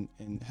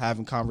and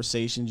having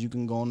conversations, you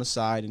can go on the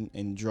side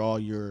and draw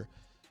your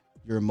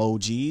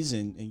emojis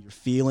and your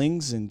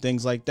feelings and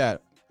things like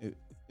that.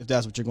 If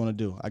that's what you're going to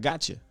do, I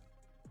got you.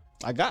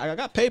 I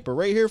got paper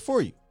right here for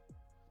you.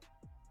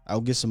 I'll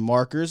get some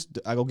markers.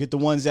 I go get the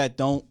ones that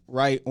don't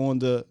write on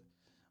the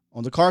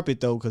carpet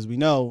though, because we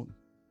know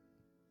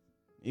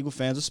Eagle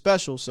fans are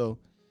special. So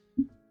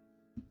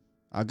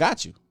I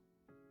got you.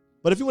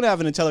 But if you want to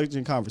have an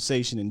intelligent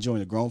conversation and join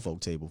the grown folk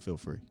table, feel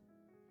free.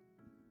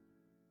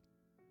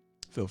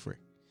 Feel free.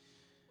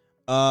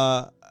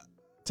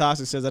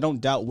 Toxic says, I don't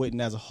doubt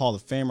Witten as a Hall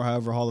of Famer.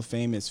 However, Hall of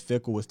Fame is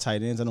fickle with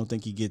tight ends. I don't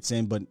think he gets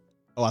in, but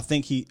I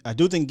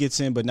do think he gets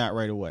in, but not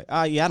right away.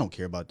 Yeah, I don't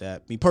care about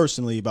that. Me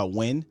personally, about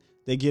when.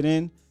 they get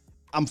in.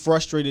 I'm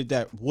frustrated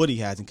that Woody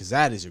hasn't, because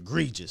that is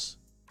egregious.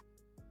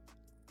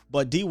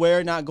 But D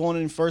Ware not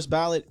going in first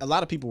ballot, a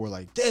lot of people were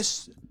like,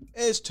 this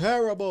is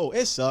terrible.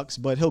 It sucks,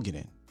 but he'll get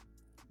in.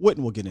 Witten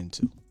will get in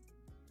too.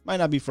 Might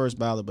not be first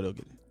ballot, but he'll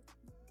get in.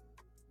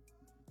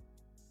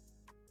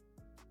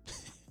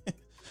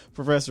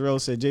 Professor O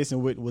said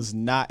Jason Witten was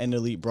not an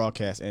elite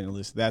broadcast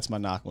analyst. That's my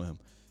knock on him.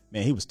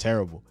 Man, he was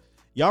terrible.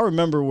 Y'all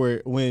remember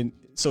when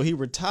he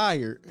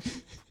retired.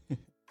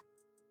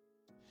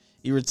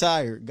 He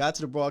retired, got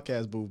to the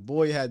broadcast booth.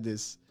 Boy had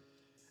this,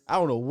 I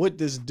don't know what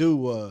this dude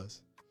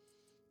was.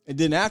 And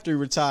then after he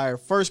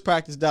retired, first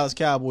practice Dallas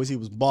Cowboys, he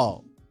was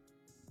bald.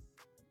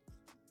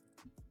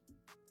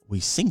 We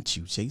synced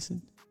you,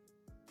 Jason.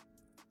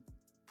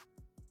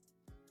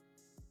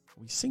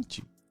 We synced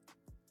you.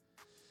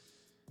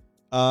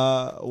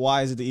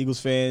 Why is it the Eagles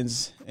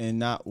fans and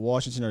not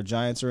Washington or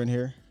Giants are in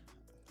here?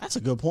 That's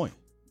a good point.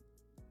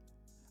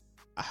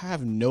 I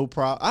have no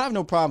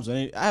problems with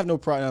any. I have no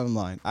problem on the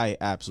line. I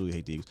absolutely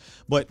hate the Eagles.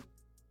 But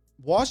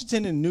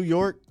Washington and New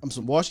York,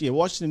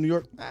 Washington and New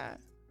York,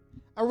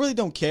 I really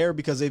don't care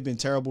because they've been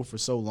terrible for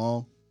so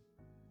long.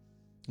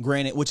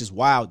 Granted, which is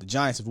wild. The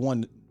Giants have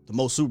won the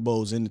most Super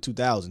Bowls in the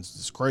 2000s.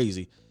 It's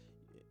crazy.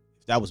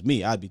 If that was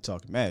me, I'd be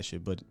talking mad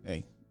shit. But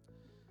hey,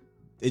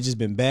 it's just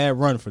been bad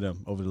run for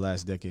them over the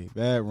last decade.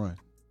 Bad run.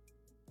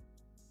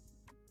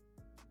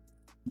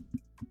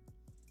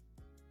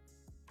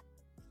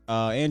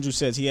 Andrew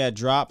says he had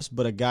drops,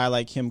 but a guy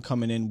like him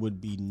coming in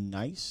would be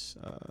nice.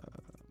 I'm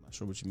not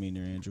sure what you mean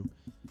there, Andrew.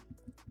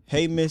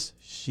 Hey, Miss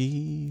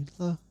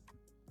Sheila.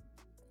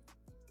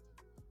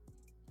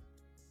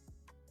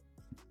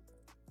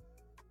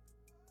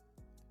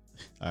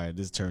 All right,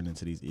 this turned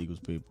into these Eagles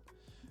people.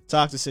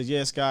 Toxic says,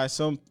 yes, guys,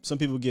 some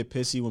people get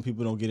pissy when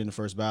people don't get in the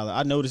first ballot.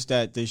 I noticed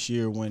that this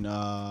year when,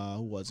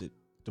 who was it?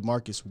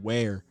 DeMarcus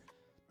Ware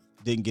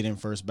didn't get in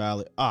first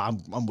ballot.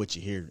 I'm with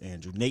you here,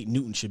 Andrew. Nate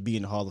Newton should be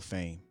in the Hall of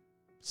Fame.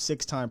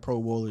 6-time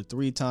Pro Bowler,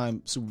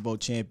 3-time Super Bowl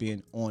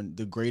champion on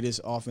the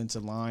greatest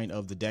offensive line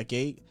of the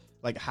decade.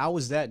 Like, how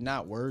is that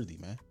not worthy,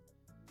 man?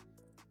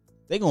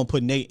 They gonna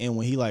put Nate in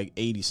when he like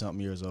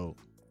 80-something years old.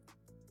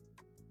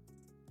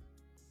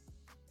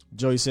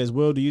 Joey says,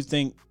 Will, do you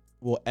think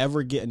we'll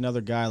ever get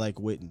another guy like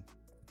Witten?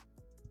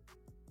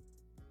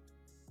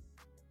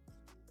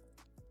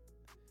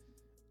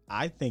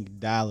 I think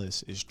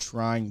Dallas is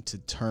trying to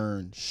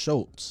turn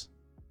Schultz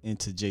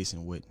into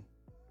Jason Witten.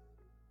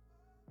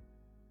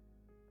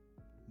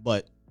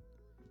 But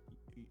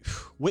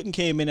Witten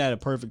came in at a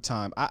perfect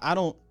time.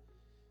 And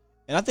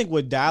I think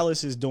what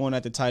Dallas is doing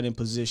at the tight end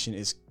position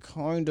is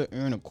kind of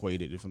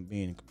antiquated, if I'm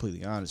being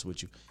completely honest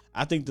with you.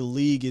 I think the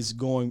league is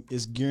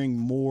gearing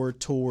more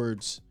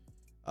towards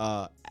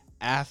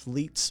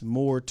athletes,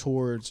 more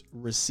towards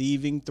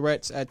receiving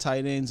threats at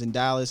tight ends, and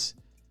Dallas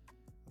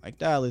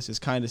is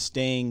kind of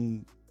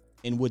staying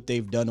in what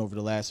they've done over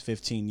the last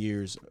 15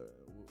 years,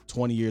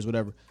 20 years,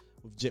 whatever,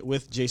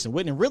 with Jason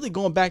Witten. And really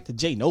going back to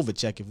Jay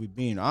Novacek, if we're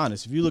being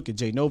honest. If you look at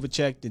Jay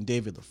Novacek, then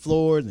David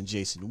LaFleur, then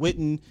Jason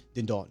Witten,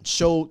 then Dalton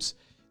Schultz.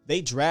 They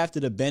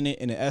drafted a Bennett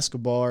and an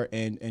Escobar,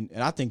 and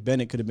I think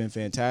Bennett could have been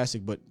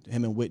fantastic, but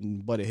him and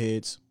Witten butted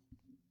heads.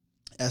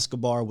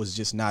 Escobar was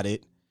just not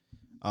it.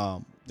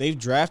 They've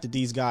drafted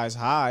these guys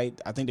high.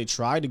 I think they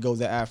tried to go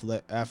the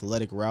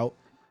athletic route,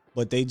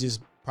 but they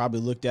just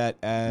probably looked at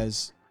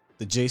as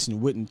the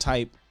Jason Witten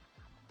type.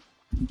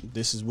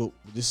 This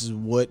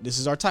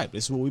is our type.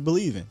 This is what we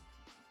believe in.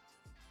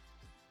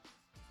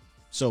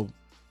 So,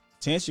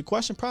 to answer your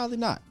question, probably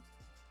not.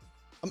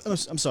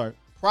 I'm sorry.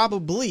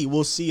 Probably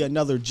we'll see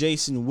another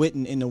Jason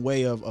Witten in the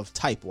way of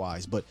type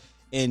wise, but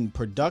in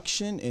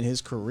production in his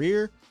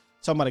career,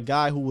 talking about a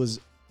guy who was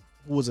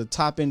a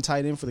top end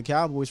tight end for the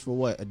Cowboys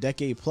for a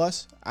decade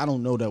plus. I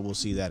don't know that we'll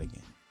see that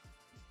again.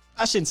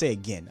 I shouldn't say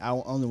again. I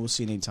don't know we'll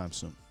see it anytime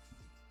soon.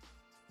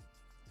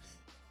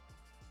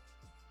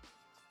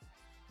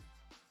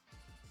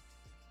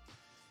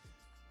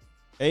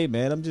 Hey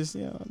man, I'm just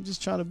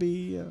trying to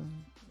be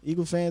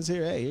Eagle fans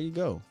here. Hey, here you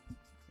go.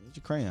 Here's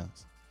your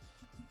crayons.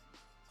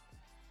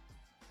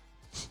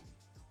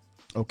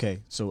 Okay,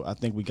 so I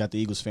think we got the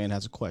Eagles fan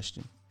has a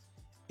question.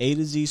 A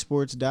to Z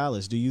Sports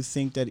Dallas, do you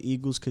think that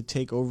Eagles could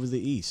take over the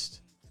East?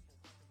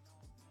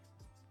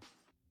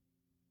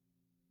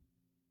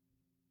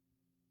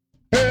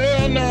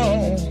 Hell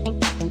no.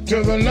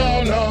 To the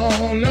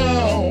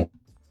no.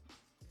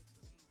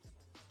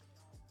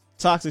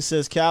 Toxic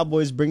says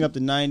Cowboys bring up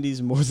the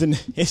 90s more than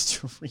the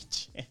History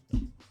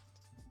Channel.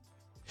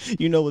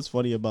 You know what's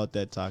funny about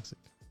that, Toxic?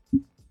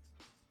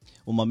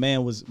 Well, my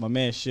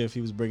man Schiff,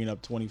 he was bringing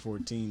up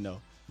 2014 though.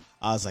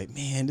 I was like,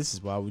 man, this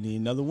is why we need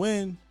another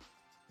win.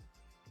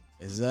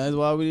 This is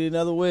why we need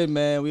another win,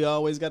 man. We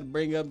always got to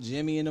bring up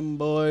Jimmy and them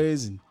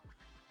boys, and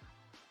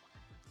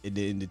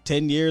in the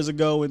 10 years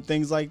ago and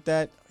things like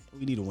that.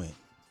 We need a win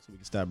so we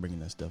can stop bringing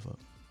that stuff up.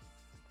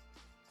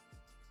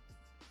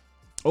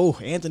 Oh,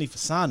 Anthony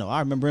Fasano, I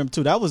remember him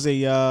too. That was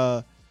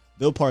a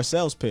Bill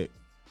Parcells pick.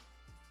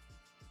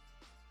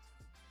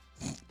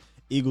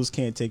 Eagles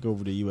can't take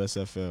over the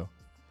USFL.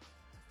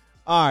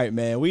 All right,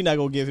 man. We not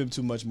gonna give him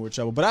too much more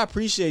trouble, but I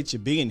appreciate you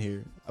being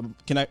here.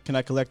 Can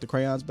I collect the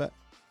crayons back?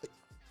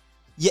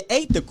 You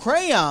ate the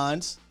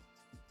crayons.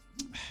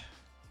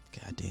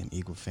 Goddamn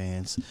Eagle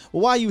fans.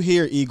 Well, why you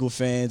here, Eagle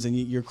fans, and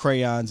your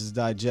crayons is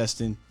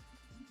digesting?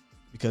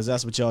 Because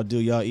that's what y'all do.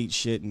 Y'all eat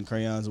shit and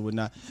crayons and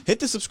whatnot. Hit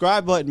the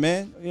subscribe button,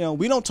 man. You know,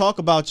 we don't talk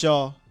about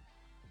y'all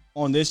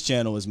on this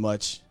channel as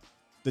much.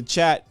 The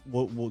chat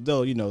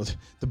they'll, you know,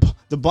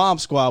 the bomb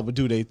squad will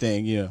do their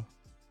thing, you know.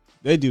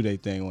 They do their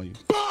thing on you.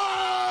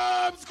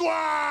 Bomb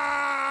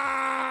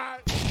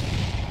Squad!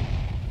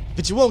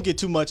 But you won't get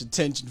too much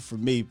attention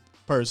from me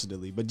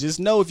personally. But just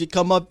know if you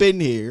come up in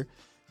here,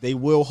 they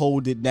will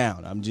hold it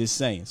down. I'm just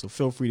saying. So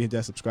feel free to hit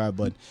that subscribe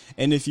button.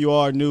 And if you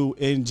are new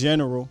in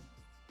general,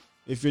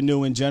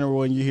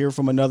 and you hear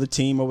from another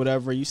team or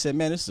whatever, you said,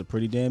 man, this is a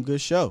pretty damn good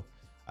show.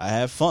 I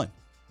had fun.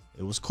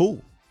 It was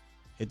cool.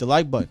 Hit the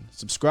like button,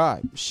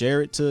 subscribe,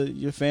 share it to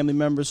your family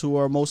members who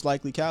are most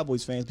likely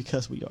Cowboys fans,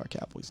 because we are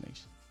Cowboys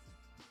Nation.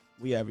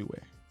 We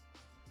everywhere.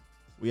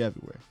 We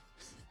everywhere.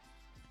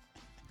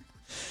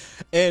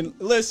 And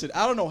listen,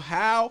 I don't know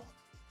how,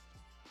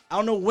 I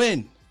don't know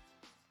when,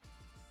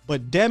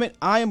 but damn it,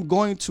 I am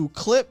going to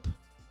clip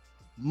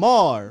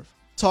Marv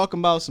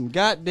talking about some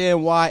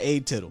goddamn YA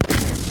tittle.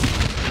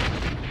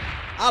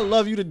 I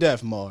love you to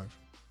death, Marv.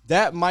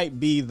 That might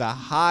be the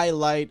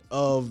highlight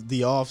of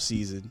the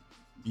offseason.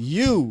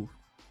 You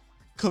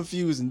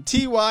confusing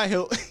T.Y.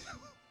 Hilton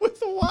with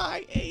the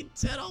YA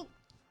tittle.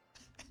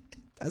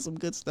 That's some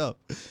good stuff.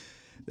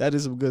 That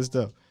is some good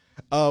stuff.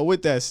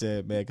 With that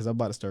said, man, because I'm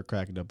about to start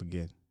cracking up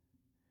again.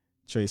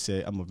 Trey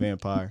said, I'm a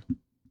vampire.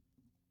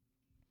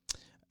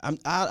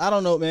 I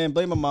don't know, man.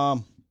 Blame my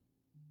mom.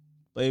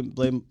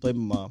 Blame my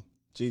mom.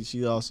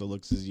 She also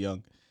looks as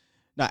young.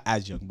 Not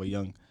as young, but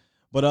young.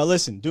 But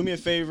listen, do me a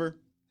favor.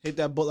 Hit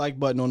that like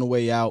button on the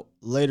way out.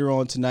 Later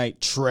on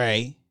tonight,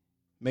 Trey.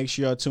 Make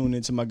sure y'all tune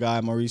into my guy,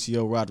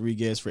 Mauricio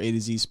Rodriguez, for A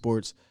to Z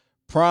Sports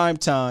Prime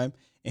Time.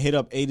 And hit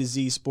up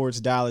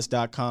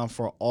A2ZSportsDallas.com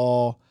for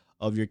all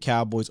of your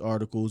Cowboys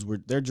articles.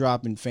 They're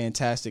dropping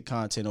fantastic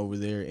content over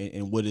there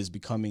in what is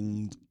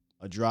becoming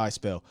a dry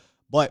spell.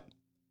 But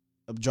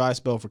a dry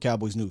spell for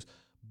Cowboys news.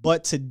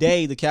 But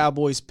today, the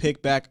Cowboys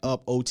pick back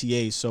up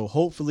OTAs. So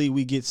hopefully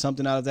we get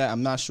something out of that.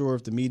 I'm not sure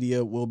if the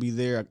media will be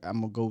there.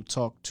 I'm going to go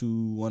talk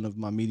to one of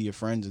my media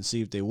friends and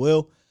see if they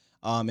will.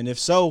 And if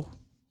so,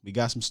 we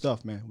got some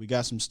stuff, man. We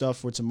got some stuff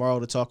for tomorrow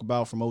to talk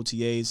about from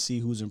OTAs, see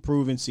who's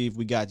improving, see if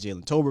we got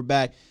Jalen Tolbert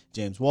back,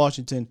 James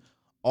Washington,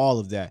 all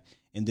of that.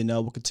 And then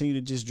we'll continue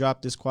to just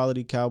drop this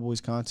quality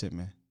Cowboys content,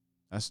 man.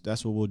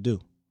 That's what we'll do. You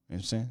know what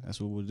I'm saying? That's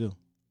what we'll do.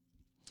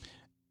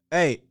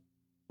 Hey,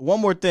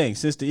 one more thing.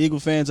 Since the Eagle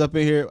fans up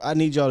in here, I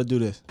need y'all to do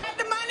this. Get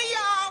the money,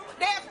 y'all.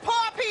 There's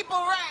poor people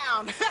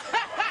around.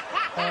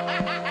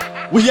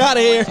 We out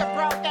of here. Your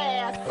broke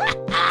ass.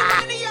 Get the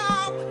money,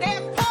 y'all.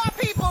 There's poor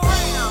people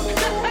around.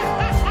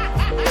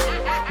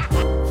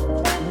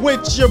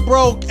 With your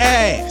broke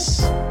ass.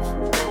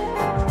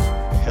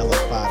 Hell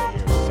up out of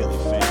here, Philly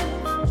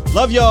fan.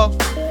 Love y'all.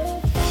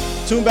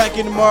 Tune back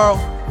in tomorrow.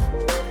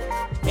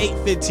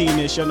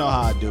 8:15-ish. Y'all know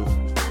how I do.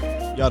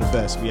 Y'all the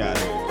best. We out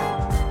of here.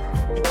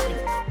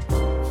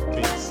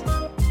 Peace.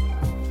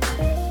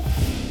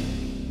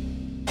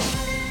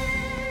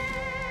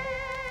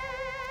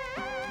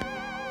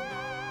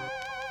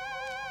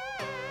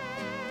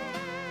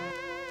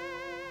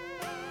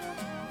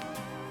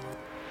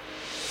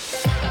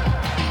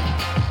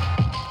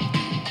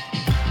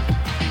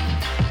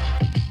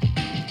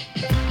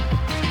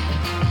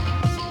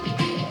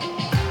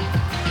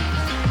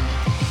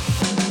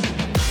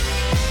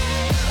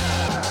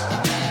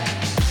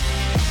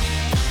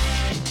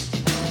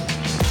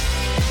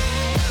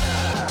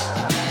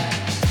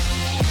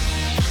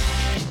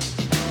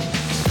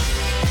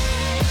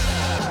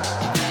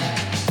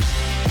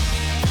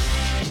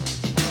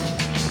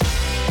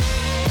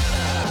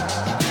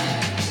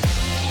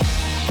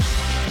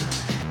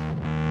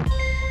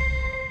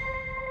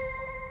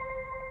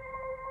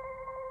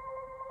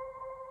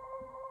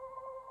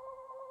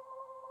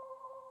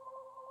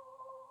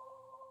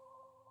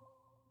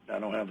 I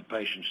don't have the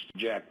patience to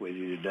jack with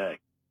you today.